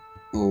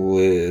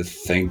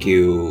 Thank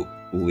you,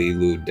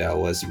 Lilu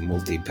Dallas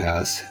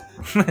Multipass,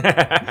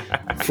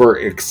 for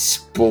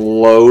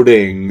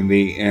exploding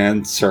the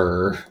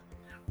answer.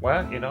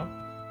 Well,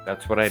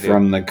 that's what I do.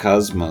 From the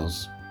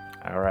cosmos.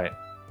 All right.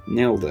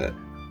 Nailed it.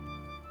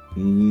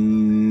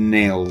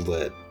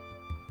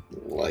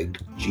 Like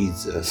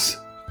Jesus.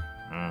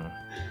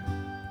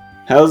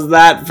 How's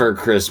that for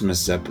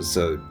Christmas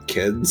episode,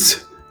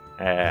 kids?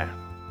 Do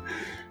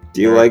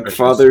you like Christmas.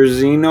 Father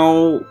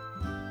Zeno,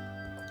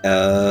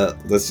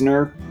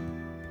 listener?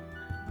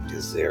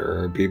 Because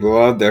there are people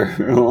out there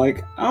who are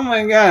like, oh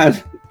my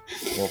god.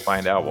 We'll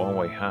find out, won't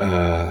we,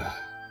 huh?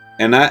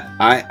 And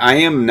I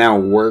am now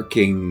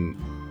working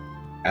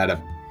at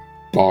a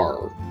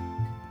bar,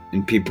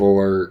 and people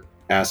are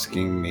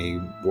asking me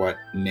what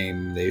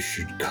name they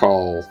should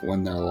call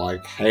when they're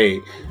like, hey,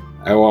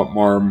 I want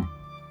more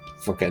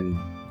fucking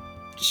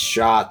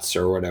shots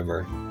or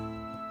whatever.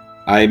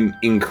 I'm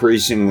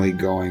increasingly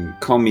going,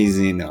 call me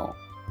Zeno.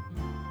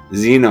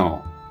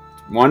 Zeno.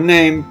 One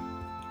name.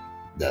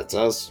 That's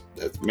us.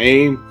 That's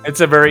me.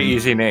 It's a very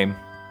easy name.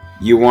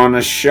 You want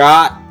a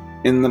shot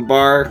in the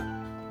bar?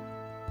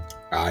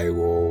 I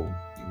will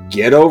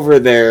get over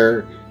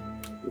there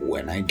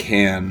when I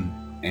can.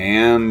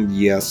 And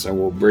yes, I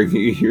will bring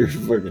you your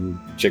fucking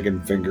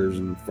chicken fingers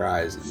and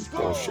fries and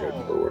bullshit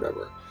or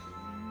whatever.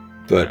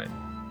 But right.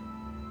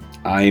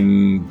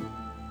 I'm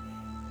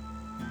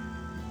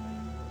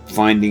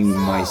finding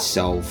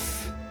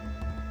myself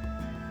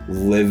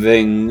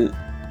living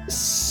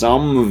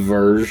some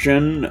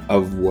version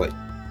of what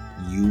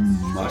you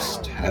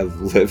must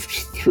have lived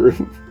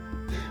through.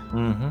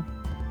 Mm-hmm.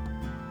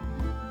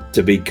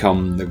 To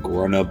become the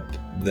grown-up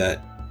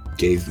that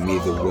gave me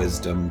the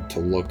wisdom to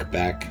look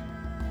back.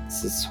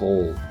 It's this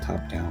whole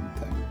top-down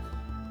thing.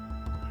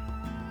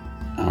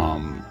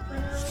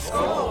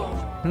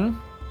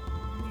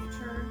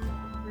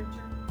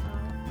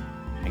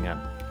 Hang on.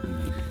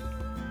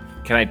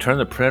 Can I turn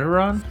the printer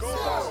on?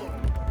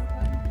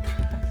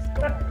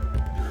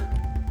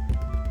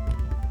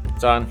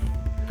 It's on.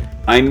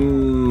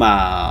 I'm,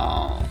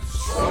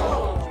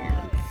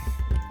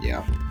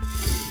 yeah.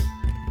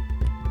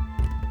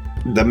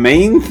 The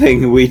main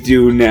thing we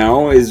do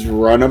now is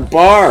run a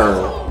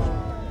bar.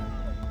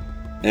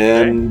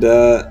 And,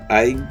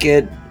 I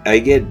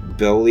get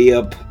belly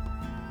up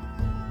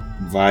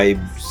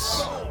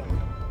vibes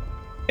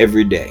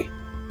every day.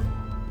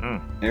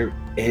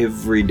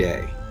 Every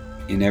day.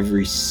 In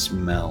every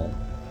smell.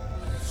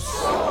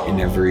 In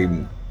every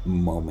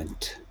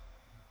moment.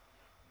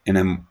 And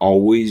I'm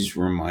always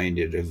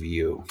reminded of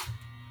you.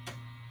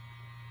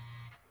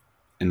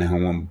 And how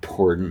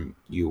important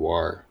you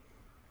are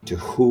to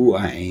who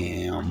I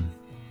am.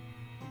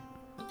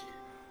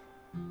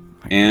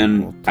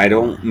 And I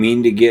don't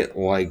mean to get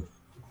like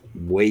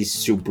way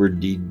super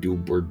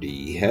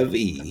duper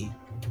heavy.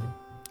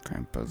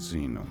 Grandpa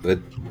Zeno. But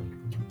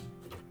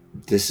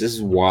this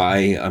is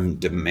why I'm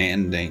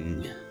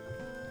demanding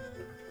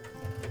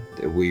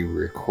that we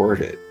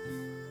record it.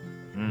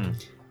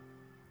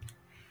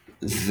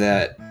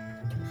 That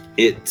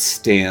it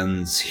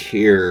stands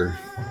here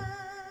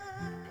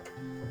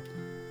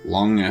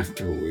long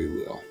after we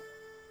will.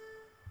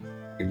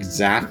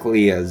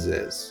 Exactly as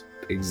is.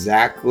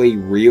 Exactly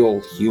real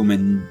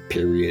human,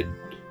 period.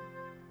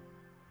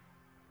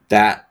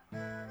 That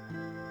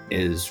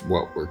is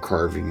what we're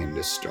carving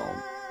into stone.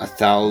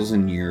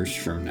 1,000 years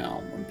from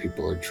now, when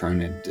people are trying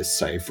to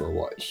decipher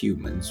what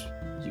humans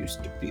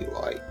used to be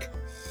like.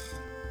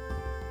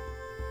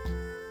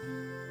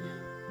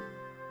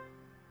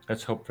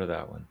 Let's hope for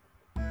that one.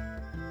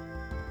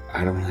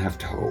 I don't have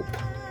to hope.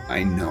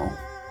 I know.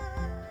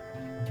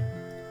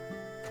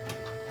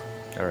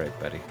 All right,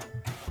 buddy.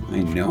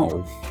 I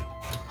know.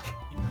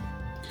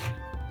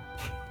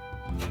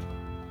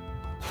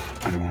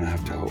 I don't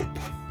have to hope.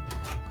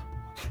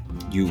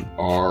 You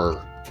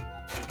are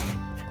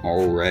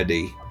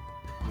already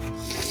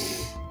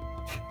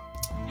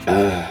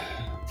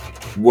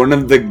one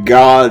of the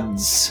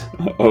gods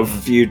of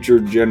future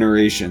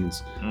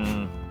generations.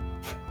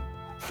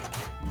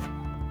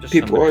 Just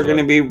People somebody are going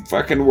to be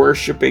fucking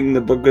worshipping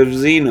the Book of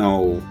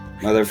Zeno,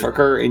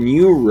 motherfucker, and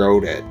you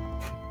wrote it.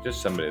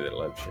 Just somebody that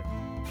loves you.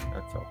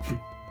 That's all.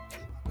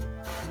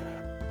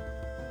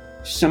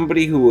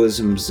 Somebody who was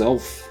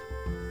himself.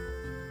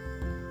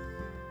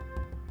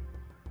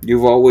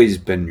 You've always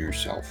been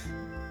yourself.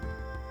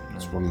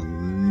 It's one of the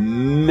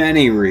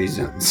many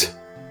reasons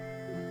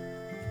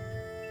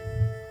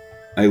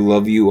I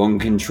love you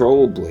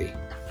uncontrollably.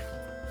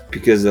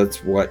 Because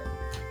that's what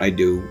I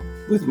do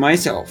with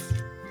myself.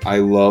 I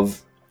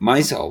love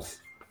myself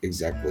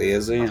exactly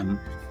as I am,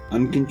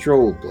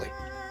 uncontrollably.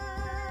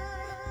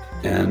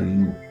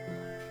 And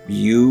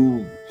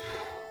you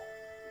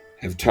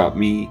have taught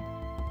me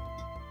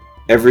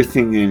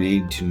everything I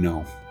need to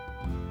know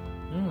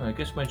I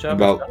guess my job is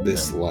about done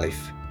this then.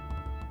 life.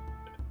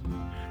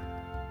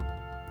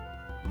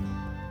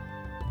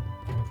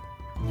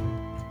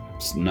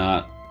 It's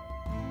not.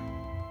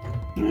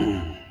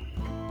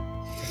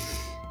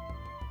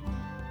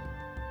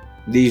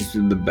 These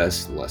are the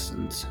best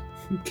lessons.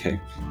 Okay.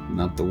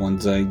 Not the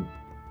ones I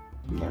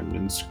learned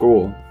in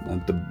school.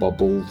 Not the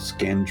bubble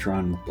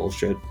Scantron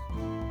bullshit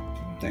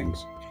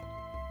things.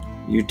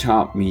 You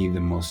taught me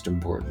the most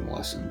important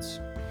lessons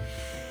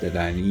that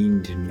I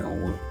need to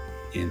know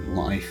in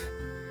life.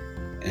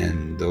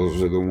 And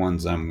those are the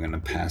ones I'm going to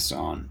pass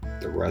on.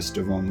 The rest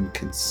of them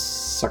can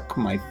suck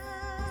my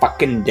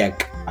fucking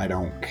dick. I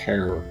don't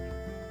care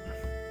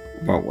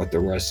about what the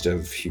rest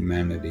of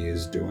humanity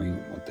is doing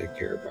and what they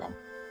care about.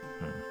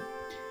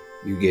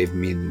 You gave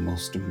me the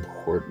most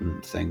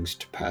important things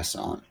to pass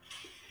on.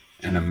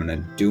 And I'm going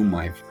to do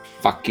my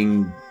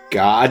fucking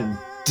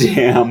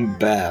goddamn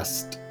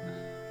best.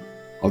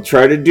 I'll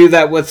try to do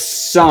that with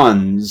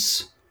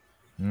sons.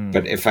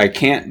 But if I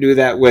can't do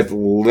that with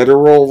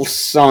literal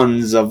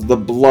sons of the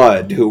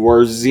blood who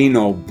are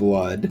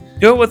Xenoblood,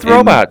 Do it with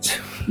robots.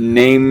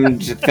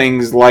 named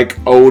things like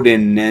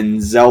Odin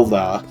and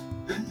Zelda,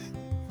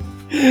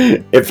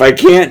 if I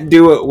can't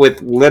do it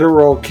with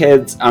literal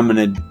kids, I'm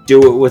gonna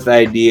do it with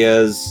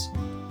ideas.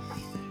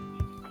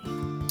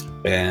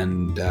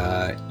 And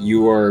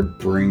you are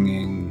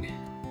bringing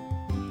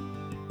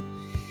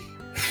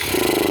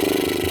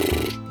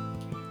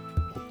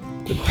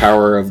the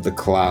power of the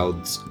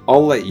clouds.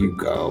 I'll let you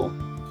go.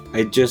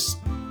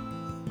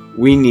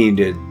 We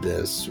needed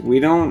this. We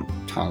don't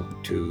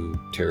talk too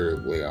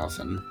terribly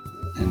often,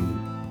 and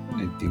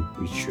I think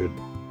we should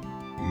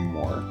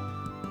more.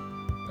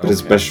 But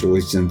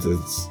especially since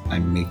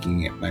I'm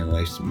making it my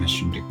life's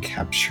mission to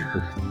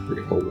capture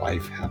real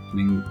life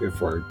happening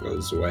before it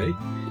goes away,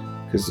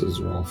 because those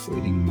are all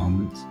fleeting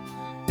moments.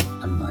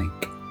 I'm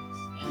like,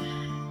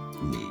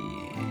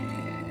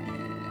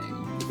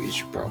 yeah, we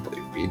should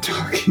probably be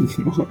talking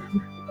more.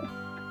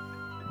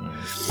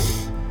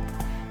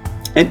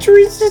 And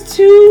Teresa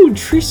too.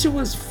 Teresa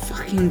was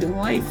fucking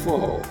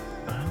delightful.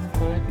 I'm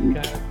glad you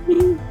got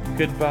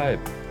good vibe.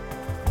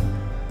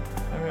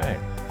 All right.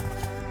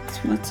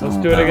 Let's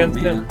do it against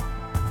him.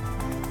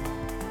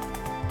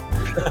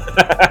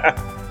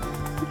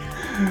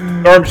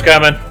 Storm's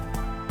coming.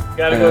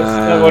 Gotta go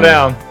snuggle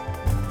down.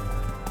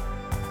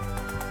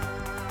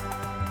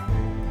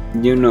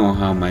 You know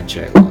how much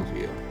I love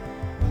you.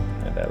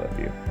 And I love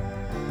you.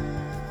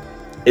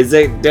 Is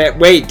it that?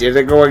 Wait, did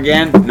it go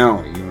again? No,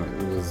 it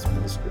was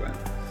supposed to go in.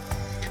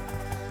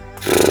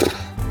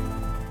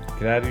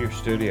 Get out of your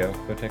studio.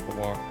 Go take a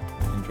walk.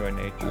 Enjoy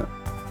nature.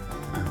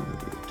 I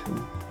love you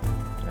too.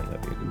 I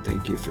love you. And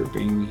thank you for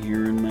being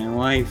here in my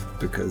life,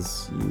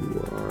 because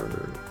you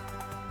are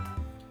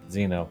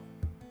Zeno.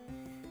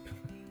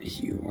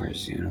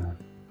 Zeno.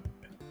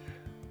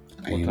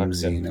 I We'll am talk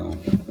soon. Zeno.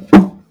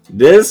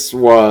 This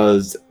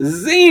was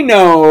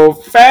Zeno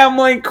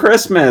Family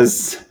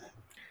Christmas.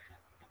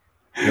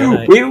 Good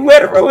night. We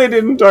literally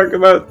didn't talk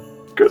about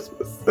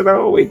Christmas at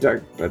all. We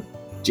talked about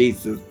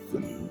Jesus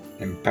and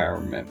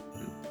empowerment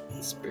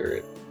and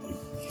spirit.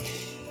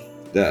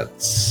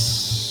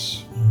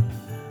 That's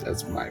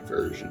my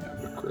version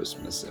of a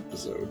Christmas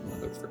episode,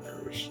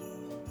 motherfuckers.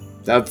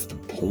 That's the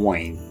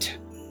point.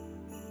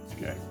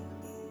 Okay.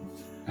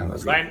 I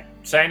love you.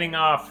 Signing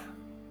off.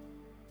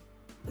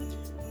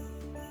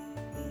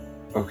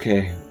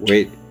 Okay,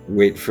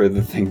 wait for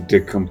the thing to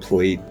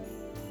complete.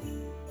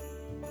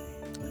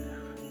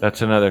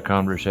 That's another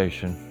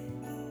conversation.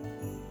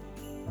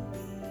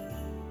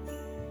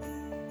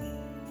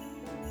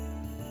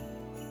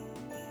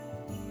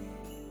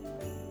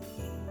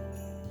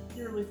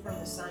 Purely from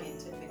the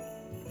scientific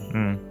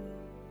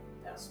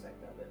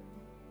aspect of it.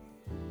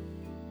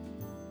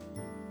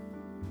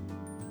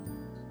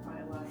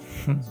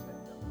 Biological aspect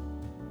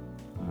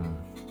of it.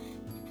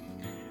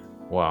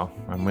 Well,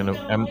 I'm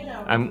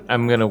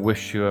gonna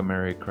wish you a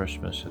Merry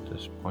Christmas at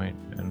this point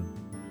and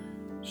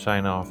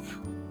sign off.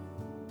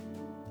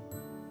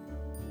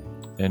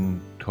 And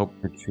hope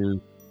that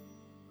you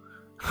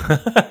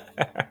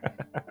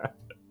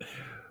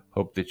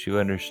hope that you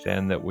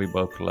understand that we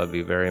both love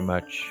you very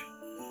much.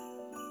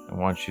 I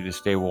want you to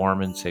stay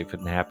warm and safe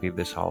and happy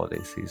this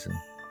holiday season.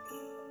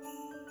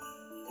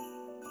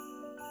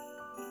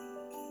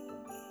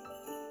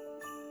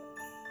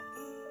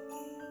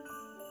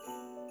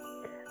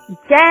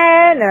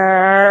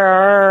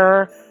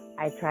 Jenner,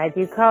 I tried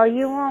to call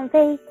you on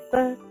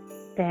Facebook,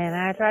 then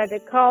I tried to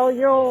call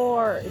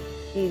your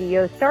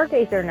Studio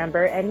Stargazer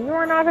number, and you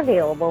are not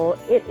available.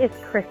 It is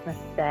Christmas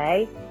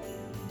Day,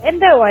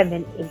 and though I'm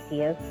an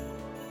atheist,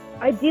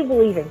 I do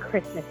believe in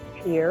Christmas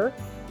cheer,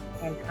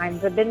 and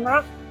times have been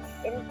rough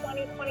in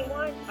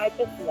 2021. I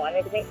just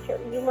wanted to make sure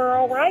you were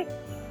all right,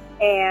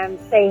 and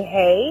say,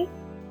 hey,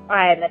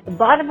 I'm at the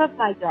bottom of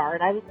my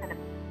yard. I was going to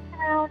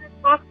around and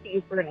talk to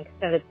you for an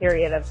extended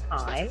period of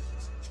time,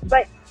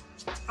 but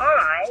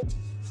I,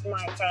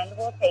 my friend,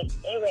 will take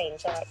a rain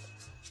check.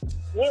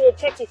 We will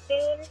check you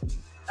soon.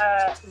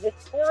 The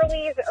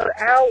squirrelies are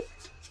out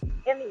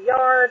in the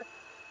yard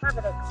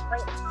having a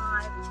great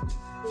time.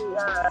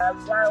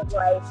 The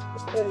wildlife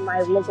in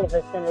my local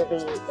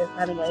vicinity is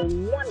having a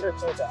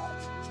wonderful day.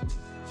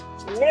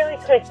 Merry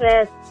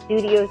Christmas,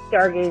 Studio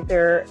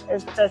Stargazer,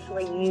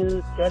 especially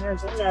you, Jenner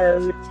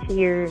Zeno.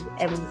 Cheers,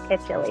 and we'll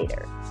catch you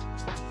later.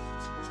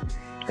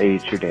 Hey,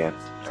 it's your dad.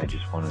 I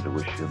just wanted to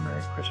wish you a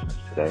Merry Christmas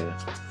today.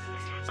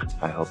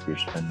 I hope you're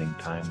spending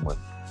time with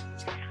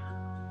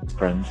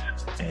friends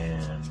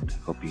and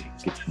hope you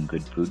get some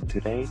good food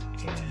today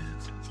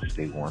and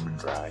stay warm and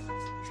dry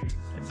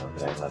and know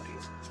that I love you.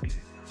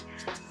 Okay?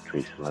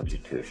 Teresa loves you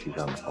too. She's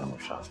on the phone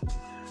with Sean.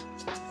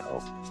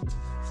 So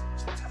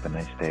have a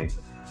nice day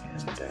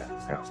and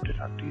I hope to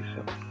talk to you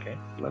soon. Okay?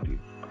 Love you.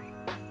 Bye.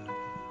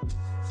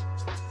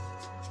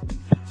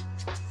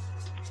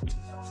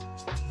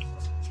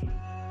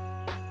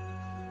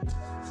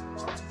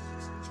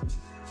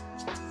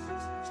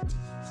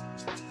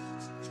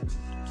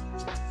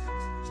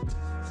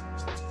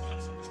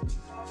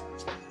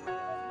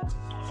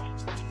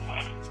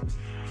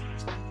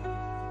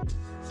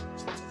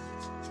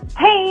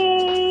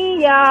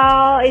 Hey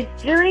y'all,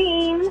 it's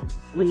Dream.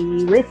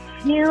 We wish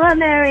you a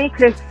Merry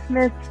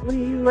Christmas.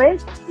 We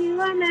wish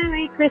you a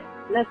Merry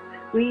Christmas.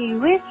 We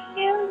wish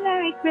you a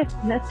Merry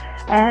Christmas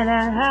and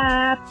a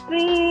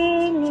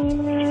Happy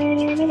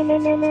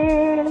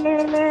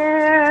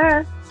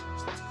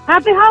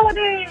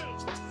Holidays.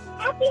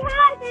 Happy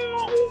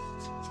Holidays.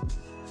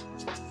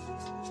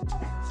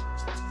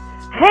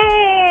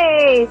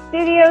 Hey,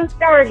 Studio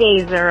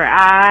Stargazer,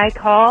 I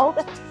called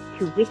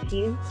to wish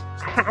you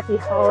a happy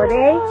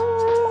holiday,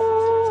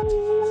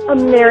 a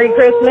Merry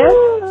Christmas,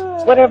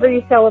 whatever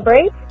you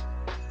celebrate,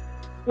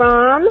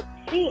 from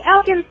the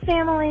Elkins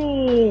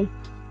family.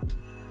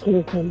 Can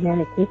you say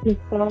Merry Christmas,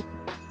 folks?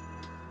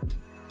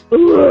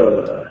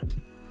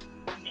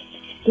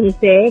 Can you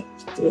say?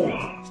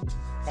 Yeah.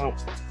 No,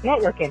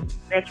 not working.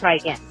 Let's try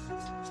again.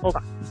 Hold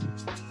on.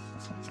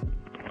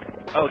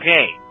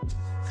 Okay.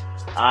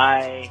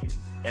 I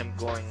am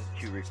going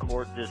to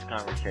record this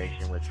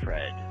conversation with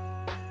Fred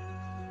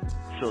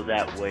so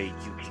that way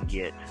you can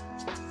get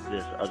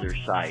this other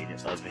side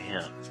of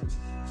him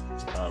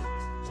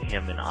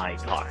and I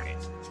talking.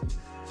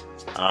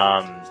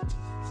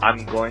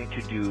 I'm going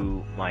to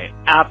do my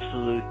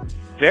absolute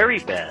very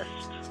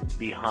best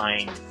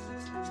behind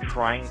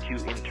trying to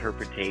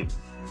interpretate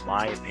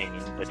my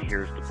opinion, but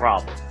here's the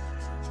problem.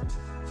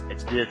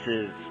 This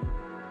is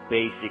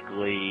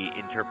basically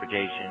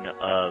interpretation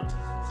of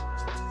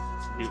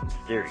Newton's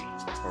theory,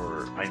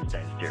 or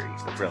Einstein's theory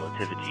of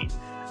relativity.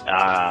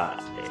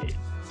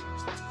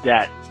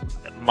 That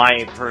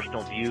my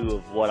personal view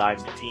of what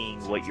I'm seeing,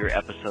 what your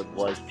episode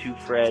was to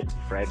Fred.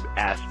 Fred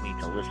asked me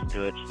to listen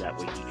to it so that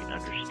way he can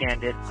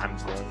understand it. I'm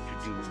going to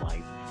do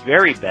my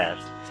very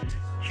best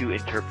to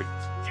interpret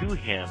to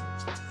him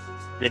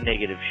the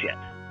negative shit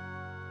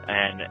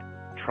and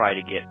try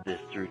to get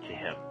this through to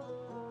him,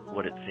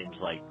 what it seems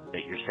like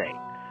that you're saying.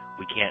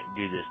 We can't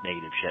do this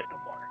negative shit no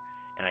more.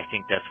 And I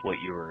think that's what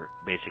you were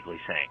basically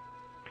saying.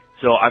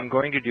 So I'm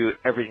going to do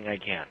everything I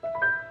can.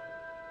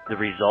 The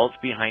results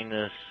behind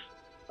this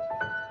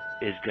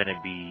is going to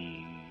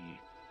be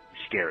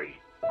scary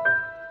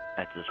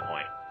at this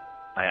point.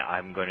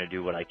 I'm going to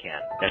do what I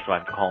can. That's why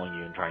I'm calling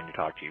you and trying to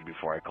talk to you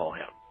before I call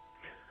him.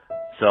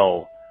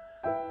 So,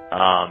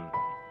 I'm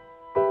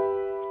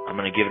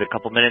going to give it a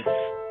couple minutes,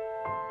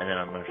 and then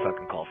I'm going to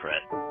fucking call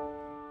Fred.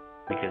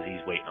 Because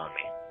he's waiting on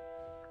me.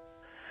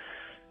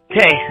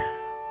 Okay.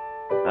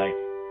 Bye.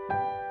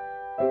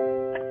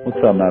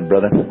 What's up, my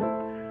brother?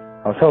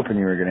 I was hoping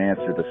you were going to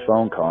answer this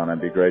phone call and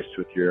I'd be graced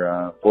with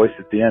your voice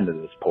at the end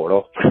of this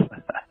portal.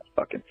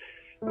 fucking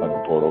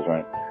portals,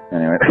 right?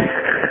 Anyway.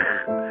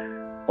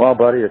 Well,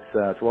 buddy, it's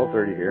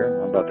 12:30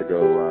 here. I'm about to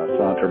go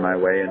saunter my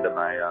way into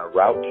my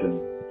route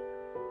and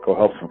go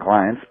help some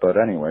clients. But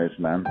anyways,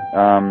 man,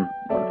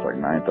 it's like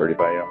 9:30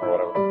 by or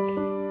whatever.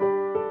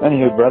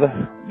 Anywho, brother,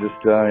 just,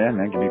 yeah,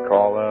 man, give me a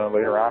call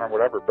later on or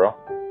whatever, bro.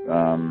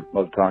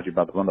 Love to talk to you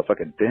about the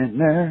motherfucking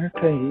dinner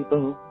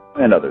table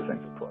and other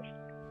things, of course.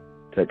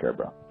 Take care,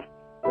 bro.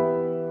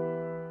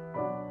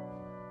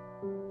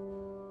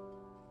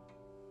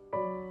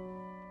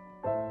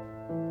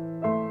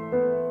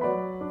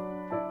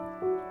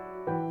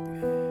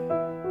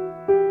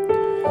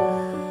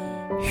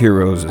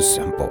 Heroes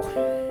Assemble.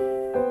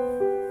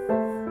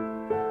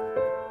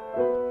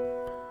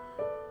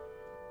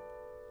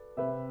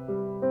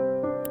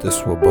 The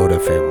Swoboda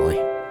family.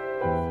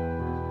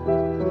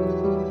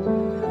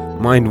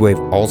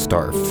 Mindwave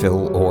All-Star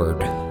Phil Ord.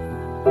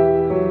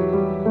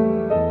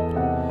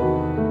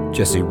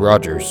 Jesse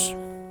Rogers.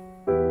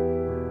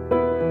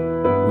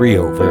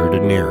 Rio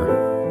Verdinier.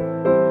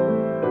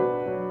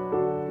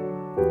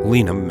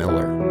 Lena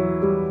Miller.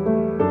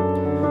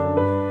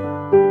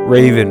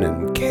 Raven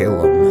and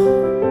Calum.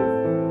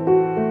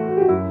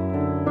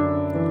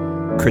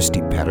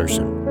 Christy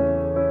Patterson.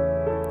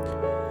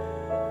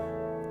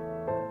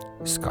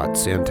 Scott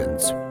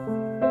Santons.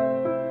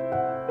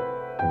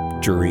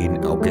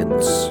 Jareen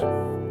Elkins.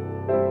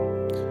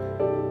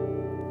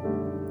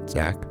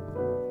 Zach.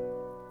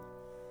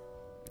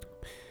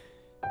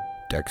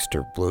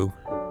 Dexter Blue.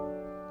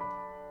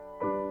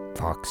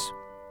 Fox.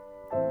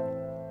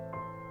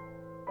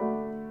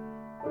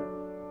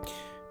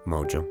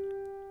 Mojo.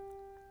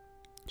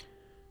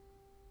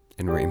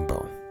 And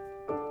Rainbow.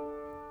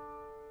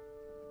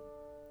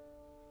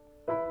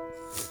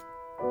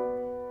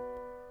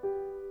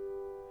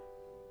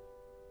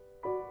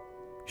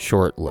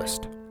 Short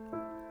list.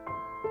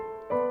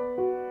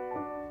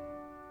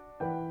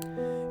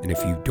 And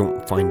if you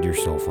don't find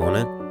yourself on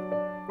it,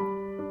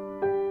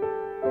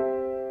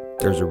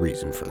 there's a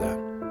reason for that.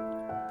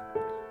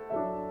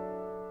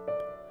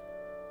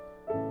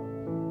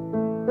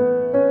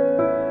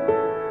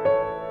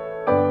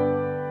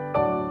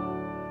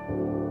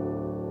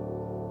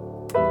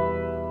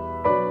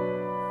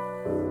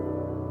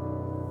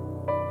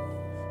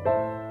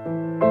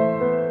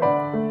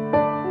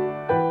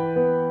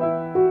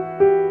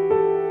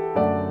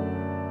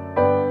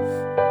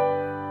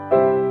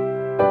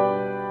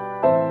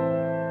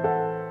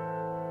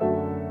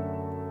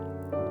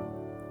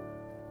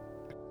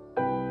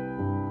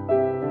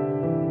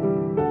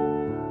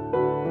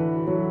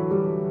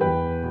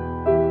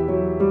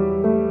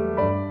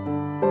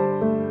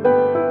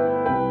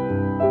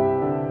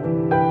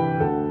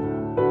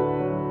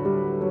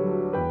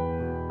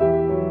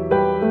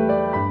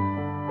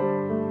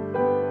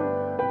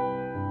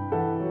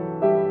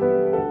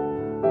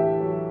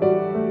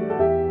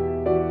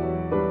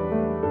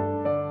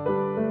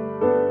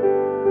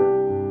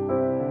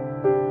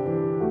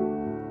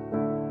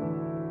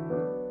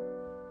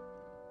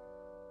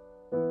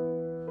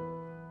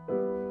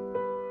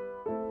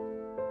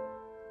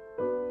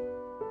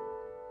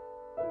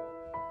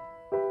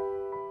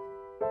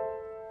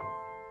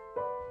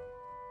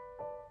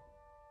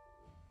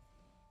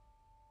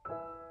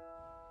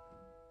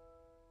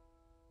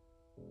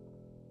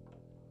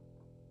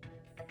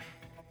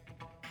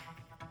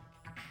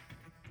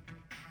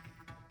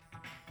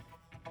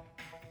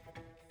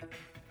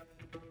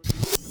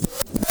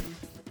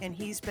 And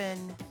he's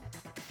been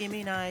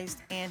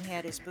immunized and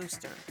had his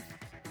booster.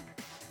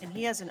 And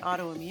he has an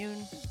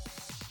autoimmune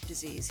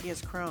disease. He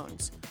has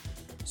Crohn's.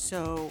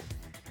 So,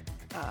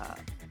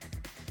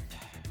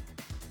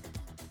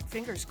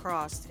 fingers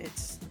crossed,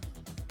 it's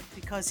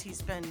because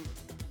he's been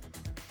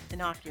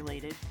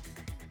inoculated,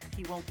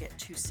 he won't get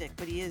too sick,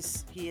 but he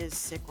is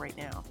sick right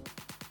now.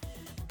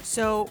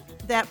 So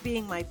that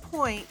being my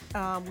point,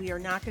 we are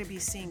not going to be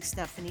seeing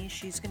Stephanie.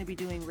 She's going to be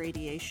doing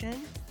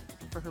radiation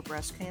for her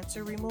breast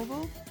cancer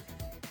removal.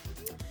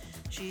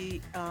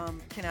 She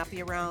cannot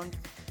be around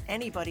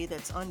anybody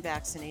that's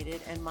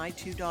unvaccinated, and my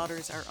two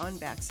daughters are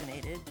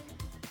unvaccinated.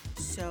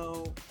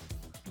 So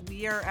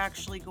we are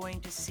actually going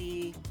to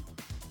see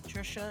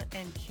Trisha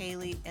and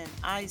Kaylee and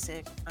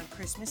Isaac on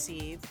Christmas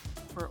Eve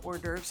for hors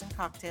d'oeuvres and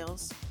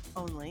cocktails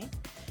only.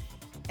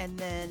 And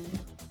then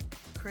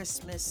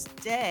Christmas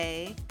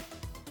Day,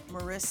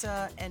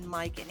 Marissa and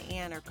Mike and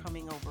Ann are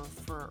coming over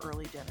for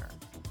early dinner.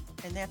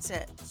 And that's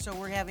it. So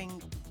we're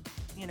having,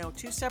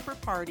 two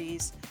separate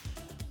parties,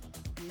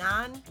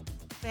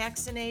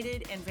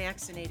 non-vaccinated and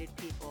vaccinated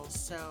people.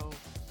 So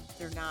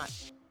they're not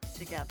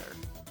together.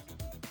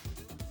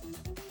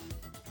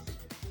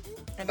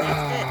 And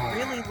that's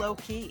it. Really low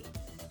key,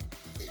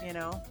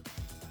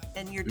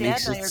 And your dad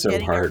Makes and I it are so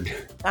getting hard.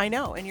 I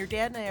know. And your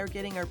dad and I are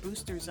getting our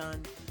boosters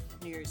on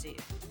New Year's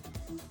Eve.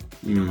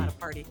 We know how to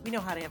party. We know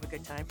how to have a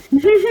good time.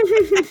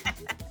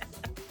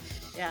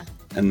 Yeah.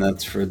 And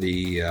that's for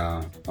the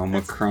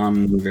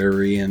Omicron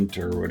variant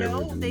or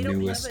whatever the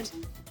newest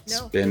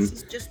spin. This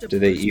is just a Do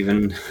they booster.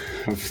 even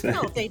have that?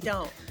 No, they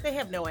don't. They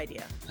have no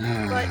idea.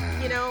 But,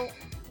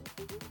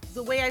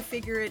 the way I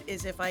figure it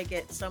is if I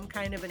get some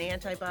kind of an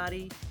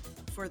antibody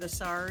for the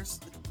SARS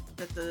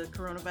that the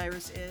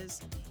coronavirus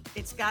is,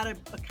 it's got to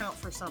account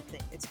for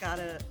something. It's got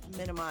to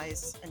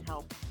minimize and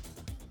help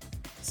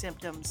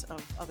symptoms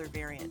of other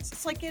variants.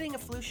 It's like getting a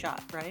flu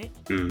shot, right?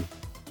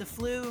 the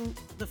flu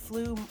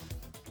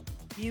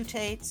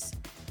mutates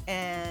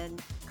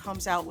and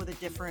comes out with a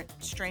different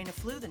strain of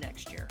flu the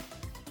next year.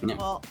 Yeah.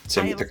 Well,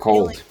 Same I with have the a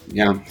cold. feeling-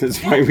 Yeah, that's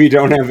why we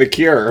don't have a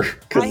cure, I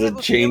because have it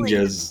a feeling that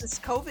changes. this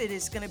COVID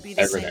is going to be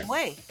the everything. same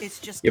way. It's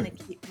just Yep. going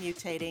to keep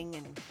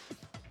mutating,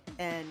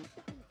 and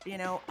you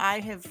know, I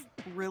have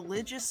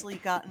religiously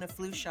gotten a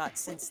flu shot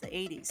since the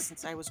 80s,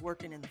 since I was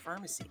working in the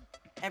pharmacy,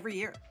 every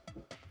year.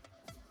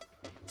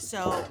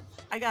 So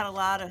I got a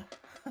lot of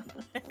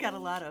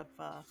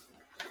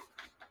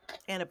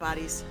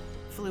antibodies,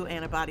 flu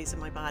antibodies in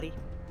my body.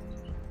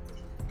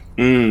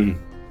 Mm.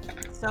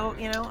 So,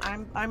 you know,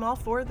 I'm all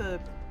for the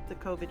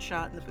COVID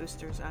shot and the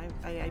boosters.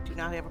 I do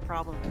not have a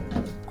problem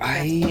with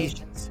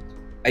vaccinations.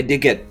 I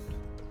dig it.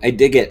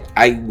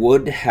 I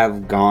would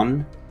have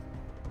gone,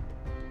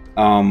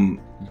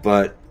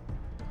 but,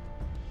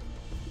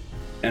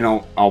 and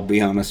I'll be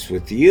honest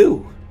with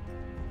you.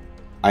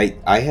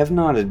 I have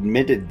not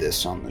admitted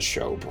this on the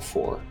show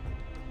before,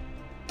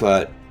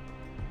 but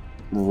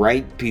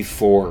right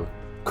before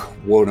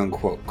quote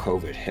unquote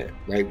COVID hit,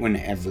 right when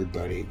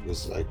everybody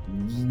was like,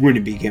 when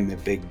it became a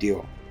big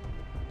deal,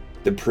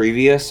 the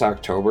previous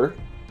October,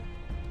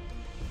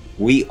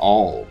 we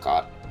all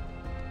got,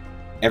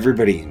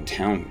 everybody in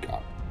town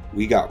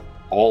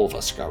all of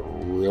us got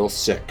real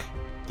sick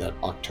that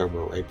October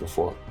right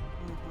before.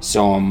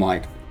 So I'm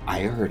like,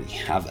 I already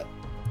have it.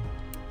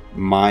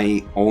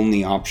 My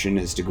only option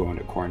is to go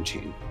into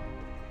quarantine.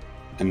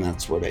 And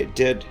that's what I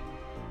did.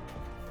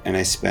 And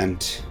I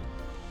spent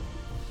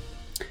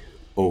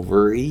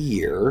over a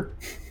year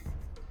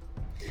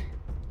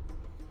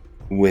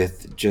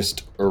with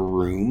just a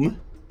room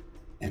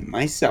and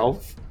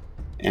myself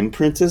and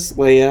Princess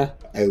Leia.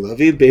 I love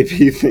you,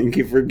 baby. Thank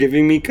you for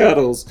giving me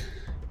cuddles.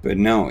 But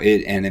no,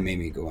 it made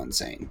me go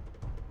insane.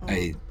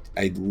 I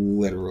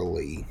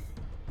literally,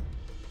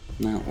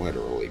 not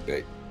literally,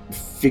 but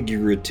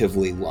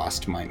figuratively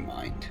lost my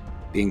mind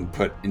being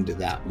put into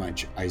that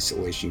much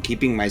isolation,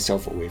 keeping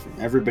myself away from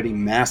everybody,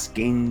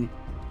 masking.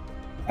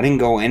 I didn't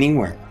go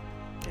anywhere.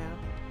 Yeah.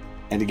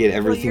 I had to get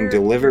everything you're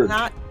delivered.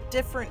 Not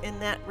different in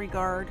that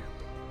regard.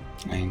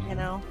 I know. You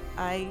know,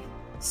 I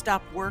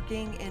stopped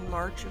working in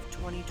March of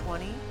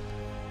 2020,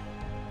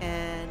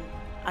 and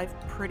I've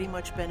pretty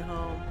much been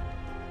home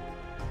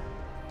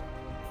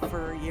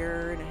for a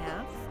year and a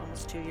half,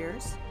 almost 2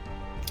 years.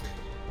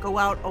 Go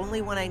out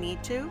only when I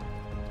need to.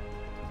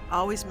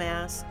 Always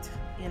masked,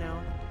 you know.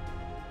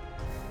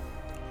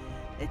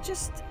 It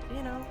just,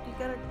 you know, you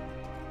gotta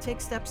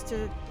take steps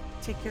to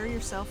take care of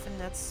yourself, and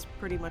that's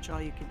pretty much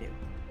all you can do.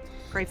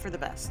 Pray for the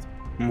best.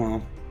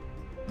 Well,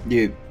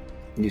 you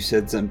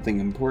said something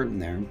important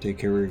there. Take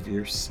care of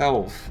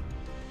yourself,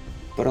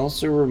 but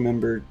also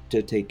remember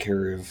to take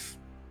care of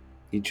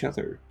each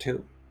other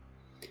too.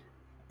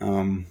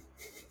 In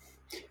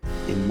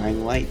my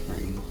light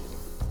ring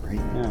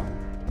right now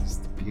is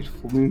the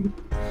beautiful new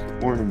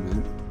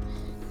ornament,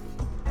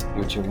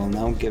 which I will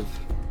now give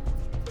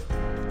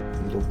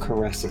little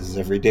caresses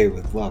every day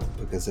with love,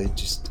 because I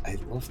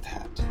love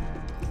that.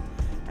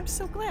 I'm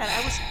so glad.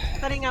 I was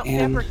cutting out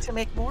And fabric to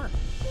make more.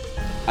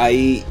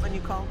 When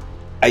you called.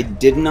 I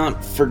did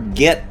not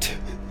forget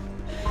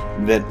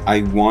that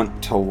I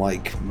want to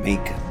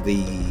make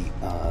the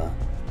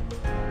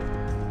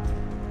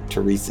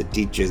Teresa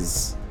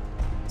Teaches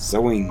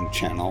sewing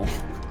channel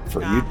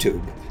for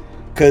YouTube,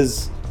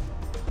 because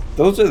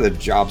those are the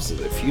jobs of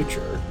the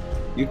future.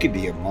 You could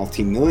be a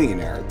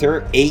multi-millionaire. There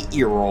are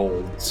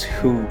 8-year-olds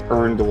who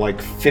earned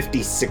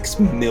 $56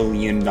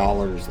 million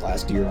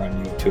last year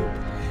on YouTube.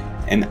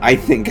 And I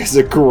think as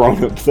a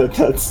grown-up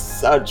that's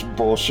such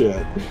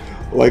bullshit.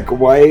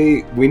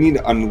 Why? We need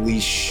to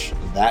unleash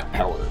that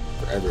power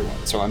for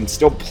everyone. So I'm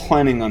still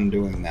planning on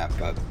doing that,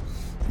 but,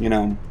 you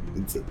know,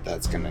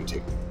 that's going to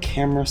take a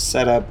camera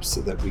setup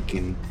so that we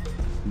can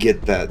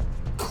get that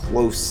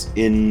close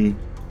in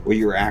what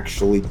you're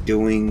actually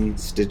doing,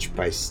 stitch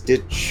by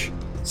stitch,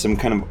 some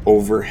kind of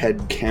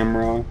overhead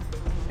camera,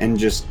 and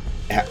just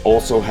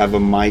also have a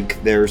mic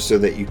there so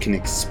that you can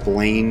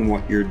explain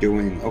what you're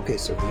doing. Okay,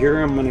 so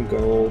here I'm gonna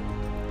go,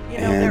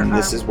 and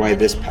this is why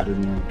this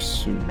pattern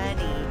works.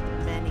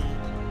 Many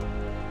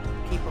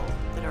people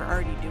that are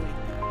already doing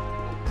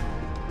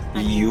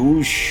that.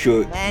 You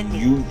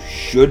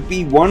should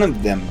be one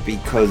of them,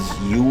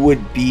 because you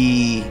would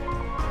be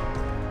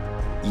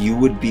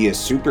a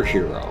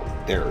superhero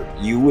there.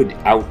 You would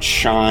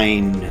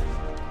outshine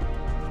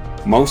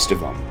most of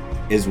them,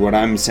 is what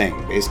I'm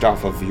saying, based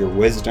off of your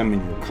wisdom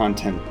and your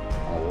content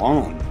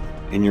alone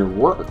in your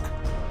work.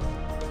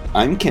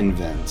 I'm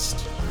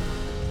convinced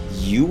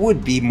you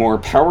would be more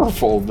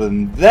powerful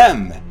than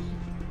them,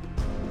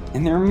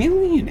 and they're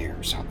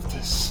millionaires off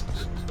this.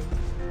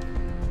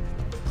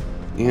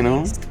 You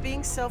know,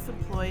 being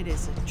self-employed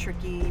is a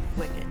tricky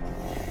wicket.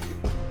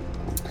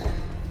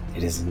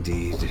 It is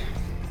indeed.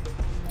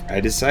 I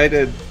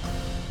decided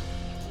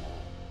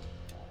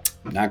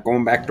I'm not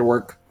going back to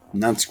work. I'm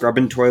not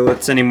scrubbing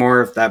toilets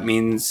anymore. If that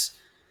means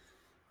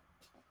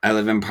I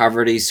live in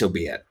poverty, so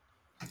be it.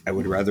 I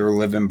would rather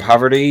live in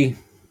poverty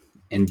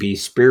and be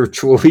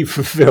spiritually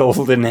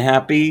fulfilled and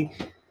happy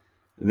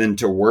than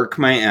to work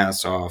my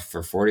ass off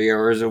for 40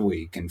 hours a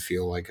week and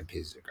feel like a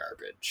piece of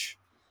garbage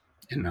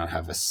and not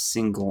have a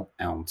single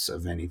ounce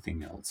of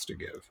anything else to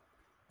give.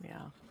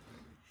 Yeah.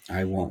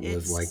 I won't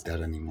live like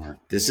that anymore.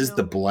 This is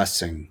the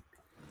blessing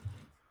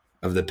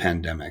of the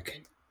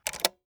pandemic.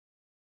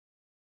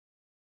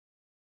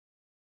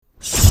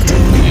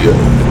 Studio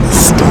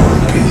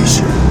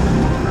Stargazer.